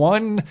this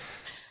one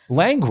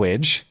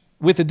language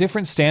with a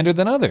different standard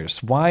than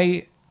others?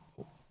 Why?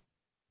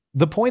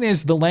 The point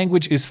is the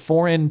language is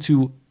foreign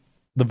to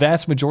the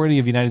vast majority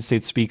of United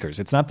States speakers.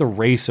 It's not the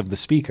race of the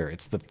speaker.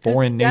 It's the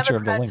foreign nature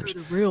of the language.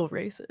 The real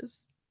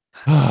races.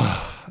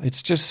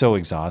 It's just so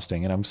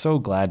exhausting, and I'm so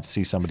glad to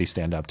see somebody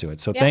stand up to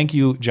it. So thank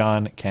you,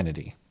 John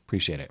Kennedy.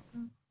 Appreciate it.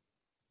 All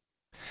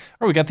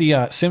right, we got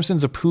the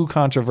Simpsons Apu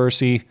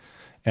controversy,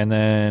 and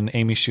then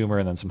Amy Schumer,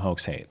 and then some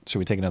hoax hate. Should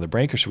we take another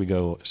break, or should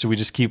we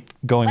just keep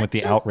going with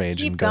the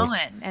outrage? Keep going,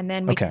 and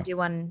then we can do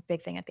one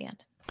big thing at the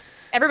end.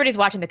 Everybody's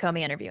watching the Comey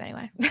interview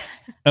anyway.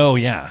 Oh,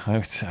 yeah,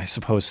 I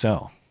suppose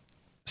so.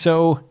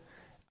 So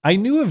I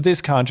knew of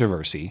this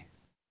controversy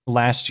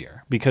last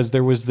year because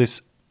there was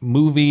this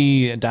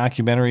movie,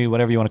 documentary,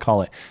 whatever you want to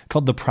call it,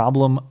 called The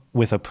Problem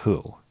with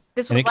Apu.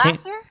 This was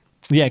last year?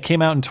 Yeah, it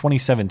came out in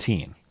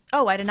 2017.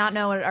 Oh, I did not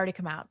know it had already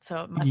come out,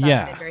 so it must not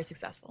have been very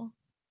successful.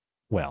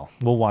 Well,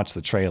 we'll watch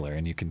the trailer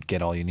and you can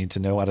get all you need to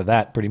know out of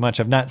that pretty much.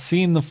 I've not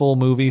seen the full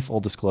movie, full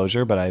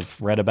disclosure, but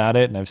I've read about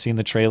it and I've seen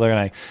the trailer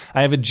and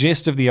I have a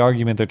gist of the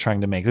argument they're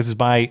trying to make. This is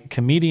by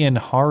comedian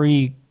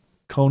Hari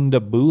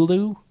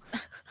Kondabolu,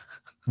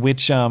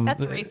 which...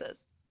 That's racist.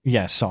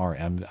 Yeah, sorry,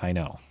 I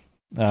know.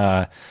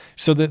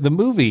 So the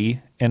movie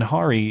and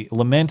Hari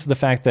lament the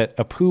fact that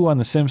Apu on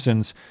The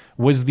Simpsons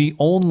was the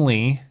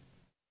only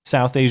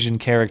South Asian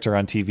character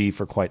on TV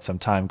for quite some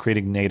time,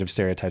 creating negative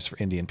stereotypes for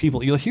Indian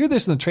people. You'll hear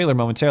this in the trailer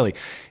momentarily.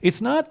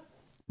 It's not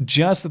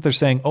just that they're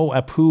saying, oh,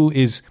 Apu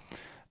is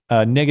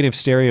a negative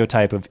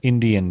stereotype of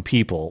Indian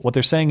people. What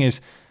they're saying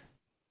is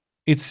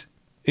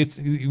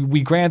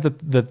we grant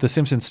that the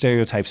Simpsons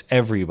stereotypes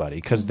everybody,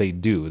 because they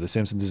do. The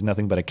Simpsons is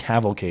nothing but a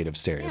cavalcade of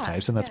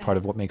stereotypes, and that's part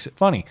of what makes it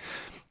funny.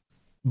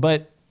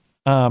 But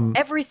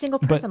every single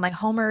person, like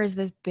Homer is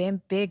this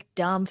big,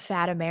 dumb,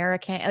 fat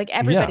American. Like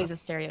everybody's a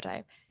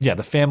stereotype. Yeah,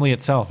 the family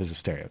itself is a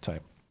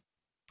stereotype.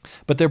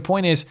 But their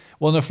point is,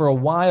 well, no, for a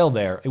while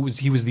there,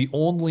 he was the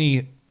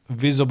only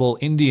visible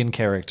Indian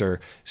character,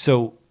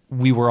 so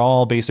we were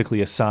all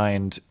basically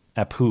assigned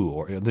Apu,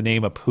 or the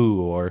name Apu,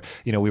 or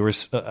we were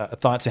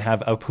thought to have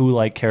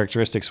Apu-like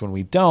characteristics when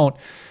we don't.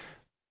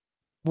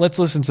 Let's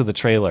listen to the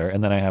trailer,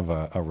 and then I have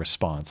a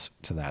response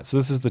to that. So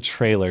this is the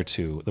trailer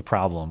to The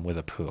Problem with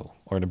Apu,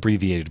 or an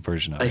abbreviated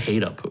version of it. I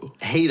hate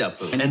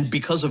Apu. And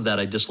because of that,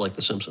 I dislike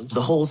The Simpsons.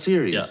 The whole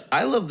series. Yeah.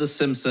 I love The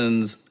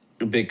Simpsons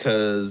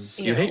because...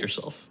 You hate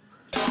yourself.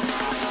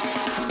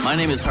 My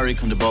name is Hari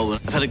Kondabolu.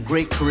 I've had a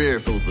great career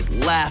filled with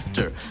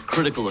laughter,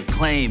 critical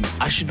acclaim.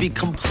 I should be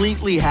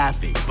completely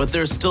happy, but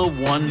there's still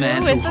one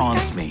man who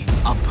haunts me.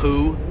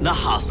 Apu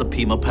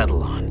Nahasapima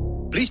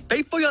Pedalon. Please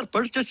pay for your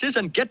purchases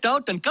and get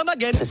out and come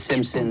again. The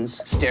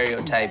Simpsons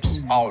stereotypes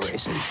all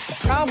races. The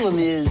problem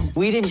is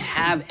we didn't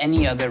have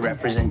any other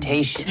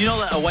representation. You know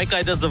that a white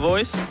guy does the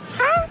voice?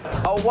 Huh?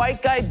 A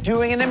white guy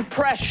doing an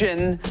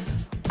impression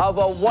of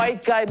a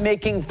white guy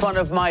making fun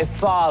of my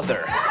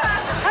father.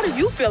 How do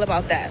you feel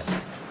about that?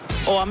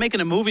 Oh, I'm making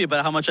a movie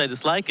about how much I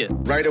dislike it.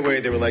 Right away,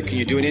 they were like, can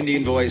you do an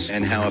Indian voice,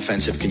 and how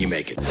offensive can you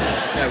make it?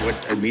 I would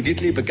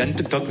immediately begun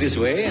to talk this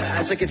way. I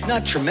was like, it's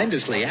not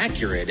tremendously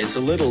accurate. It's a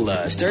little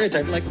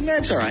stereotype. Like,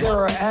 that's all right. There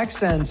are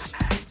accents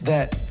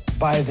that,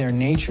 by their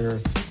nature,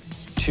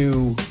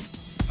 to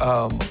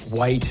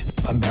white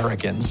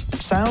Americans,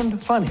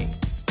 sound funny,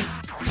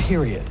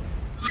 period.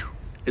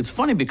 It's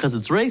funny because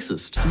it's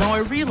racist. Now,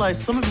 I realize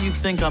some of you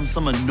think I'm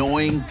some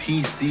annoying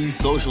PC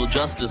social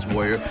justice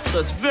warrior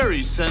that's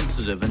very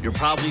sensitive, and you're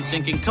probably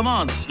thinking, come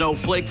on,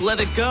 Snowflake, let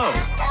it go.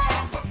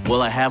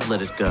 Well, I have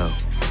let it go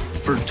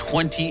for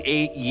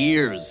 28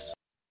 years.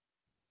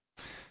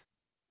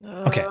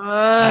 Okay.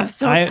 I'm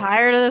so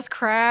tired of this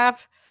crap.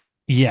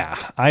 Yeah,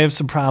 I have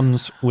some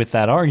problems with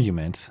that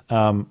argument.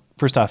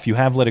 First off, you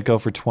have let it go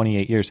for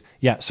 28 years.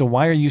 Yeah, so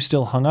why are you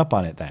still hung up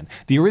on it then?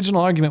 The original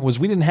argument was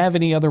we didn't have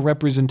any other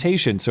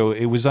representation, so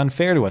it was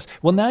unfair to us.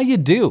 Well, now you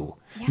do.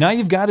 Yeah. Now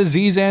you've got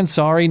Aziz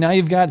Ansari. Now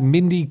you've got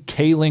Mindy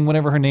Kaling,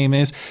 whatever her name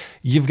is.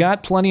 You've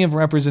got plenty of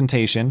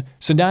representation,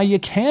 so now you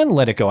can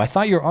let it go. I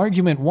thought your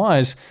argument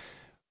was,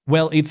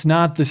 well, it's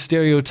not the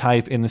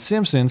stereotype in The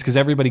Simpsons because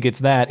everybody gets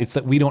that. It's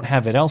that we don't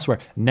have it elsewhere.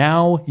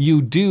 Now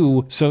you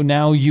do, so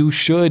now you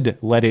should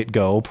let it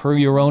go per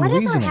your own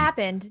reasoning. Whatever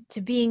happened to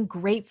being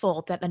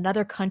grateful that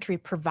another country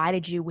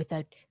provided you with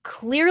a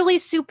clearly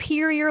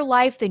superior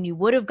life than you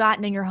would have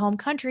gotten in your home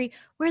country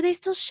where they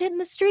still shit in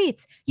the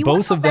streets? You Both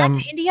want to go of them,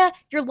 back to India?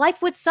 Your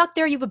life would suck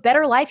there. You have a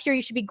better life here.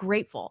 You should be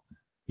grateful.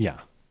 Yeah.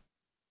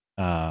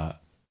 I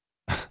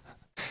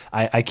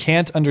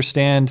can't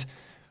understand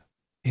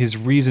his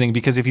reasoning,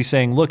 because if he's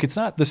saying, look, it's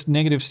not this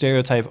negative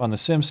stereotype on The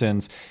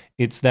Simpsons,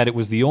 it's that it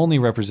was the only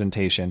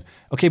representation.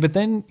 Okay, but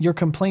then your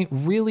complaint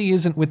really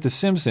isn't with The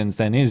Simpsons,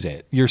 then is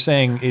it? You're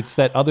saying it's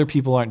that other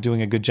people aren't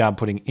doing a good job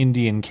putting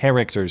Indian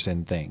characters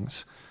in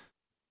things.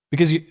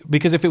 Because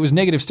if it was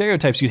negative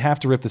stereotypes, you'd have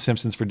to rip The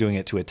Simpsons for doing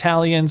it to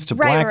Italians, to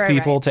black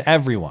people, to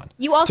everyone.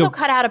 You also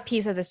cut out a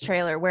piece of this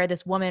trailer where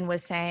this woman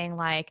was saying,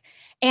 like,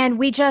 and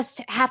we just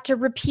have to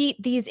repeat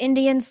these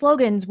Indian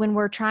slogans when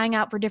we're trying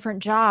out for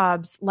different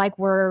jobs, like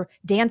we're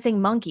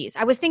dancing monkeys.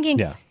 I was thinking,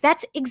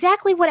 that's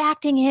exactly what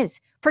acting is.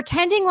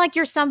 Pretending like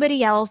you're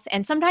somebody else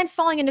and sometimes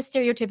falling into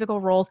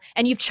stereotypical roles.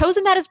 And you've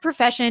chosen that as a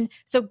profession,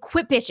 so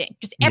quit bitching.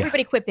 Just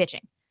everybody quit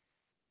bitching.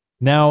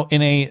 Now,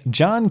 in a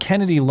John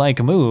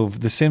Kennedy-like move,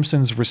 The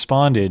Simpsons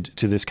responded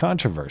to this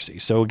controversy.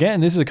 So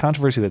again, this is a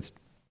controversy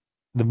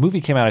the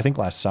movie came out, I think,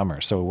 last summer.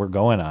 So we're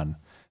going on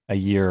a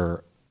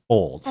year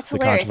old. That's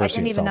hilarious. I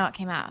didn't even know it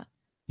came out.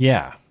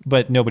 Yeah,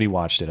 but nobody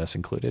watched it, us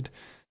included.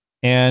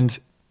 And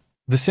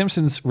The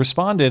Simpsons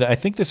responded, I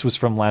think this was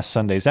from last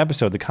Sunday's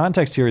episode. The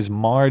context here is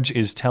Marge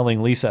is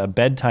telling Lisa a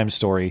bedtime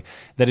story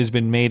that has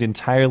been made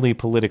entirely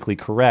politically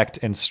correct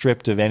and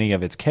stripped of any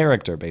of its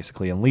character,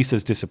 basically. And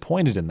Lisa's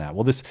disappointed in that.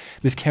 Well, this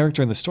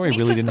character in the story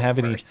really didn't have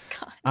any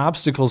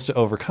obstacles to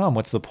overcome.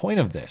 What's the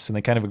point of this? And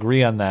they kind of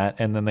agree on that,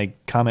 and then they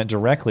comment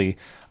directly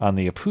on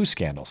the Apu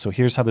scandal. So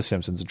here's how The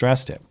Simpsons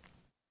addressed it.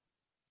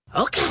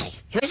 Okay,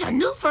 here's a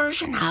new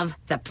version of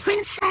The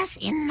Princess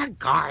in the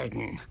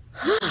Garden.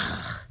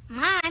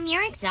 Mom,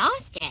 you're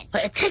exhausted.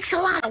 It takes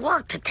a lot of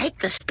work to take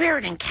the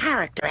spirit and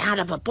character out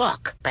of a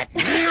book, but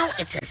now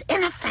it's as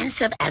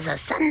inoffensive as a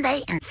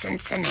Sunday in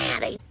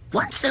Cincinnati.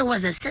 Once there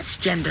was a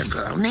cisgender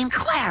girl named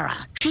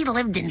Clara. She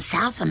lived in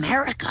South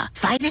America,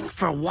 fighting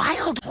for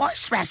wild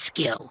horse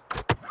rescue.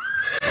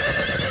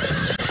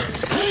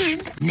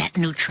 And net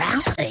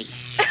neutrality.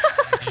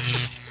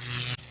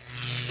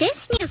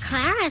 This new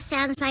Clara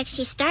sounds like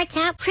she starts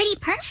out pretty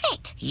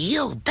perfect.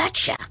 You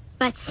betcha.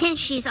 But since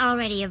she's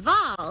already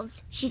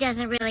evolved, she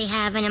doesn't really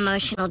have an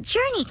emotional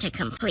journey to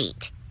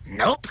complete.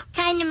 Nope.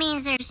 Kinda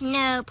means there's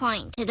no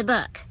point to the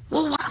book.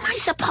 Well, what am I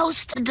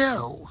supposed to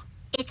do?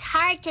 It's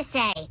hard to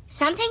say.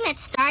 Something that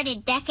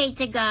started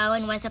decades ago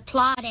and was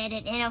applauded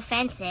and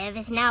inoffensive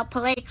is now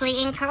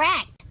politically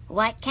incorrect.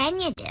 What can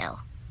you do?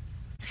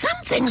 Some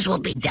things will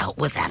be dealt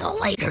with at a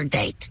later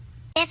date.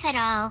 If at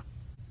all.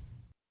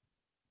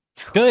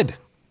 Good.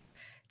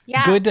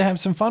 Yeah. Good to have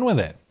some fun with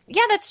it.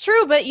 Yeah, that's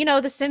true. But,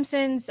 The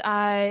Simpsons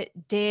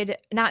did,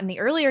 not in the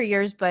earlier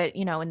years, but,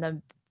 in the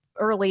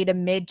early to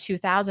mid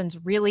 2000s,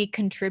 really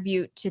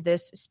contribute to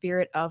this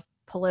spirit of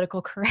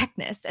political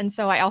correctness. And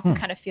so I also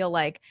kind of feel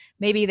like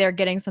maybe they're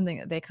getting something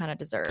that they kind of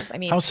deserve. I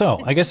mean, How so?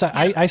 I guess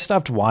I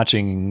stopped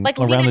watching like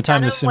around Lena the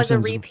time Dunham The Simpsons was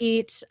a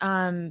repeat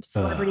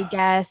celebrity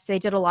guest. They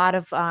did a lot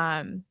of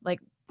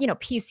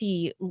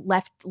PC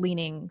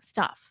left-leaning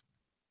stuff.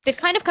 They've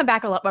kind of come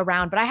back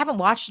around, but I haven't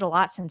watched it a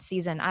lot since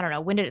season, I don't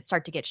know, when did it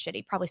start to get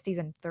shitty? Probably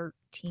season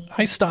 13.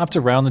 I stopped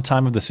around the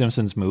time of The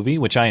Simpsons movie,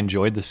 which I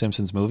enjoyed The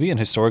Simpsons movie, and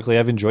historically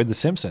I've enjoyed The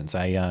Simpsons.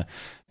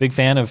 Big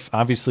fan of,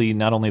 obviously,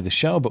 not only the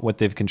show, but what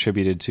they've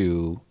contributed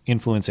to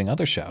influencing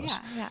other shows.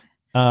 Yeah.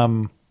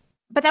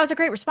 But that was a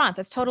great response.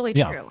 That's totally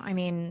true. Yeah. I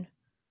mean,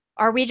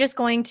 are we just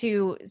going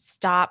to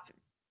stop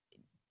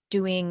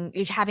having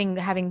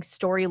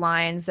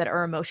storylines that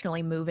are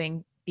emotionally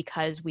moving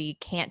because we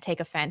can't take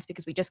offense,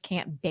 because we just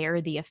can't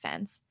bear the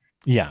offense?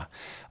 Yeah.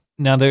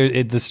 Now,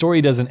 the story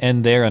doesn't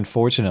end there,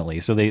 unfortunately.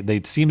 So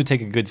they seem to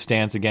take a good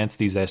stance against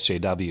these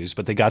SJWs,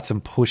 but they got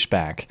some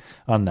pushback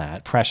on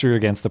that, pressure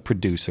against the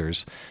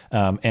producers.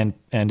 And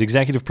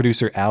executive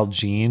producer Al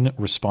Jean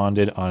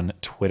responded on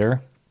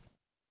Twitter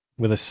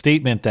with a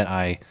statement that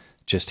I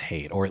just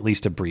hate, or at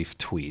least a brief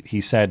tweet.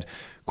 He said,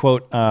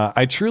 quote,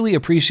 I truly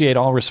appreciate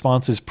all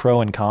responses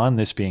pro and con,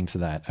 this being to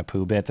that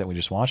Apu bit that we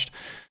just watched.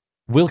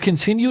 We'll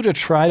continue to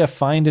try to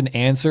find an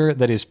answer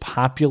that is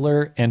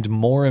popular and,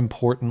 more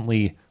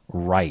importantly,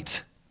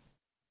 right.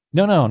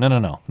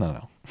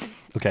 No.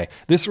 Okay,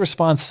 this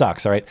response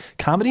sucks, all right?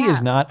 Comedy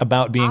is not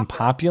about being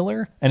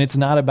popular, and it's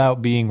not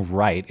about being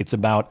right. It's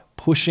about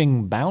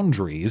pushing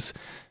boundaries.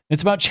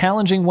 It's about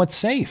challenging what's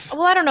safe.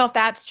 Well, I don't know if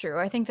that's true.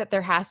 I think that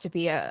there has to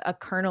be a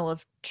kernel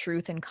of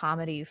truth in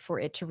comedy for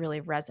it to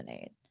really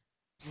resonate.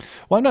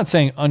 Well, I'm not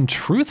saying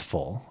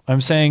untruthful. I'm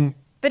saying...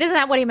 But isn't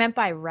that what he meant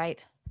by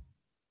right?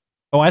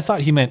 Oh, I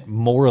thought he meant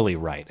morally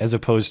right, as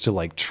opposed to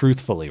like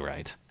truthfully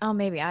right. Oh,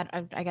 maybe. I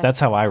guess that's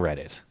how I read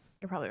it.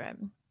 You're probably right.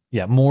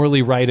 Yeah,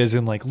 morally right as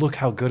in like, look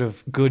how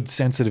good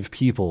sensitive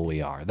people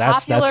we are.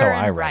 That's how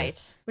I read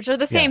it. Which are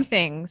the same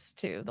things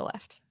to the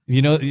left.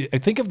 I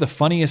think of the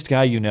funniest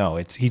guy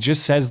he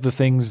just says the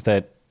things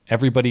that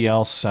everybody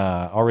else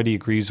already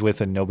agrees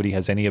with and nobody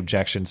has any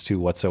objections to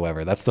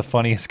whatsoever. That's the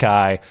funniest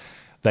guy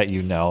that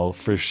you know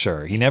for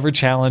sure. He never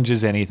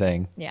challenges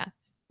anything. Yeah.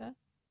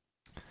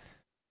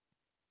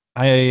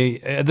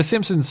 The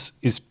Simpsons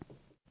is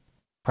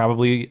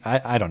probably,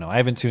 I don't know. I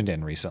haven't tuned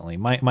in recently.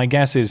 My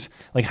guess is,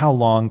 like, how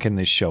long can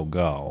this show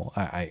go?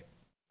 I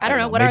don't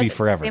know. Maybe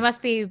forever. They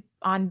must be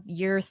on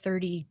year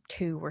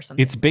 32 or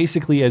something. It's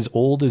basically as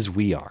old as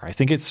we are. I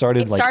think it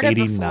started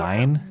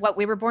 89. What,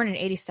 we were born in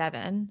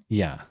 87?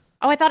 Yeah.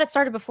 Oh, I thought it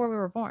started before we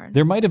were born.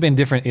 There might have been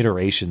different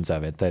iterations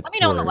of it that let me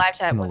know in the live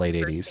chat in the late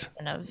 80s.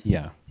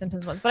 Yeah.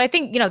 Simpsons was. But I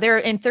think, they're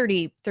in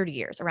 30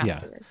 years, around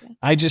 30 years.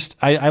 Yeah.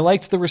 I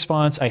liked the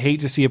response. I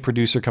hate to see a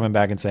producer coming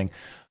back and saying,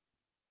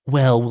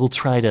 well, we'll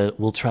try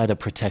to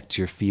protect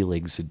your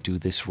feelings and do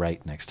this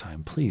right next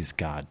time. Please,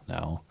 God,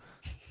 no.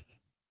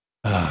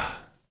 But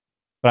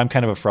I'm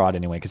kind of a fraud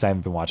anyway, because I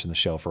haven't been watching the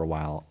show for a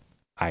while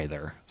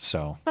either.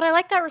 So. But I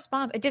like that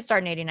response. It did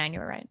start in 89, you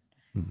were right.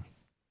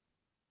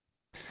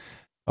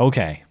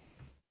 Okay.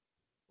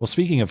 Well,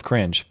 speaking of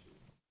cringe,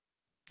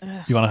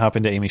 you want to hop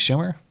into Amy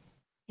Schumer?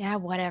 Yeah,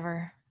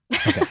 whatever.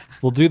 Okay.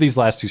 We'll do these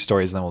last two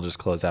stories, and then we'll just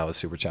close out with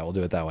Super Chat. We'll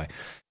do it that way.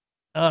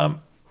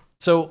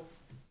 So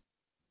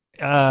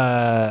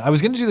I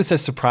was going to do this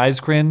as surprise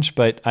cringe,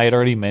 but I had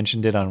already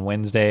mentioned it on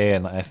Wednesday,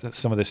 and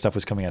some of this stuff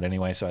was coming out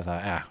anyway, so I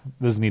thought,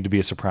 this doesn't need to be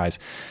a surprise.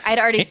 I'd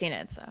already seen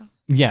it, so.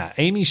 Yeah,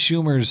 Amy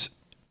Schumer's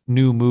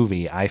new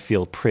movie, I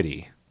Feel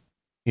Pretty,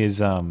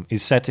 is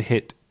set to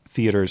hit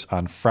theaters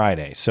on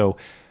Friday. So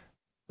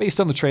based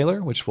on the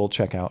trailer, which we'll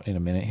check out in a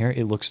minute here,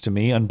 it looks to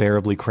me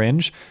unbearably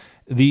cringe.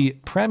 The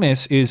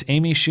premise is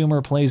Amy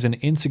Schumer plays an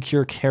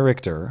insecure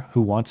character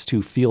who wants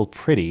to feel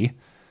pretty,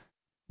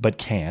 but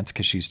can't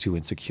because she's too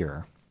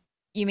insecure.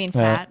 You mean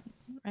fat,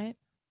 right?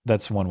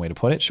 That's one way to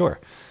put it, sure.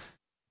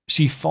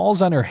 She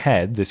falls on her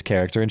head, this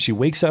character, and she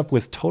wakes up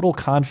with total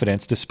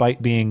confidence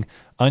despite being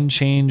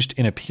unchanged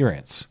in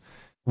appearance.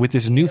 With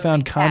this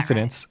newfound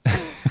confidence,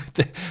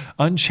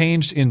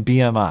 unchanged in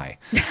BMI.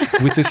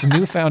 With this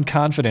newfound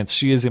confidence,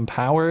 she is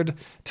empowered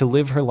to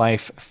live her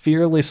life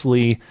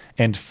fearlessly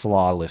and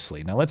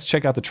flawlessly. Now, let's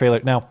check out the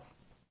trailer. Now,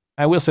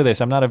 I will say this.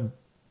 I'm not a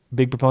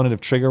big proponent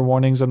of trigger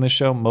warnings on this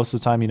show. Most of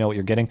the time, you know what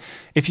you're getting.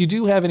 If you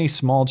do have any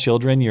small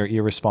children you're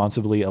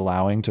irresponsibly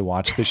allowing to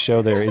watch this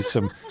show, there is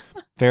some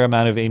fair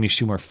amount of Amy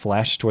Schumer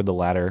flesh toward the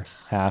latter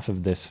half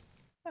of this.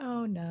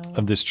 Oh no!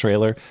 Of this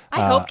trailer.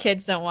 I hope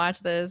kids don't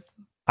watch this.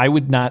 I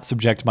would not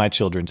subject my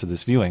children to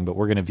this viewing, but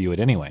we're going to view it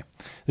anyway.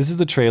 This is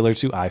the trailer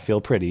to I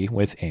Feel Pretty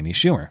with Amy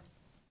Schumer.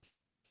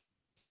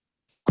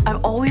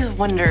 I've always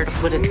wondered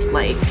what it's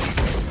like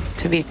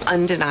to be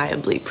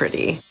undeniably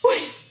pretty.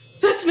 Wait,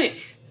 that's me.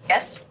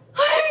 Yes.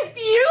 I'm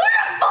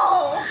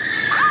beautiful!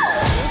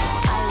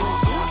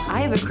 Ow!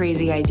 I have a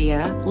crazy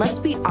idea. Let's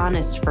be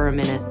honest for a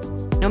minute.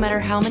 No matter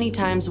how many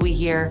times we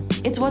hear,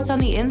 it's what's on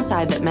the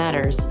inside that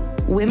matters.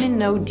 Women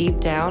know deep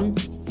down,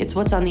 it's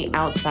what's on the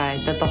outside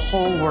that the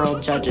whole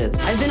world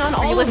judges. I've been on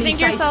all of these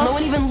sites. No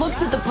one even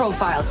looks at the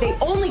profile. They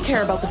only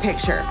care about the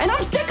picture. And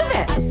I'm sick of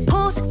it.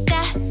 Who's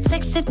that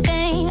sexy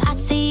thing I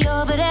see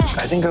over there?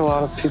 I think a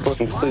lot of people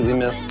completely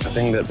miss the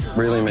thing that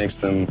really makes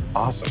them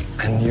awesome.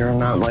 And you're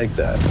not like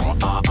that. Ooh,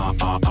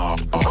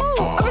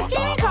 a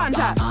bikini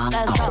contest.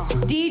 Let's go.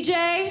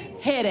 DJ,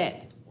 hit it.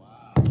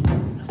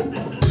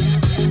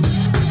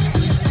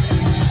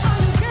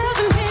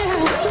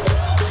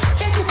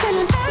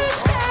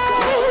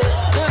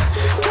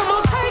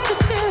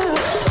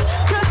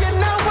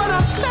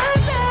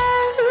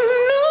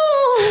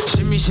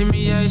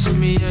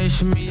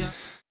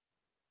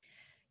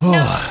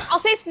 I'll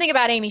say something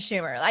about Amy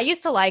Schumer. I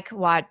used to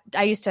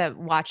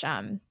watch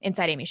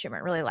Inside Amy Schumer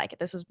and really like it.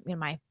 This was in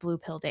my blue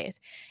pill days.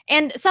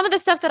 And some of the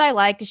stuff that I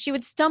liked is she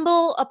would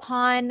stumble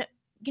upon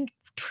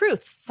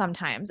truths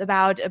sometimes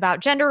about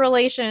gender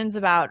relations,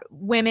 about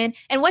women.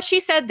 And what she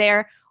said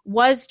there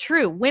was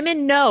true.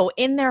 Women know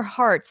in their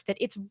hearts that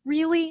it's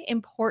really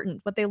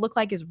important. What they look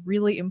like is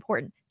really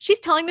important. She's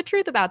telling the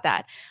truth about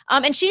that.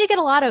 And she did get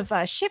a lot of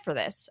shit for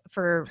this,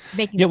 for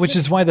making this which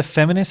is why the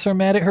feminists are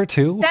mad at her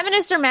too.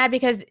 Feminists are mad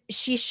because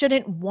she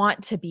shouldn't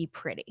want to be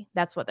pretty.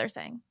 That's what they're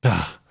saying.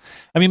 I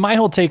mean, my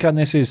whole take on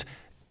this is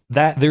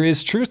that there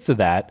is truth to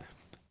that.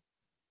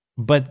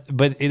 But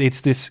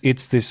it's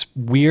this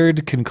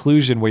weird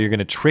conclusion where you're going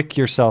to trick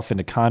yourself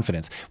into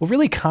confidence. Well,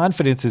 really,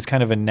 confidence is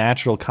kind of a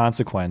natural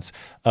consequence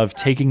of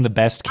taking the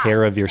best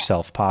care of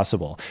yourself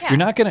possible. Yeah. You're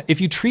not going to,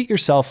 if you treat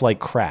yourself like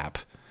crap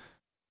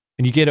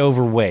and you get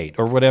overweight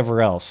or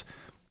whatever else,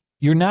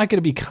 you're not going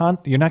to be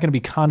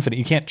confident.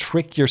 You can't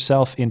trick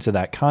yourself into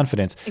that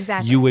confidence.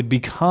 Exactly. You would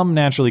become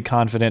naturally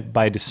confident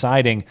by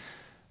deciding,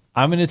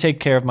 I'm going to take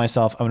care of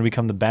myself. I'm going to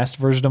become the best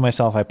version of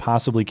myself I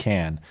possibly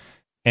can.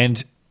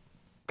 And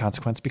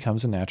confidence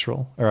becomes a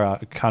natural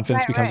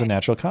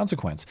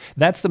consequence.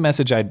 That's the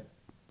message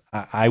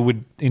I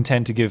would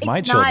intend to give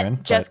my children.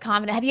 Not just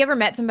confident. Have you ever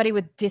met somebody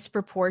with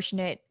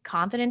disproportionate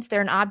confidence?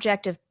 They're an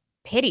object of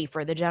pity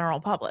for the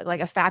general public.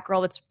 Like a fat girl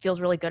that feels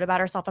really good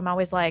about herself. I'm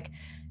always like,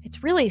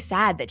 it's really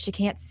sad that she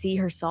can't see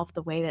herself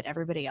the way that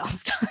everybody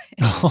else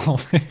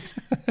does.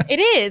 It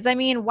is. I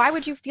mean, why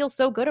would you feel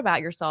so good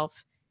about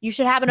yourself? You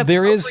should have an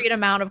appropriate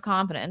amount of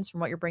confidence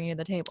from what you're bringing to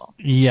the table.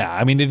 Yeah,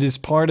 I mean, it is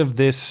part of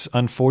this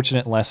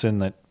unfortunate lesson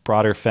that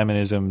broader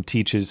feminism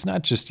teaches,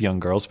 not just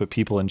young girls, but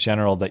people in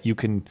general, that you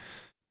can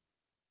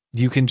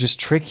just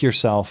trick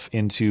yourself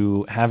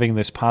into having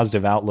this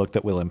positive outlook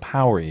that will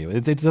empower you.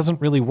 It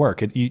doesn't really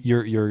work.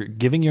 You're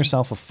giving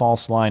yourself a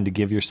false line to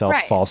give yourself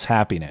false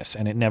happiness,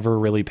 and it never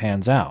really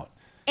pans out.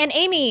 And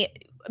Amy,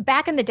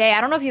 back in the day,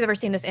 I don't know if you've ever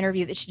seen this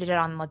interview that she did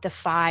on like The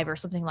Five or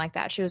something like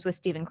that. She was with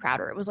Steven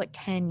Crowder. It was like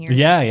 10 years ago.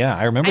 Yeah,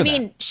 I remember that. I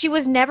mean, she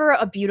was never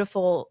a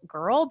beautiful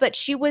girl, but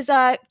she was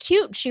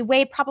cute. She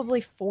weighed probably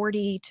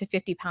 40 to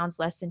 50 pounds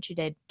less than she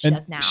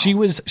does now. She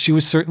was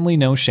certainly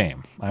no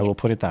shame. I will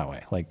put it that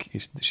way. Like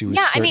she was.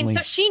 Yeah, I mean,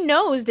 so she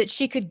knows that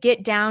she could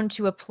get down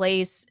to a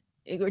place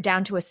or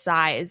down to a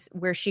size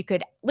where she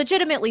could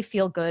legitimately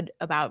feel good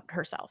about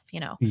herself, you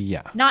know?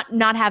 Yeah.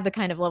 Not have the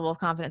kind of level of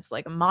confidence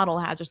like a model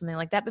has or something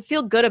like that, but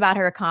feel good about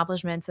her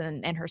accomplishments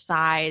and her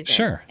size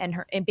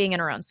and being in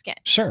her own skin.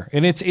 Sure.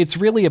 And it's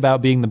really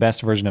about being the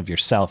best version of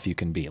yourself you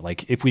can be.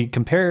 Like if we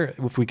compare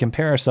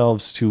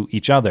ourselves to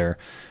each other,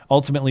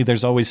 ultimately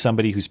there's always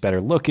somebody who's better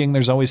looking.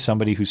 There's always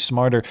somebody who's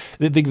smarter.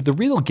 The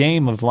real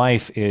game of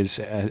life is,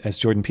 as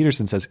Jordan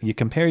Peterson says, you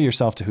compare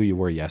yourself to who you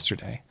were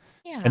yesterday.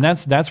 Yeah. And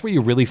that's where you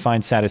really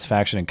find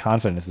satisfaction and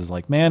confidence is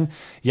like, man,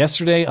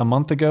 yesterday, a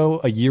month ago,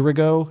 a year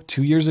ago,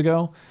 2 years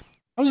ago,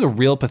 I was a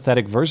real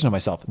pathetic version of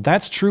myself.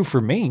 That's true for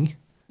me.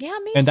 Yeah,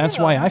 me and too. That's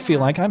why I feel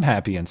like I'm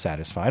happy and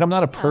satisfied. I'm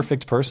not a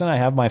perfect person. I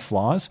have my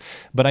flaws,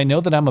 but I know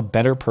that I'm a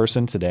better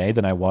person today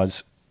than I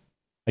was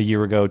a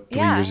year ago,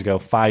 3 years ago,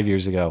 5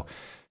 years ago.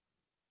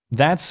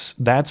 That's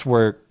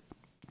where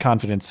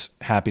confidence,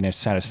 happiness,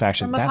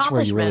 satisfaction, that's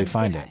where you really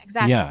find it.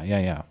 Exactly.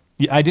 Yeah.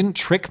 I didn't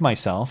trick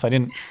myself. I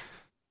didn't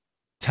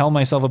tell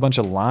myself a bunch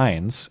of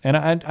lines, and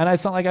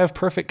it's not like I have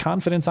perfect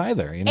confidence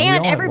either. You know,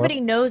 and everybody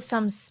knows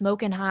some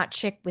smoking hot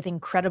chick with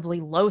incredibly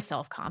low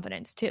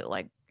self-confidence too.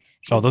 Like,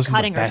 those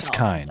are the best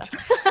kind.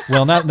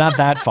 Well, not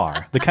that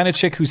far. The kind of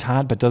chick who's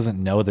hot but doesn't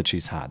know that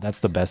she's hot. That's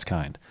the best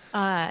kind.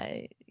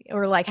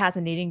 Or like has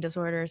an eating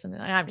disorder or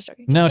something. I'm just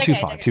joking. No,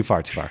 Okay, too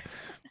far.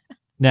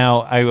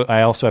 Now,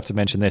 I also have to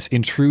mention this.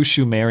 In true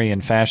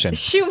Schumerian fashion,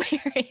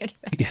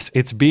 yes,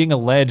 it's being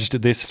alleged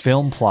this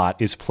film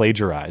plot is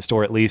plagiarized,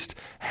 or at least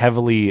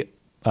heavily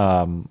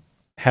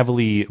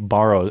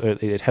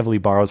borrowed. It heavily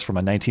borrows from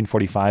a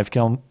 1945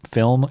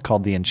 film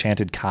called The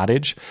Enchanted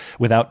Cottage.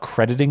 Without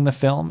crediting the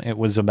film, it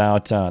was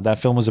about that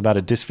film was about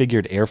a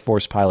disfigured Air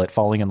Force pilot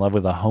falling in love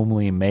with a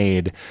homely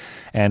maid,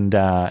 and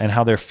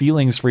how their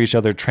feelings for each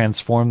other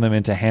transform them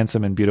into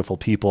handsome and beautiful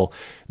people.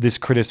 This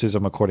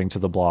criticism, according to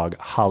the blog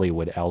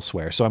Hollywood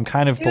Elsewhere. So I'm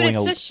kind of pulling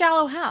it's just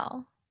Shallow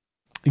Hal.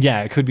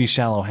 Yeah, it could be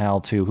Shallow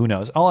Hal too. Who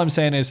knows? All I'm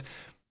saying is,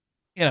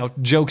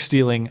 joke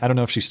stealing. I don't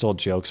know if she stole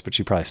jokes, but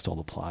she probably stole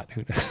the plot.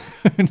 Who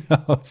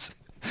knows?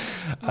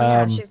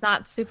 Yeah, she's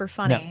not super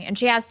funny, no. and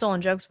she has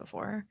stolen jokes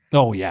before.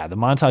 Oh yeah, the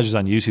montages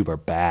on YouTube are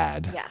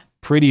bad. Yeah,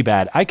 pretty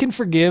bad. I can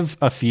forgive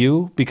a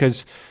few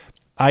because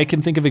I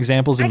can think of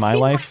examples in my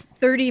life.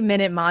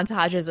 30-minute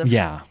montages of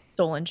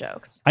stolen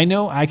jokes. I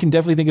know I can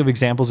definitely think of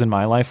examples in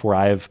my life where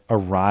I've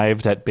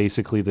arrived at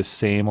basically the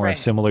same or a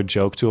similar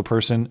joke to a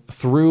person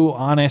through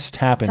honest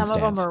happenstance.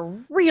 Some of them are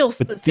real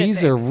specific. But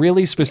these are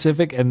really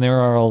specific, and there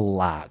are a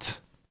lot.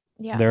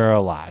 Yeah. There are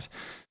a lot.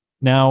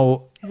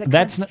 Now,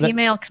 that's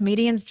female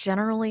comedians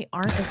generally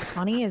aren't as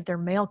funny as their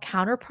male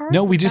counterparts.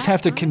 No, we just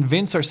have to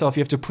convince ourselves.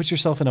 You have to put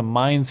yourself in a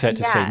mindset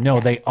to say, no,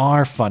 they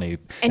are funny.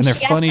 And they're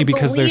funny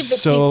because they're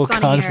so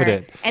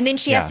confident. And then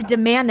she has to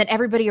demand that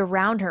everybody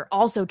around her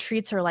also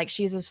treats her like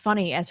she's as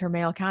funny as her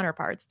male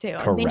counterparts, too.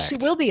 Correct. And then she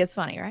will be as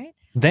funny, right?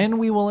 Then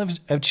we will have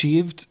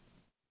achieved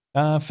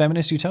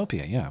feminist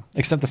utopia, yeah.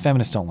 Except the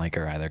feminists don't like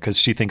her either because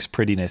she thinks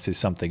prettiness is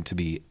something to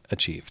be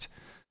achieved.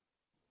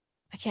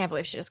 I can't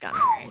believe she just got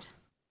married.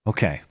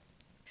 Okay.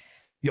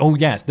 Oh,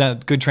 yes.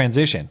 Good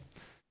transition.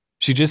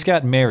 She just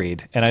got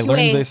married, and I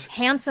learned this.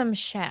 Handsome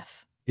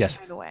chef. Yes.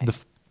 By the way. The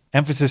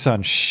emphasis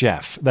on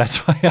chef. That's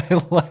why I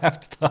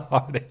laughed the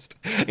hardest.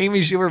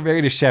 Amy Schumer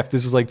married a chef.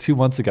 This was like 2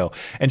 months ago.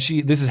 And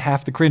this is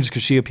half the cringe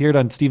because she appeared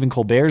on Stephen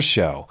Colbert's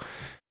show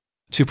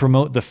to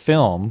promote the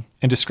film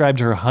and described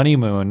her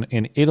honeymoon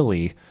in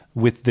Italy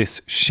with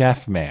this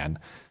chef man.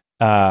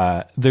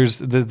 There's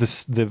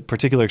the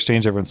particular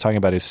exchange everyone's talking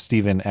about is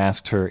Stephen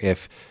asked her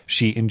if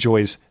she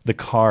enjoys the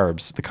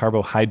carbs, the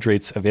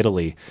carbohydrates of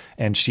Italy,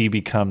 and she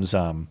becomes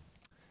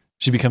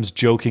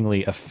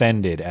jokingly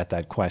offended at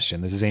that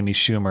question. This is Amy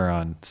Schumer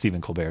on Stephen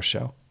Colbert's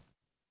show.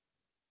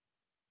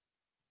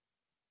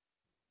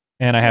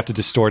 And I have to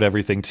distort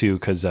everything too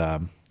because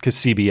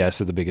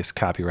CBS are the biggest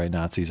copyright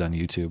Nazis on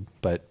YouTube,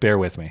 but bear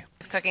with me. I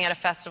was cooking at a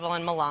festival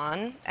in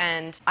Milan,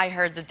 and I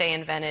heard that they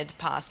invented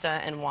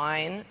pasta and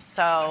wine,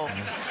 so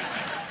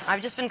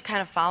I've just been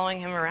kind of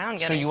following him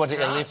around. So you went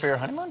to Italy for your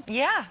honeymoon?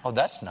 Yeah. Oh,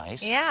 that's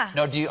nice. Yeah.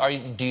 No, do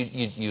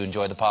you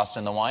enjoy the pasta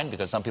and the wine?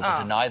 Because some people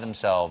deny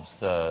themselves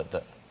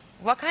the...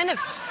 What kind of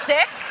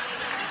sick?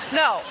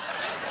 No.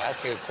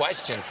 Asking a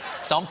question.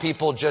 Some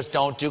people just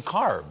don't do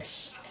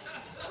carbs.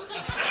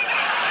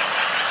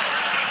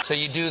 So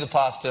you do the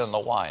pasta and the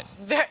wine?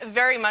 Very,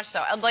 very much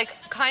so. Like,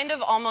 kind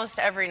of almost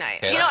every night.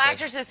 Okay,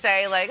 actresses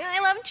say, like, I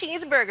love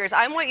cheeseburgers.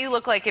 I'm what you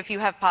look like if you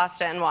have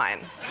pasta and wine.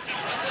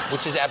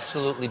 Which is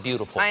absolutely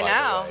beautiful, I by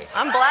know. the way.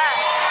 I'm blessed.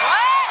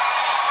 What?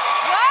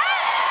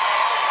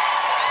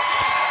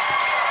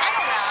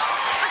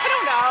 I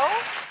don't know.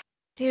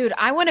 Dude,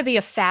 I want to be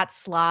a fat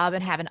slob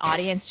and have an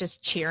audience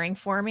just cheering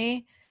for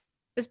me.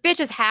 This bitch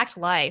has hacked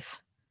life.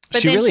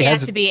 But then she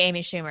has to be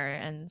Amy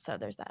Schumer, and so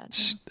there's that.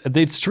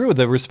 It's true.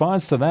 The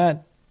response to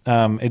that,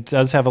 it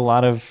does have a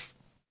lot of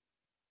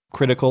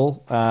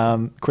critical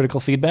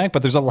feedback,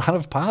 but there's a lot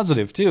of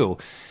positive too.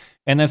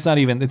 And that's not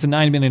even, it's a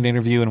 9-minute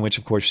interview in which,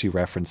 of course, she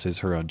references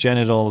her own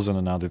genitals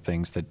and other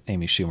things that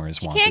Amy Schumer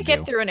is wanting to do. She can't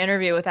get through an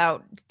interview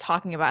without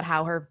talking about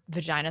how her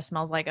vagina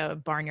smells like a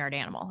barnyard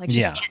animal. Like, she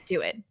can't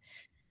do it.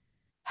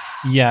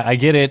 Yeah, I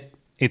get it.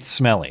 It's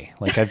smelly.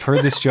 Like, I've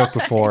heard this joke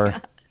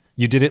before.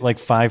 You did it like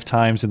 5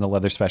 times in the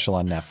leather special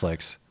on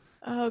Netflix.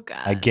 Oh,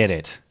 God. I get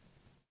it.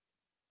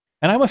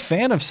 And I'm a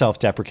fan of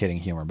self-deprecating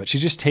humor, but she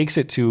just takes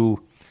it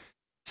to...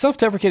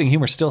 Self-deprecating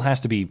humor still has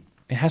to be...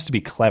 It has to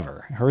be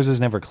clever. Hers is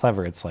never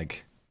clever. It's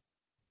like,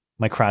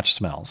 my crotch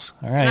smells.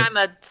 All right. And I'm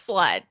a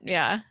slut.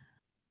 Yeah.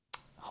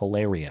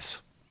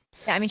 Hilarious.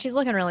 Yeah, I mean, she's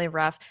looking really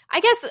rough.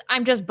 I guess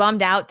I'm just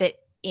bummed out that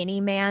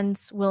any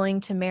man's willing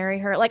to marry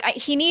her. Like,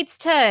 he needs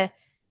to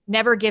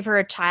never give her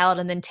a child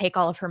and then take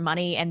all of her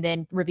money and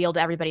then reveal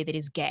to everybody that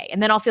he's gay.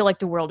 And then I'll feel like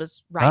the world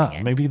is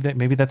right. Maybe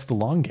that's the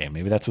long game.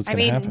 Maybe that's what's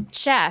going to happen.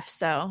 Chef,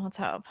 so let's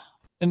hope.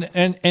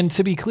 And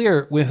to be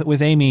clear,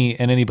 with Amy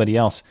and anybody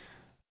else,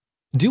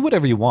 do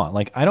whatever you want.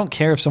 Like, I don't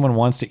care if someone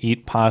wants to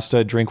eat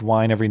pasta, drink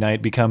wine every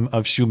night, become a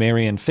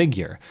Schumerian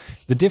figure.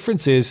 The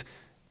difference is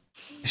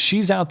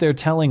she's out there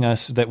telling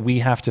us that we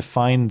have to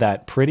find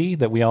that pretty,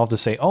 that we all have to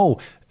say, oh,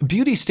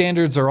 beauty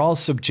standards are all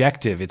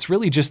subjective. It's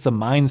really just the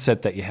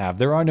mindset that you have.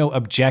 There are no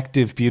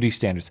objective beauty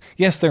standards.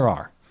 Yes, there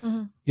are.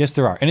 Mm-hmm. Yes,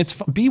 there are. And it's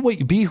be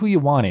who you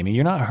want, Amy.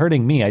 You're not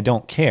hurting me. I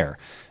don't care.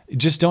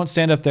 Just don't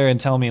stand up there and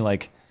tell me,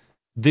 like,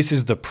 this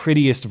is the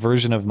prettiest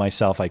version of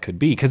myself I could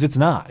be, because it's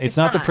not. It's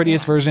not the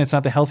prettiest version. It's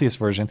not the healthiest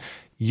version.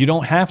 You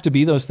don't have to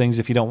be those things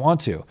if you don't want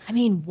to. I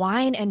mean,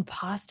 wine and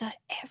pasta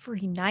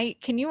every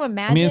night. Can you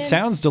imagine? I mean, it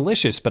sounds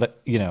delicious,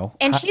 but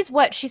And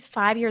she's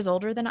 5 years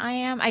older than I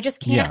am. I just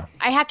can't. Yeah.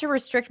 I have to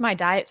restrict my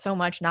diet so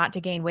much not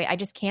to gain weight. I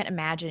just can't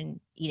imagine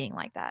eating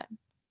like that.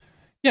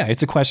 Yeah,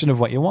 it's a question of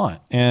what you want.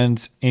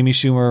 And Amy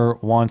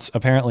Schumer wants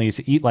apparently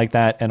to eat like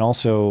that and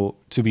also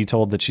to be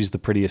told that she's the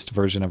prettiest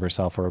version of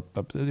herself. Or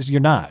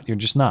you're not. You're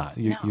just not.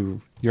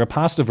 You're a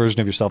pasta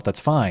version of yourself. That's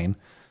fine.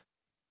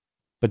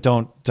 But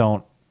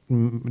don't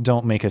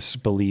make us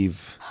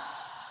believe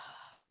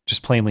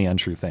just plainly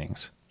untrue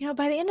things.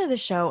 By the end of the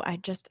show,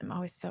 I'm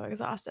always so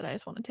exhausted. I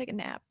just want to take a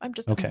nap. I'm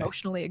just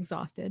emotionally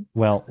exhausted.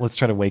 Well, let's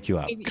try to wake you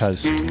up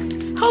because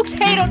hoax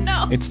hate, oh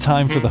no. It's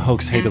time for the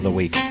hoax hate of the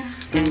week.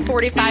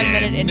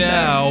 45-minute intro.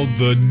 Now,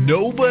 the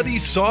nobody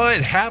saw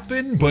it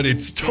happen, but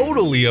it's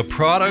totally a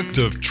product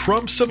of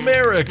Trump's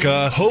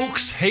America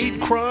hoax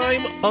hate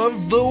crime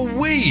of the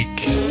week.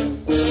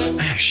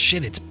 Ah,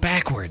 shit, it's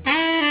backwards.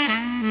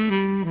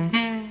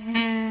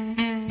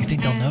 You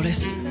think they'll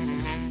notice?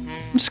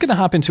 I'm just going to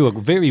hop into a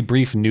very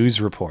brief news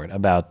report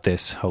about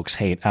this hoax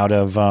hate out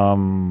of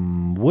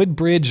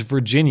Woodbridge,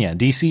 Virginia,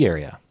 D.C.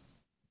 area.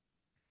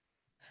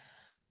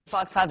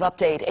 Fox 5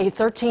 update. A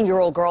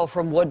 13-year-old girl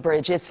from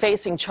Woodbridge is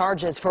facing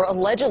charges for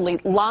allegedly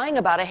lying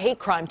about a hate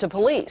crime to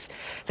police.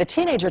 The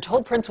teenager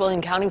told Prince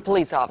William County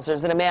police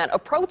officers that a man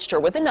approached her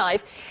with a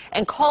knife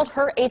and called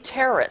her a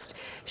terrorist.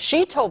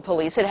 She told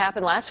police it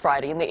happened last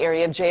Friday in the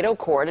area of Jado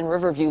Court and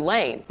Riverview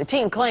Lane. The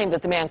teen claimed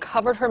that the man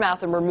covered her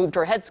mouth and removed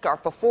her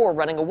headscarf before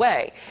running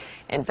away.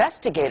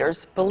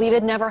 Investigators believe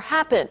it never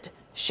happened.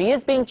 She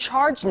is being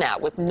charged now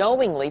with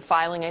knowingly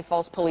filing a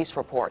false police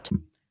report.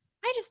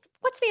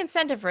 What's the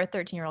incentive for a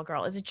 13-year-old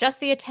girl? Is it just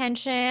the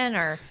attention,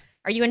 or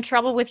are you in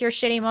trouble with your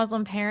shitty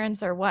Muslim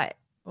parents, or what?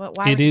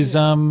 Why it is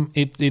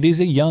it is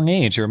a young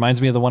age. It reminds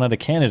me of the one out of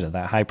Canada,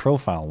 that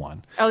high-profile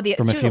one. Oh,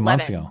 from a few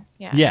months ago.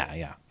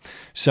 Yeah.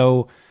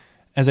 So,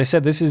 as I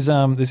said, this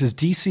is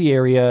D.C.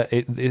 area.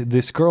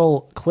 This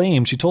girl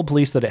claimed, she told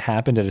police that it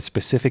happened at a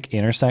specific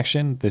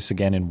intersection. This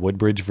again in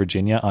Woodbridge,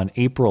 Virginia, on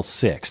April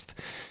 6th.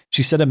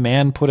 She said a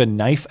man put a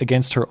knife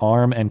against her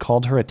arm and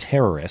called her a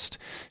terrorist.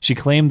 She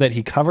claimed that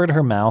he covered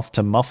her mouth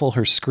to muffle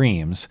her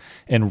screams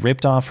and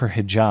ripped off her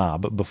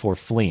hijab before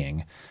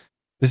fleeing.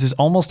 This is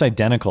almost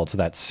identical to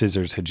that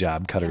scissors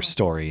hijab cutter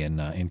story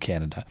in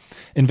Canada.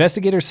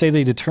 Investigators say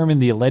they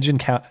determined the alleged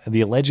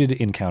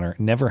encounter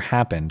never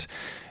happened,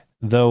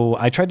 though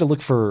I tried to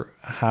look for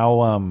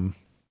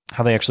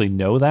how they actually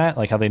know that,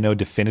 like how they know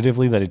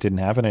definitively that it didn't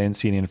happen. I didn't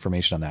see any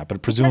information on that,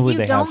 but presumably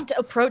because you don't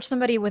approach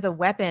somebody with a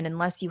weapon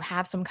unless you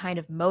have some kind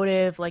of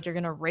motive, like you're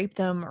going to rape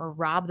them or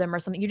rob them or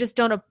something. You just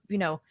don't,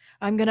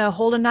 I'm going to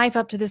hold a knife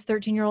up to this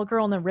 13-year-old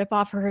girl and then rip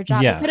off her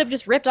hijab. Yeah. You could have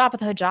just ripped off the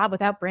hijab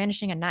without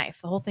brandishing a knife.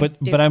 The whole thing's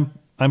stupid. But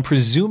I'm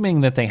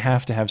presuming that they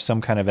have to have some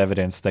kind of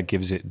evidence that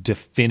gives it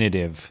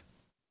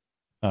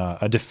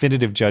a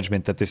definitive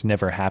judgment that this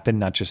never happened,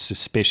 not just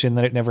suspicion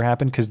that it never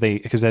happened,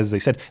 because as they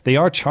said, they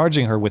are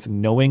charging her with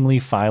knowingly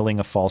filing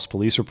a false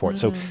police report.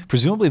 So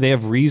presumably they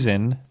have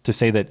reason to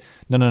say that,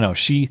 no,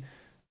 she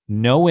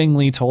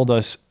knowingly told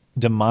us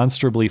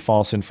demonstrably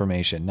false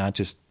information, not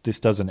just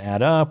this doesn't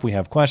add up. We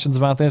have questions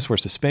about this. We're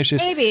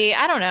suspicious. Maybe,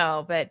 I don't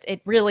know, but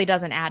it really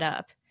doesn't add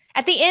up.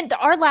 At the end,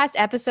 our last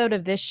episode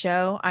of this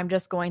show, I'm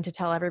just going to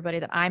tell everybody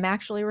that I'm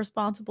actually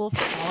responsible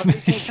for all of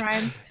these hate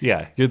crimes.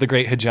 Yeah, you're the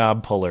great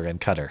hijab puller and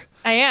cutter.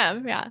 I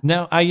am, yeah.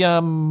 Now, I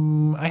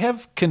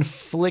have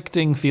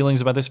conflicting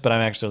feelings about this, but I'm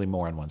actually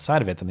more on one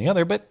side of it than the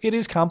other. But it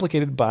is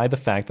complicated by the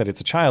fact that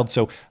it's a child.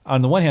 So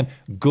on the one hand,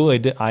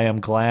 good, I am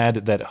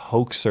glad that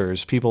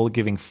hoaxers, people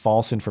giving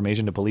false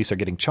information to police, are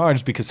getting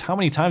charged, because how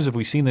many times have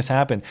we seen this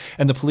happen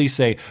and the police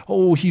say,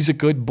 oh, he's a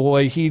good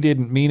boy, he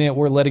didn't mean it,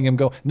 we're letting him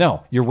go.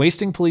 No, you're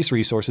wasting police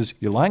resources,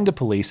 you're lying to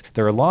police,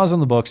 there are laws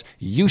on the books,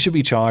 you should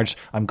be charged.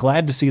 I'm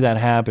glad to see that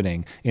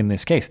happening in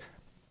this case.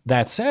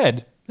 That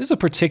said, this is a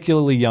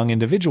particularly young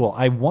individual.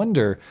 I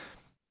wonder,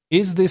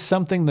 is this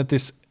something that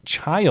this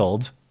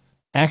child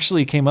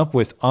actually came up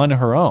with on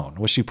her own?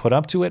 Was she put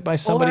up to it by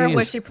somebody? Or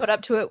was she put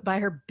up to it by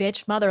her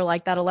bitch mother,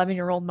 like that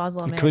 11-year-old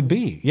Muslim? It could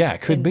be. Yeah,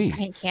 it could be.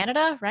 In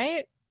Canada,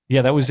 right?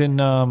 Yeah, that was in,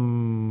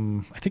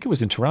 I think it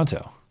was in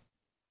Toronto.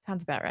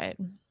 Sounds about right.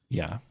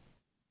 Yeah.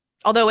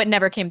 Although it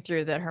never came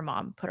through that her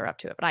mom put her up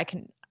to it, but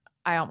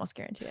I almost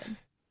guarantee it.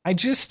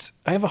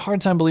 I have a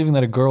hard time believing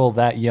that a girl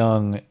that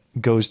young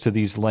goes to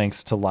these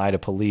lengths to lie to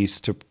police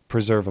to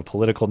preserve a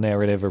political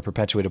narrative or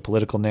perpetuate a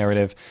political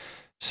narrative.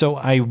 So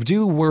I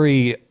do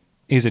worry,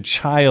 is a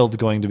child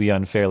going to be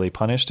unfairly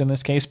punished in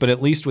this case? But at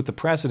least with the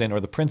precedent or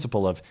the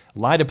principle of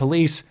lie to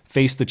police,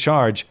 face the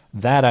charge,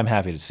 that I'm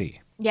happy to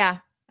see. Yeah,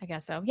 I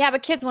guess so. Yeah,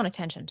 but kids want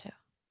attention too.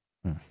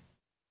 All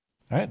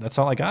right, that's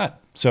all I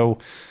got. So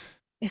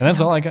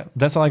that's all I got.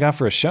 That's all I got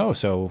for a show.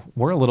 So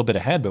we're a little bit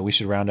ahead, but we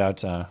should round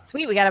out.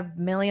 Sweet, we got a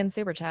million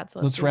super chats.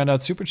 Let's round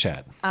out super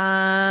chat.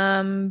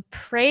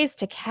 Praise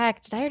to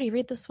Keck. Did I already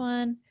read this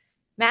one?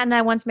 Matt and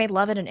I once made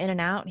love at an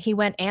In-N-Out. He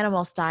went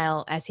animal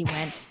style as he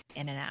went.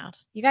 in and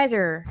out. You guys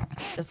are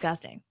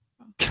disgusting.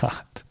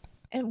 God.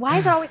 And why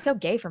is it always so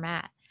gay for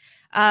Matt?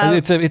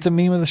 It's a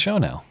meme of the show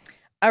now.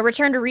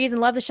 Return to Reason.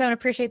 Love the show and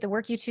appreciate the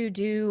work you two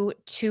do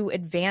to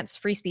advance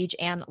free speech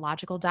and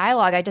logical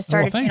dialogue. I just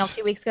started channel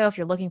 2 weeks ago. If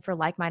you're looking for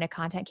like-minded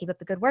content, keep up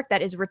the good work.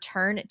 That is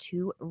Return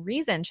to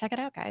Reason. Check it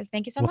out, guys.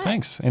 Thank you so much. Well,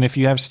 thanks. And if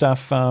you have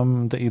stuff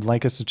that you'd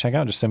like us to check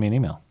out, just send me an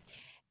email.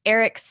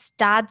 Eric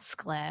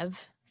Stadsklev.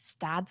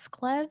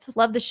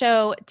 Love the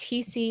show.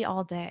 TC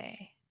all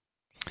day.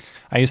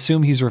 I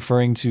assume he's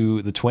referring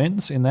to the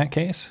Twins in that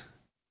case.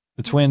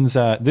 The Twins,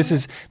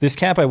 this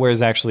cap I wear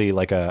is actually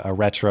like a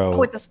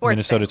retro it's a sports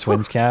Minnesota thing.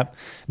 Twins cap.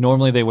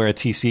 Normally they wear a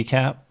TC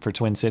cap for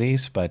Twin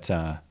Cities, but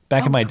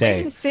back in my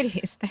day, Twin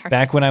Cities there.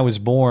 back when I was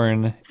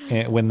born,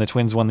 when the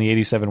Twins won the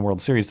 87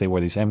 World Series, they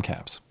wore these M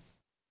caps.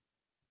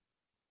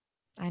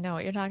 I know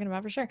what you're talking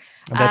about for sure.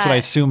 And that's what I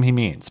assume he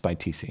means by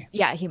TC.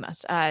 Yeah, he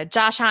must.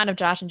 Josh Hahn of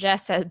Josh and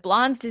Jess says,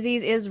 Blonde's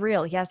disease is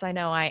real. Yes, I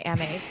know. I am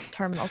a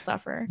terminal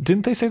sufferer.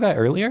 Didn't they say that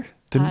earlier?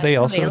 Didn't they Somebody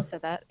also? else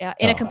said that. Yeah.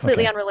 In a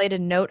completely okay.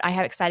 unrelated note, I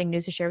have exciting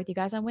news to share with you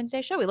guys on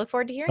Wednesday's show. We look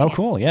forward to hearing Oh, it.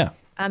 cool. Yeah.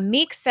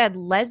 Meek said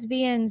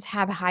lesbians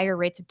have higher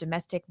rates of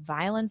domestic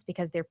violence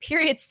because their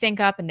periods sync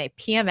up and they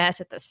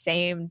PMS at the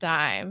same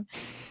time.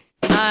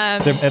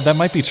 That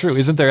might be true.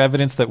 Isn't there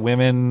evidence that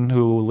women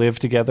who live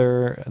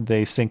together,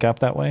 they sync up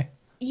that way?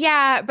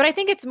 Yeah, but I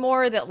think it's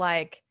more that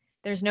like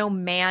there's no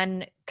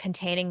man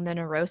containing the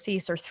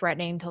neuroses or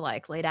threatening to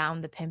like lay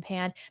down the pimp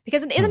hand,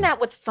 because isn't that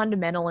what's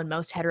fundamental in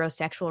most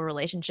heterosexual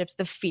relationships,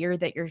 the fear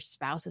that your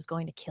spouse is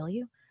going to kill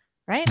you,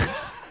 right?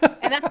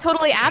 And that's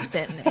totally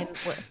absent.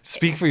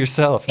 Speak for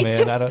yourself, man.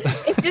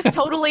 It's just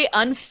totally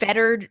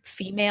unfettered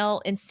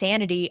female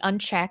insanity,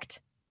 unchecked.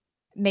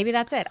 Maybe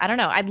that's it. I don't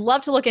know. I'd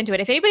love to look into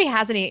it. If anybody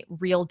has any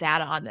real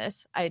data on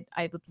this, I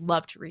would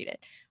love to read it.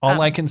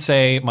 All I can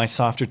say, my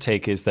softer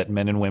take is that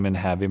men and women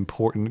have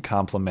important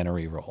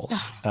complementary roles.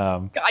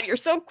 God, you're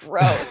so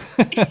gross.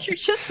 You're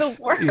just the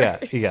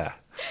worst. Yeah.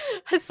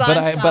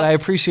 Hassan But I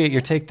appreciate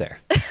your take there.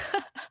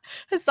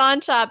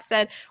 Hassan Chop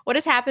said, what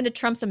has happened to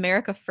Trump's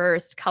America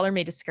First? Color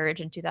me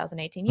discouraged in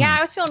 2018. Yeah, I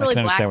was feeling really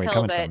black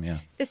pill, but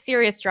this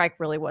Syria strike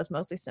really was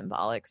mostly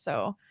symbolic.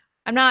 So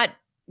I'm not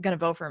going to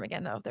vote for him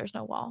again, though, if there's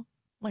no wall.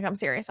 Like, I'm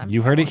serious.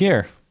 You heard it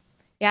here.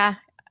 Yeah.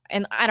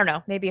 And I don't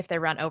know. Maybe if they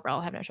run Oprah,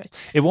 I'll have no choice.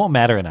 It won't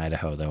matter in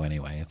Idaho, though,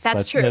 anyway.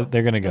 That's true.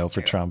 They're going to go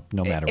for Trump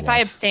no matter what. If I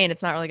abstain,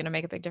 it's not really going to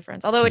make a big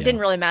difference. Although it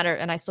didn't really matter,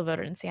 and I still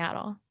voted in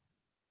Seattle.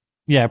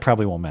 Yeah, it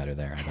probably won't matter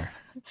there either.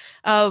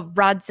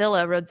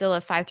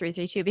 Rodzilla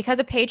 5332. Because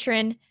a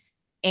patron,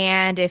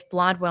 and if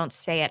Blonde won't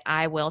say it,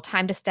 I will.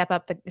 Time to step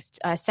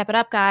it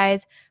up,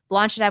 guys.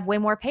 Blonde should have way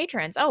more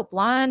patrons. Oh,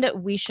 Blonde,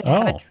 we should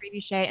have a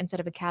trebuchet instead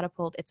of a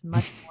catapult. It's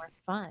much more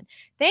fun.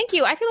 Thank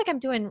you. I feel like I'm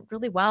doing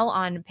really well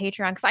on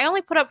Patreon because I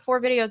only put up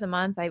 4 videos a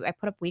month. I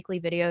put up weekly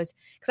videos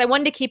because I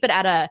wanted to keep it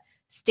at a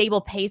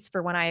stable pace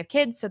for when I have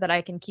kids so that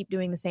I can keep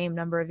doing the same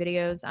number of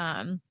videos.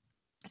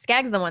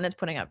 Skag's the one that's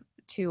putting up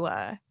two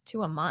a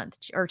month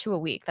or 2 a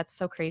week. That's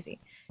so crazy.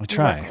 I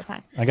try.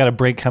 I got a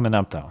break coming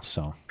up though,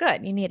 so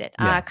good. You need it.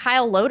 Yeah.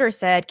 Kyle Loader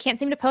said, "Can't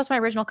seem to post my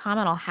original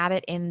comment. I'll have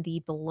it in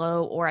the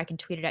below, or I can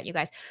tweet it at you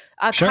guys."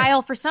 Sure.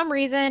 Kyle, for some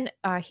reason,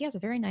 he has a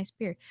very nice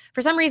beard.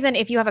 For some reason,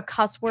 if you have a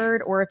cuss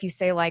word or if you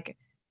say like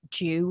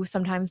Jew,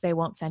 sometimes they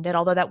won't send it.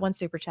 Although that one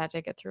super chat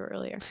did get through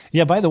earlier.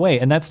 Yeah, by the way,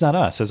 and that's not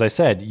us. As I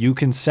said, you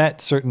can set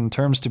certain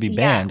terms to be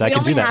banned. I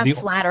can do that. The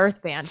Flat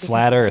Earth banned.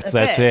 Flat Earth,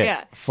 that's it.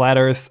 Yeah. Flat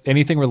Earth,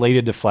 anything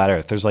related to Flat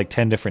Earth. There's like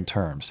 10 different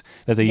terms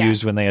that they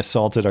used when they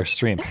assaulted our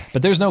stream.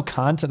 But there's no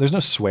content. There's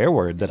no swear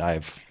word that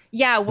I've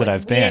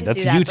banned.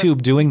 That's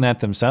YouTube doing that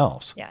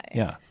themselves.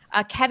 Yeah.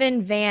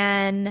 Kevin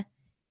Van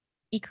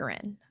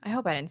Ikerin. I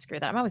hope I didn't screw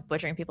that. I'm always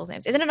butchering people's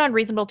names. Isn't it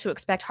unreasonable to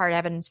expect hard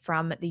evidence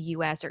from the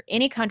U.S. or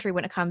any country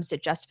when it comes to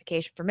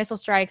justification for missile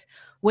strikes?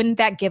 Wouldn't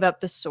that give up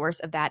the source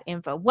of that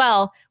info?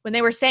 Well, when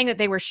they were saying that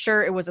they were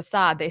sure it was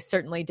Assad, they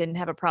certainly didn't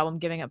have a problem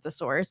giving up the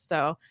source.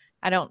 So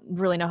I don't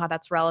really know how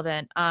that's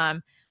relevant.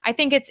 I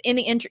think it's in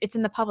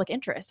the public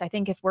interest. I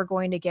think if we're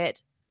going to get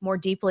more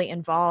deeply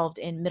involved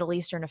in Middle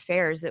Eastern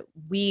affairs, that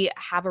we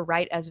have a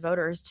right as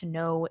voters to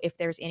know if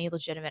there's any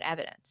legitimate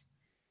evidence.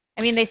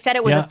 I mean, they said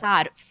it was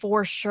Assad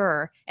for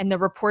sure. And the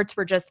reports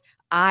were just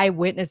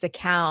eyewitness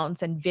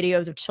accounts and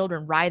videos of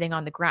children writhing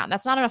on the ground.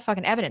 That's not enough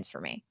fucking evidence for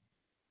me.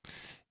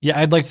 Yeah,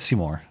 I'd like to see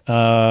more,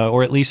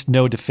 or at least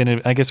no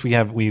definitive. I guess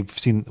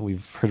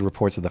we've heard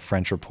reports of the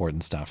French report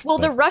and stuff. Well,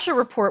 the Russia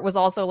report was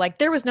also like,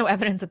 there was no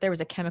evidence that there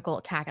was a chemical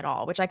attack at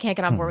all, which I can't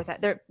get on board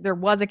with that. There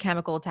was a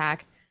chemical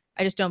attack.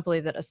 I just don't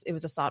believe that it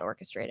was Assad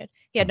orchestrated.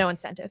 He had no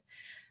incentive.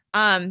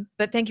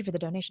 But thank you for the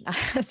donation.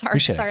 sorry,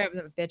 I was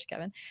a bitch,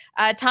 Kevin.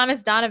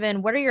 Thomas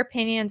Donovan, what are your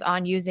opinions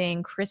on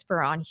using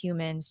CRISPR on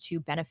humans to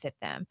benefit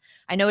them?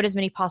 I know it has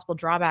many possible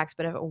drawbacks,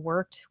 but if it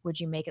worked, would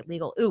you make it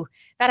legal? Ooh,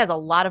 that has a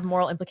lot of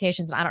moral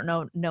implications, and I don't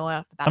know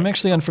enough about it. I'm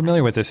actually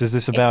unfamiliar with this. Is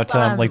this about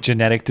like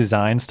genetic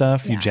design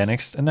stuff? Yeah.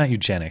 Eugenics? Not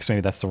eugenics.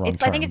 Maybe that's the wrong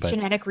term. I think it's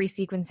genetic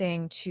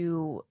resequencing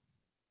to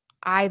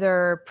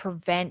either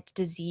prevent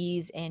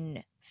disease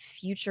in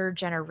future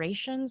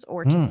generations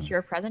or to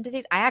cure present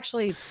disease. I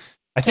actually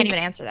Can't even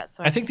answer that.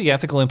 So I think the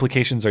ethical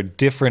implications are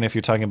different if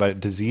you're talking about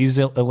disease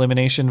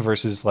elimination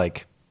versus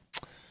like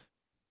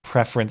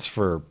preference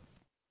for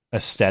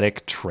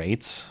aesthetic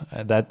traits.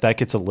 That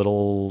gets a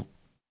little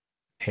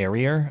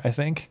hairier, I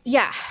think.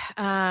 Yeah.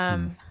 I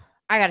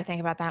got to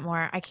think about that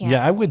more. I can't.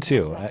 Yeah, I would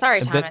too.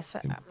 Sorry, Thomas.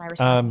 My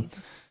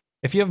response.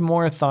 If you have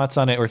more thoughts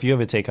on it, or if you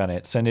have a take on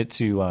it, send it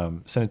to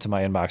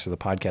my inbox or the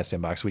podcast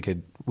inbox. We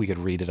could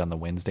read it on the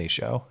Wednesday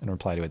show and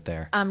reply to it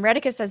there.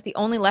 Redicus says the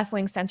only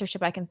left-wing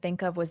censorship I can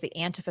think of was the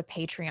Antifa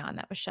Patreon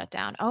that was shut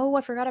down. Oh,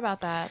 I forgot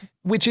about that.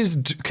 Which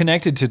is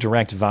connected to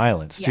direct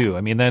violence too.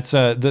 I mean, that's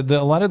a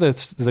lot of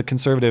the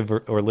conservative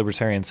or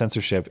libertarian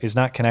censorship is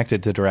not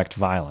connected to direct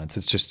violence.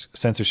 It's just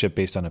censorship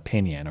based on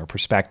opinion or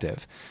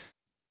perspective.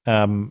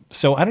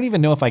 So I don't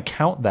even know if I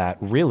count that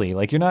really.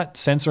 Like, you're not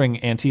censoring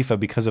Antifa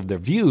because of their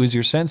views.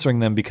 You're censoring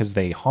them because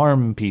they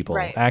harm people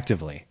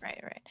actively. Right.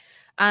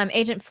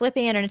 Agent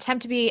Flippy, in an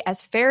attempt to be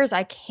as fair as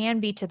I can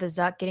be to the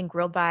Zuck, getting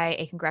grilled by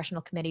a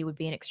congressional committee would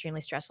be an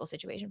extremely stressful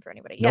situation for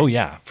anybody. Yes, oh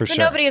yeah, for sure.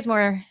 Nobody is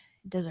more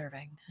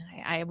deserving.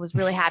 I was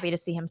really happy to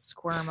see him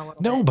squirm a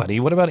little Nobody.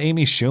 What about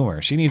Amy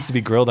Schumer? She needs to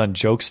be grilled on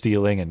joke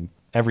stealing and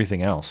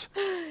everything else.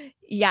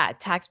 Yeah,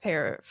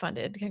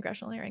 taxpayer-funded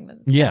congressional hearing.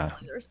 That's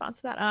the response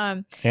to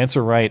that.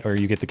 Answer right, or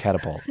you get the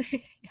catapult.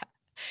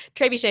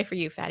 Trebuchet for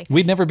you, Fatty.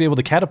 We'd never be able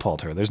to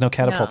catapult her. There's no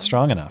catapult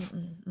strong enough.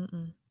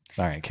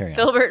 All right, carry on.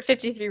 Filbert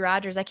 53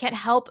 Rogers. I can't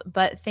help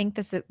but think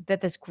that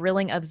this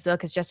grilling of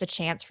Zook is just a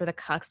chance for the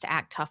cucks to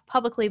act tough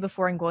publicly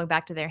before going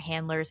back to their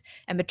handlers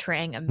and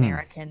betraying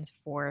Americans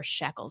for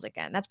shekels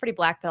again. That's pretty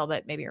black pill,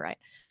 but maybe you're right.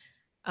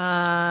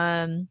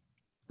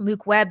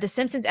 Luke Webb, The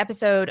Simpsons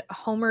episode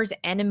Homer's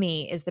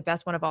Enemy is the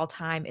best one of all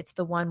time. It's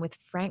the one with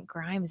Frank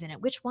Grimes in it.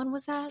 Which one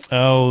was that?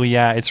 Oh,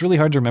 yeah. It's really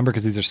hard to remember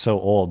because these are so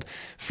old.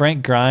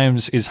 Frank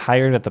Grimes is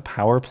hired at the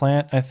power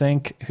plant, I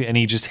think, and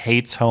he just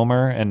hates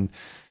Homer. And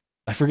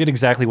I forget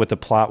exactly what the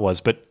plot was,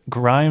 but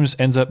Grimes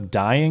ends up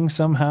dying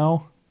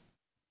somehow.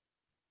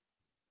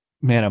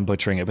 Man, I'm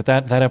butchering it. But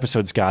that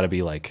episode's got to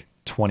be like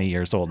 20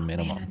 years old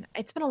minimum. Man,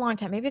 it's been a long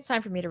time. Maybe it's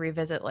time for me to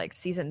revisit like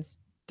seasons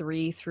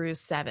 3 through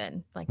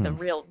 7, like the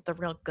real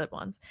good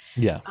ones.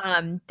 Yeah.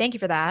 Thank you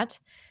for that.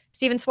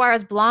 Steven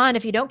Suarez Blonde,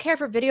 if you don't care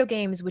for video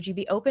games, would you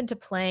be open to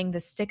playing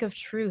The Stick of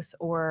Truth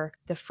or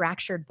The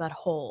Fractured But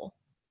Whole?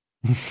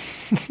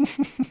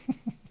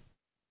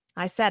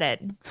 I said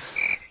it.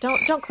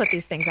 Don't clip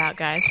these things out,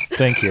 guys.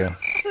 Thank you.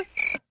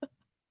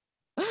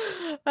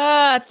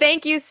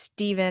 Thank you,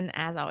 Steven,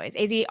 as always.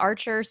 AZ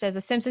Archer says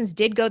The Simpsons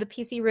did go the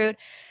PC route,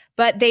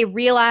 but they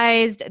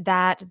realized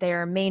that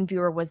their main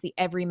viewer was the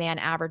everyman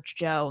average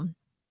Joe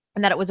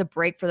and that it was a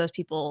break for those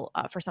people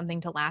for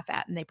something to laugh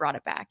at, and they brought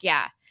it back.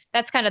 Yeah,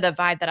 that's kind of the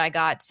vibe that I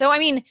got. So, I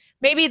mean,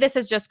 maybe this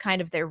is just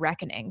kind of their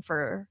reckoning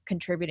for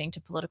contributing to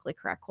politically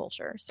correct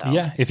culture. So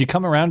yeah, if you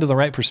come around to the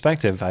right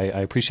perspective, I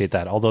appreciate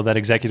that. Although that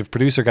executive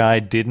producer guy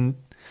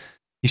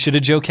he should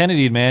have Joe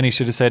Kennedy'd, man. He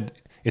should have said,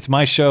 it's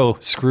my show,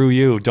 screw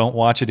you, don't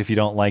watch it if you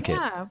don't like it.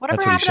 Yeah,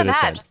 whatever happened to that,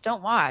 said. Just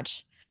don't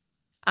watch.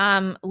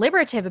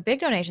 Liberative, a big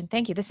donation.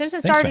 Thank you. The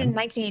Simpsons started in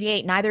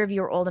 1988. Neither of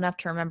you are old enough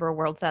to remember a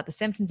world without The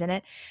Simpsons in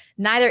it.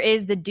 Neither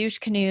is the douche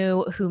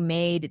canoe who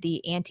made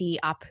the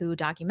anti-Apu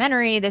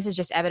documentary. This is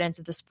just evidence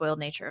of the spoiled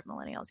nature of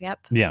millennials.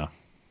 Yep. Yeah,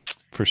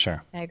 for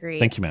sure. I agree.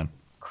 Thank you, man.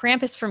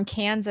 Krampus from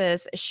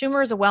Kansas.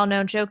 Schumer is a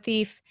well-known joke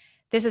thief.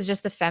 This is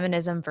just the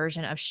feminism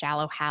version of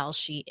Shallow Hal.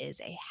 She is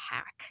a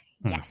hack.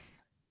 Yes.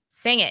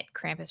 Sing it,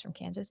 Krampus from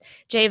Kansas.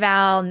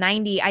 JVal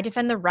 90. I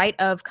defend the right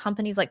of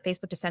companies like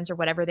Facebook to censor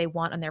whatever they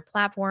want on their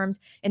platforms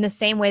in the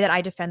same way that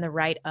I defend the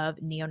right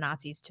of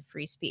neo-Nazis to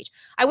free speech.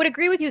 I would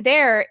agree with you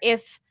there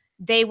if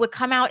they would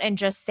come out and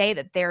just say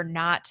that they're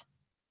not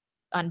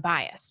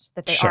unbiased,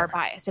 that they are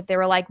biased. If they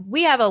were like,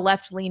 we have a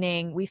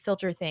left-leaning, we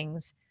filter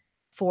things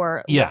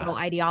for liberal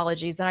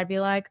ideologies, then I'd be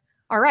like,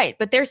 all right.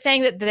 But they're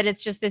saying that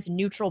it's just this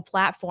neutral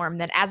platform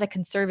that as a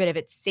conservative,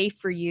 it's safe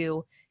for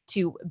you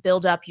to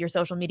build up your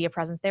social media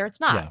presence there. It's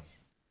not. Yeah.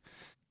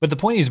 But the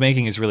point he's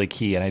making is really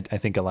key, and I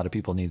think a lot of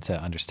people need to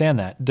understand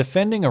that.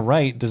 Defending a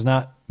right does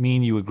not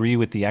mean you agree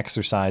with the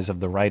exercise of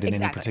the right in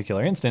any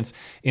particular instance.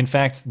 In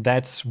fact,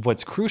 that's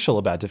what's crucial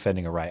about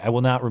defending a right. I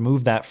will not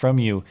remove that from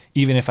you,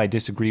 even if I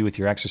disagree with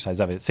your exercise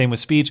of it. Same with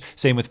speech,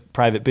 same with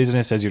private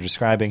business, as you're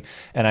describing.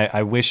 And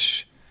I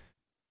wish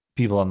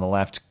people on the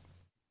left,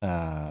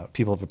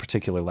 people of a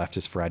particular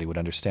leftist variety would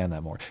understand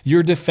that more.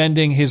 You're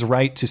defending his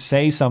right to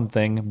say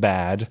something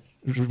bad,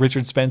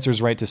 Richard Spencer's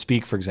right to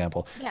speak, for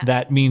example. Yeah.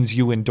 That means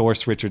you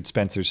endorse Richard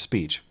Spencer's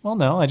speech. Well,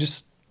 no, I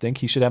just think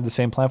he should have the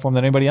same platform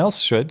that anybody else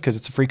should because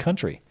it's a free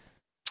country.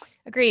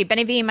 Agreed.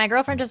 Benny V, my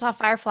girlfriend just saw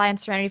Firefly and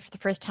Serenity for the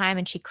first time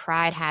and she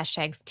cried,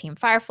 #Team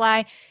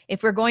Firefly.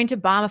 If we're going to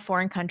bomb a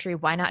foreign country,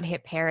 why not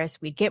hit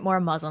Paris? We'd get more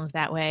Muslims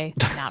that way.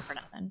 Not for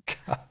nothing.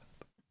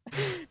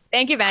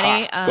 Thank you,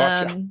 Benny.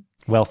 Gotcha.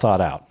 Well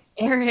thought out.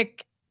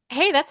 Eric,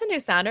 hey, that's a new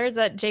sounder. Is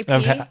that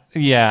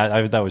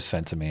JP? That was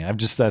sent to me.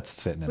 that's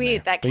sitting sweet.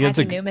 In there. That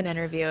Kathy Newman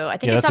interview. I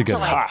think it's up to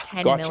like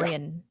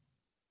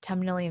 10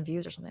 million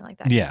views or something like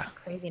that. Yeah.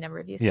 Crazy number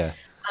of views. Yeah.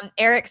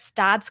 Eric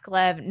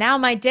Stodsklev. Now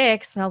my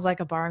dick smells like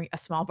a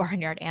small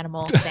barnyard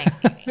animal. Thanks,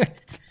 Amy.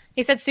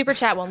 He said super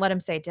chat won't let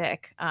him say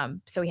dick.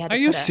 So he had to Are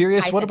you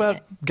serious? What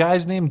about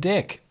guys named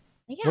Dick?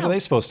 Yeah, what are they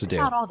supposed to do?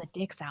 What about all the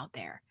dicks out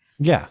there?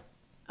 Yeah.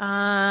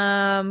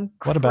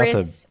 What about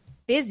Chris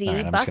Busy, All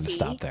right, I'm just going to Bussy.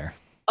 stop there.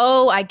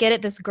 Oh, I get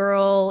it. This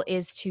girl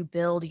is to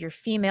build your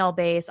female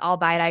base. I'll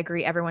buy it. I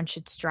agree. Everyone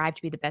should strive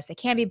to be the best they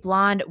can be.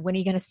 Blonde, when are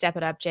you going to step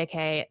it up?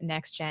 JK,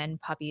 next gen,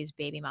 puppies,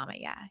 baby mama.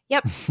 Yeah.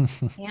 Yep.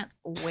 Can't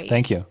wait.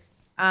 Thank you.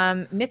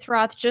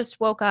 Mithroth just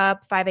woke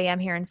up 5 a.m.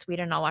 here in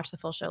Sweden. I'll watch the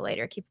full show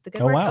later. Keep the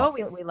good work. Wow.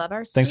 Oh, we love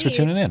our Thanks for Swedes.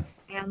 tuning in.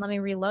 And let me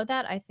reload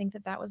that. I think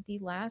that was the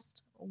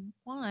last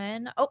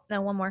one. Oh,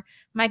 no, one more.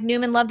 Mike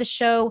Newman, love the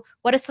show.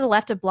 What is to the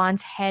left of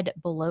Blonde's head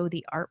below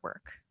the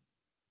artwork?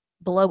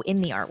 Below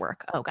in the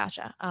artwork. Oh,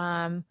 gotcha.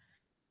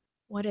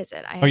 What is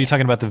it? Are you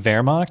talking about the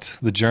Wehrmacht,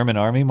 the German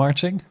army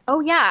marching?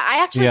 Oh, yeah.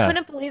 I actually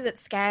couldn't believe that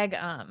Skag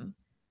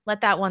let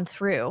that one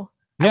through.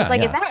 I was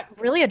like, is that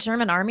really a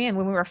German army? And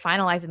when we were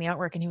finalizing the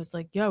artwork, and he was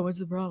like, yeah, what's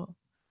the problem?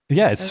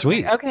 Yeah, it's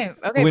sweet. Like, okay,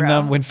 when,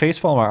 bro. When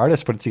Facepalm, our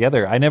artist, put it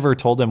together, I never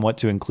told him what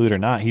to include or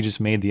not. He just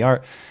made the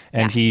art,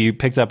 and he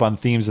picked up on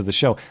themes of the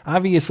show.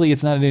 Obviously,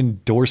 it's not an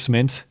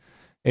endorsement.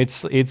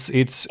 It's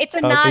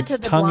a nod to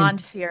the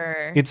blonde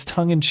Fuhrer. It's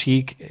tongue in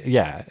cheek,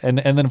 yeah. And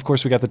then of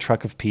course we got the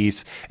Truck of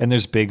Peace, and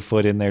there's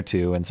Bigfoot in there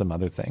too, and some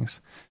other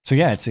things. So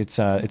yeah, it's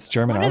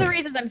German. One army. of the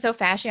reasons I'm so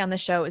fashy on the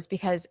show is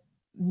because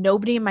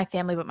nobody in my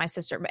family but my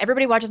sister.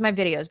 Everybody watches my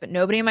videos, but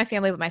nobody in my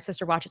family but my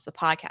sister watches the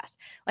podcast.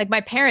 Like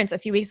my parents a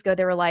few weeks ago,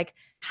 they were like,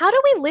 "How do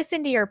we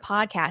listen to your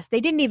podcast?" They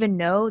didn't even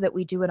know that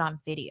we do it on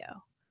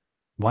video.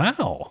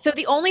 Wow. So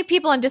the only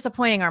people I'm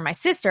disappointing are my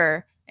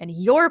sister and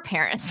your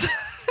parents.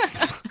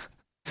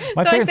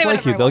 My parents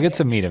like you. They'll get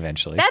to meet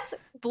eventually. That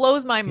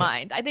blows my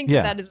mind. I think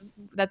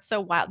that's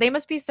so wild. They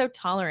must be so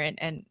tolerant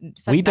and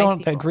such we nice don't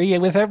people. agree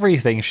with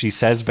everything she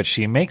says, but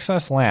she makes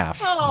us laugh.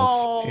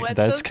 Oh,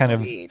 that's so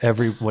kind sweet.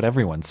 of what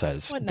everyone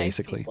says, What nice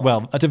basically. people.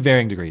 Well, to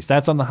varying degrees.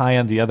 That's on the high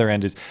end. The other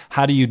end is,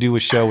 how do you do a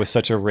show with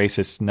such a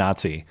racist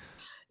Nazi?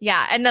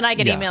 Yeah, and then I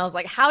get Yeah. emails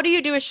like, "How do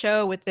you do a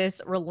show with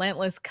this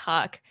relentless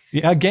cuck?"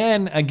 Yeah,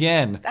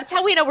 again. That's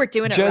how we know we're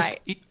doing it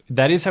right.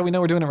 That is how we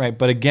know we're doing it right.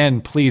 But again,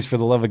 please, for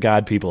the love of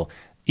God, people,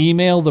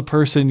 email the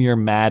person you're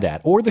mad at,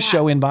 or the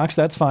show inbox.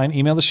 That's fine.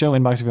 Email the show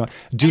inbox if you want.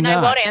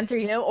 I won't answer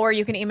you, or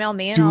you can email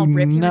me and Do I'll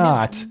rip you.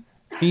 not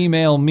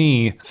email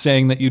me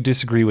saying that you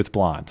disagree with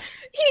Blonde,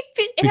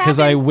 It because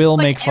I happens, will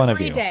like, make fun of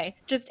every you. day.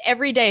 Just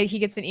every day he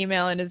gets an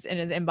email in his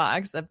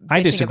inbox.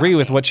 I disagree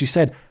with what she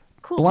said.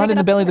 Cool, Blonde take in it the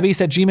up belly of the there.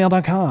 beast at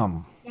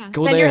gmail.com. Yeah.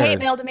 Go Send there. your hate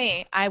mail to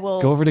me. I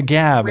will Go over to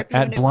Gab rip you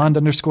a at new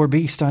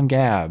blonde_beast on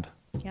Gab.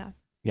 Yeah.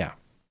 Yeah.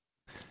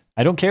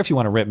 I don't care if you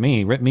want to rip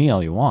me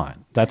all you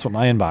want. That's what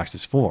my inbox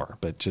is for.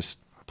 But just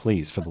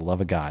please, for the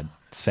love of God,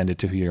 send it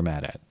to who you're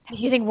mad at.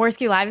 You think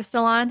Worski Live is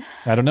still on?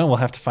 I don't know. We'll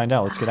have to find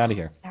out. Let's get out of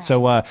here.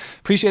 So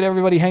appreciate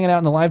everybody hanging out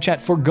in the live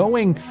chat.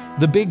 Forgoing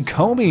the big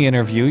Comey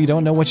interview. You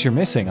don't know what you're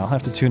missing. I'll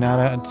have to tune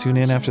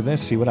in after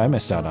this, see what I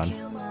missed out on.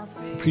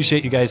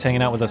 Appreciate you guys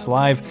hanging out with us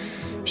live.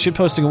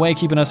 Shitposting away,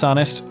 keeping us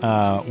honest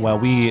while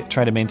we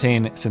try to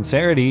maintain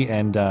sincerity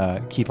and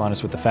keep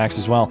honest with the facts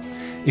as well.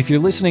 If you're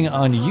listening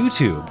on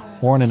YouTube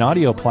or on an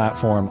audio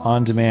platform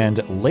on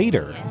demand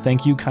later,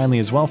 thank you kindly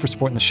as well for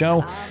supporting the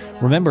show.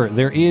 Remember,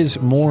 there is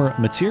more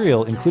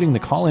material, including the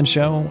call-in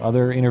show,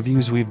 other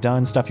interviews we've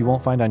done, stuff you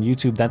won't find on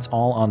YouTube. That's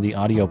all on the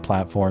audio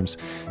platforms.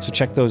 So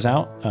check those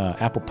out.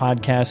 Apple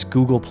Podcasts,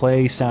 Google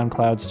Play,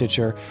 SoundCloud,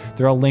 Stitcher.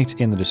 They're all linked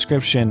in the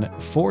description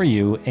for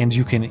you. And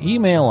you can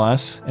email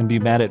us and be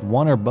mad at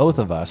one or both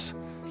of us.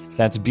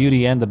 That's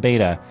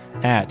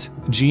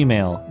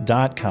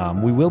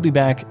beautyandthebeta@gmail.com. We will be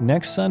back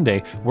next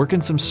Sunday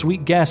working some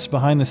sweet guests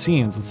behind the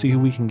scenes. Let's see who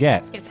we can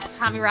get. Get that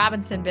Tommy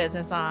Robinson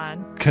business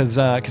on. Because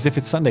if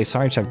it's Sunday,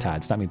 sorry, Chuck Todd,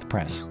 it's not Meet the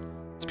Press.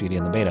 It's Beauty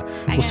and the Beta.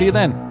 We'll see you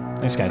then.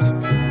 Thanks, guys.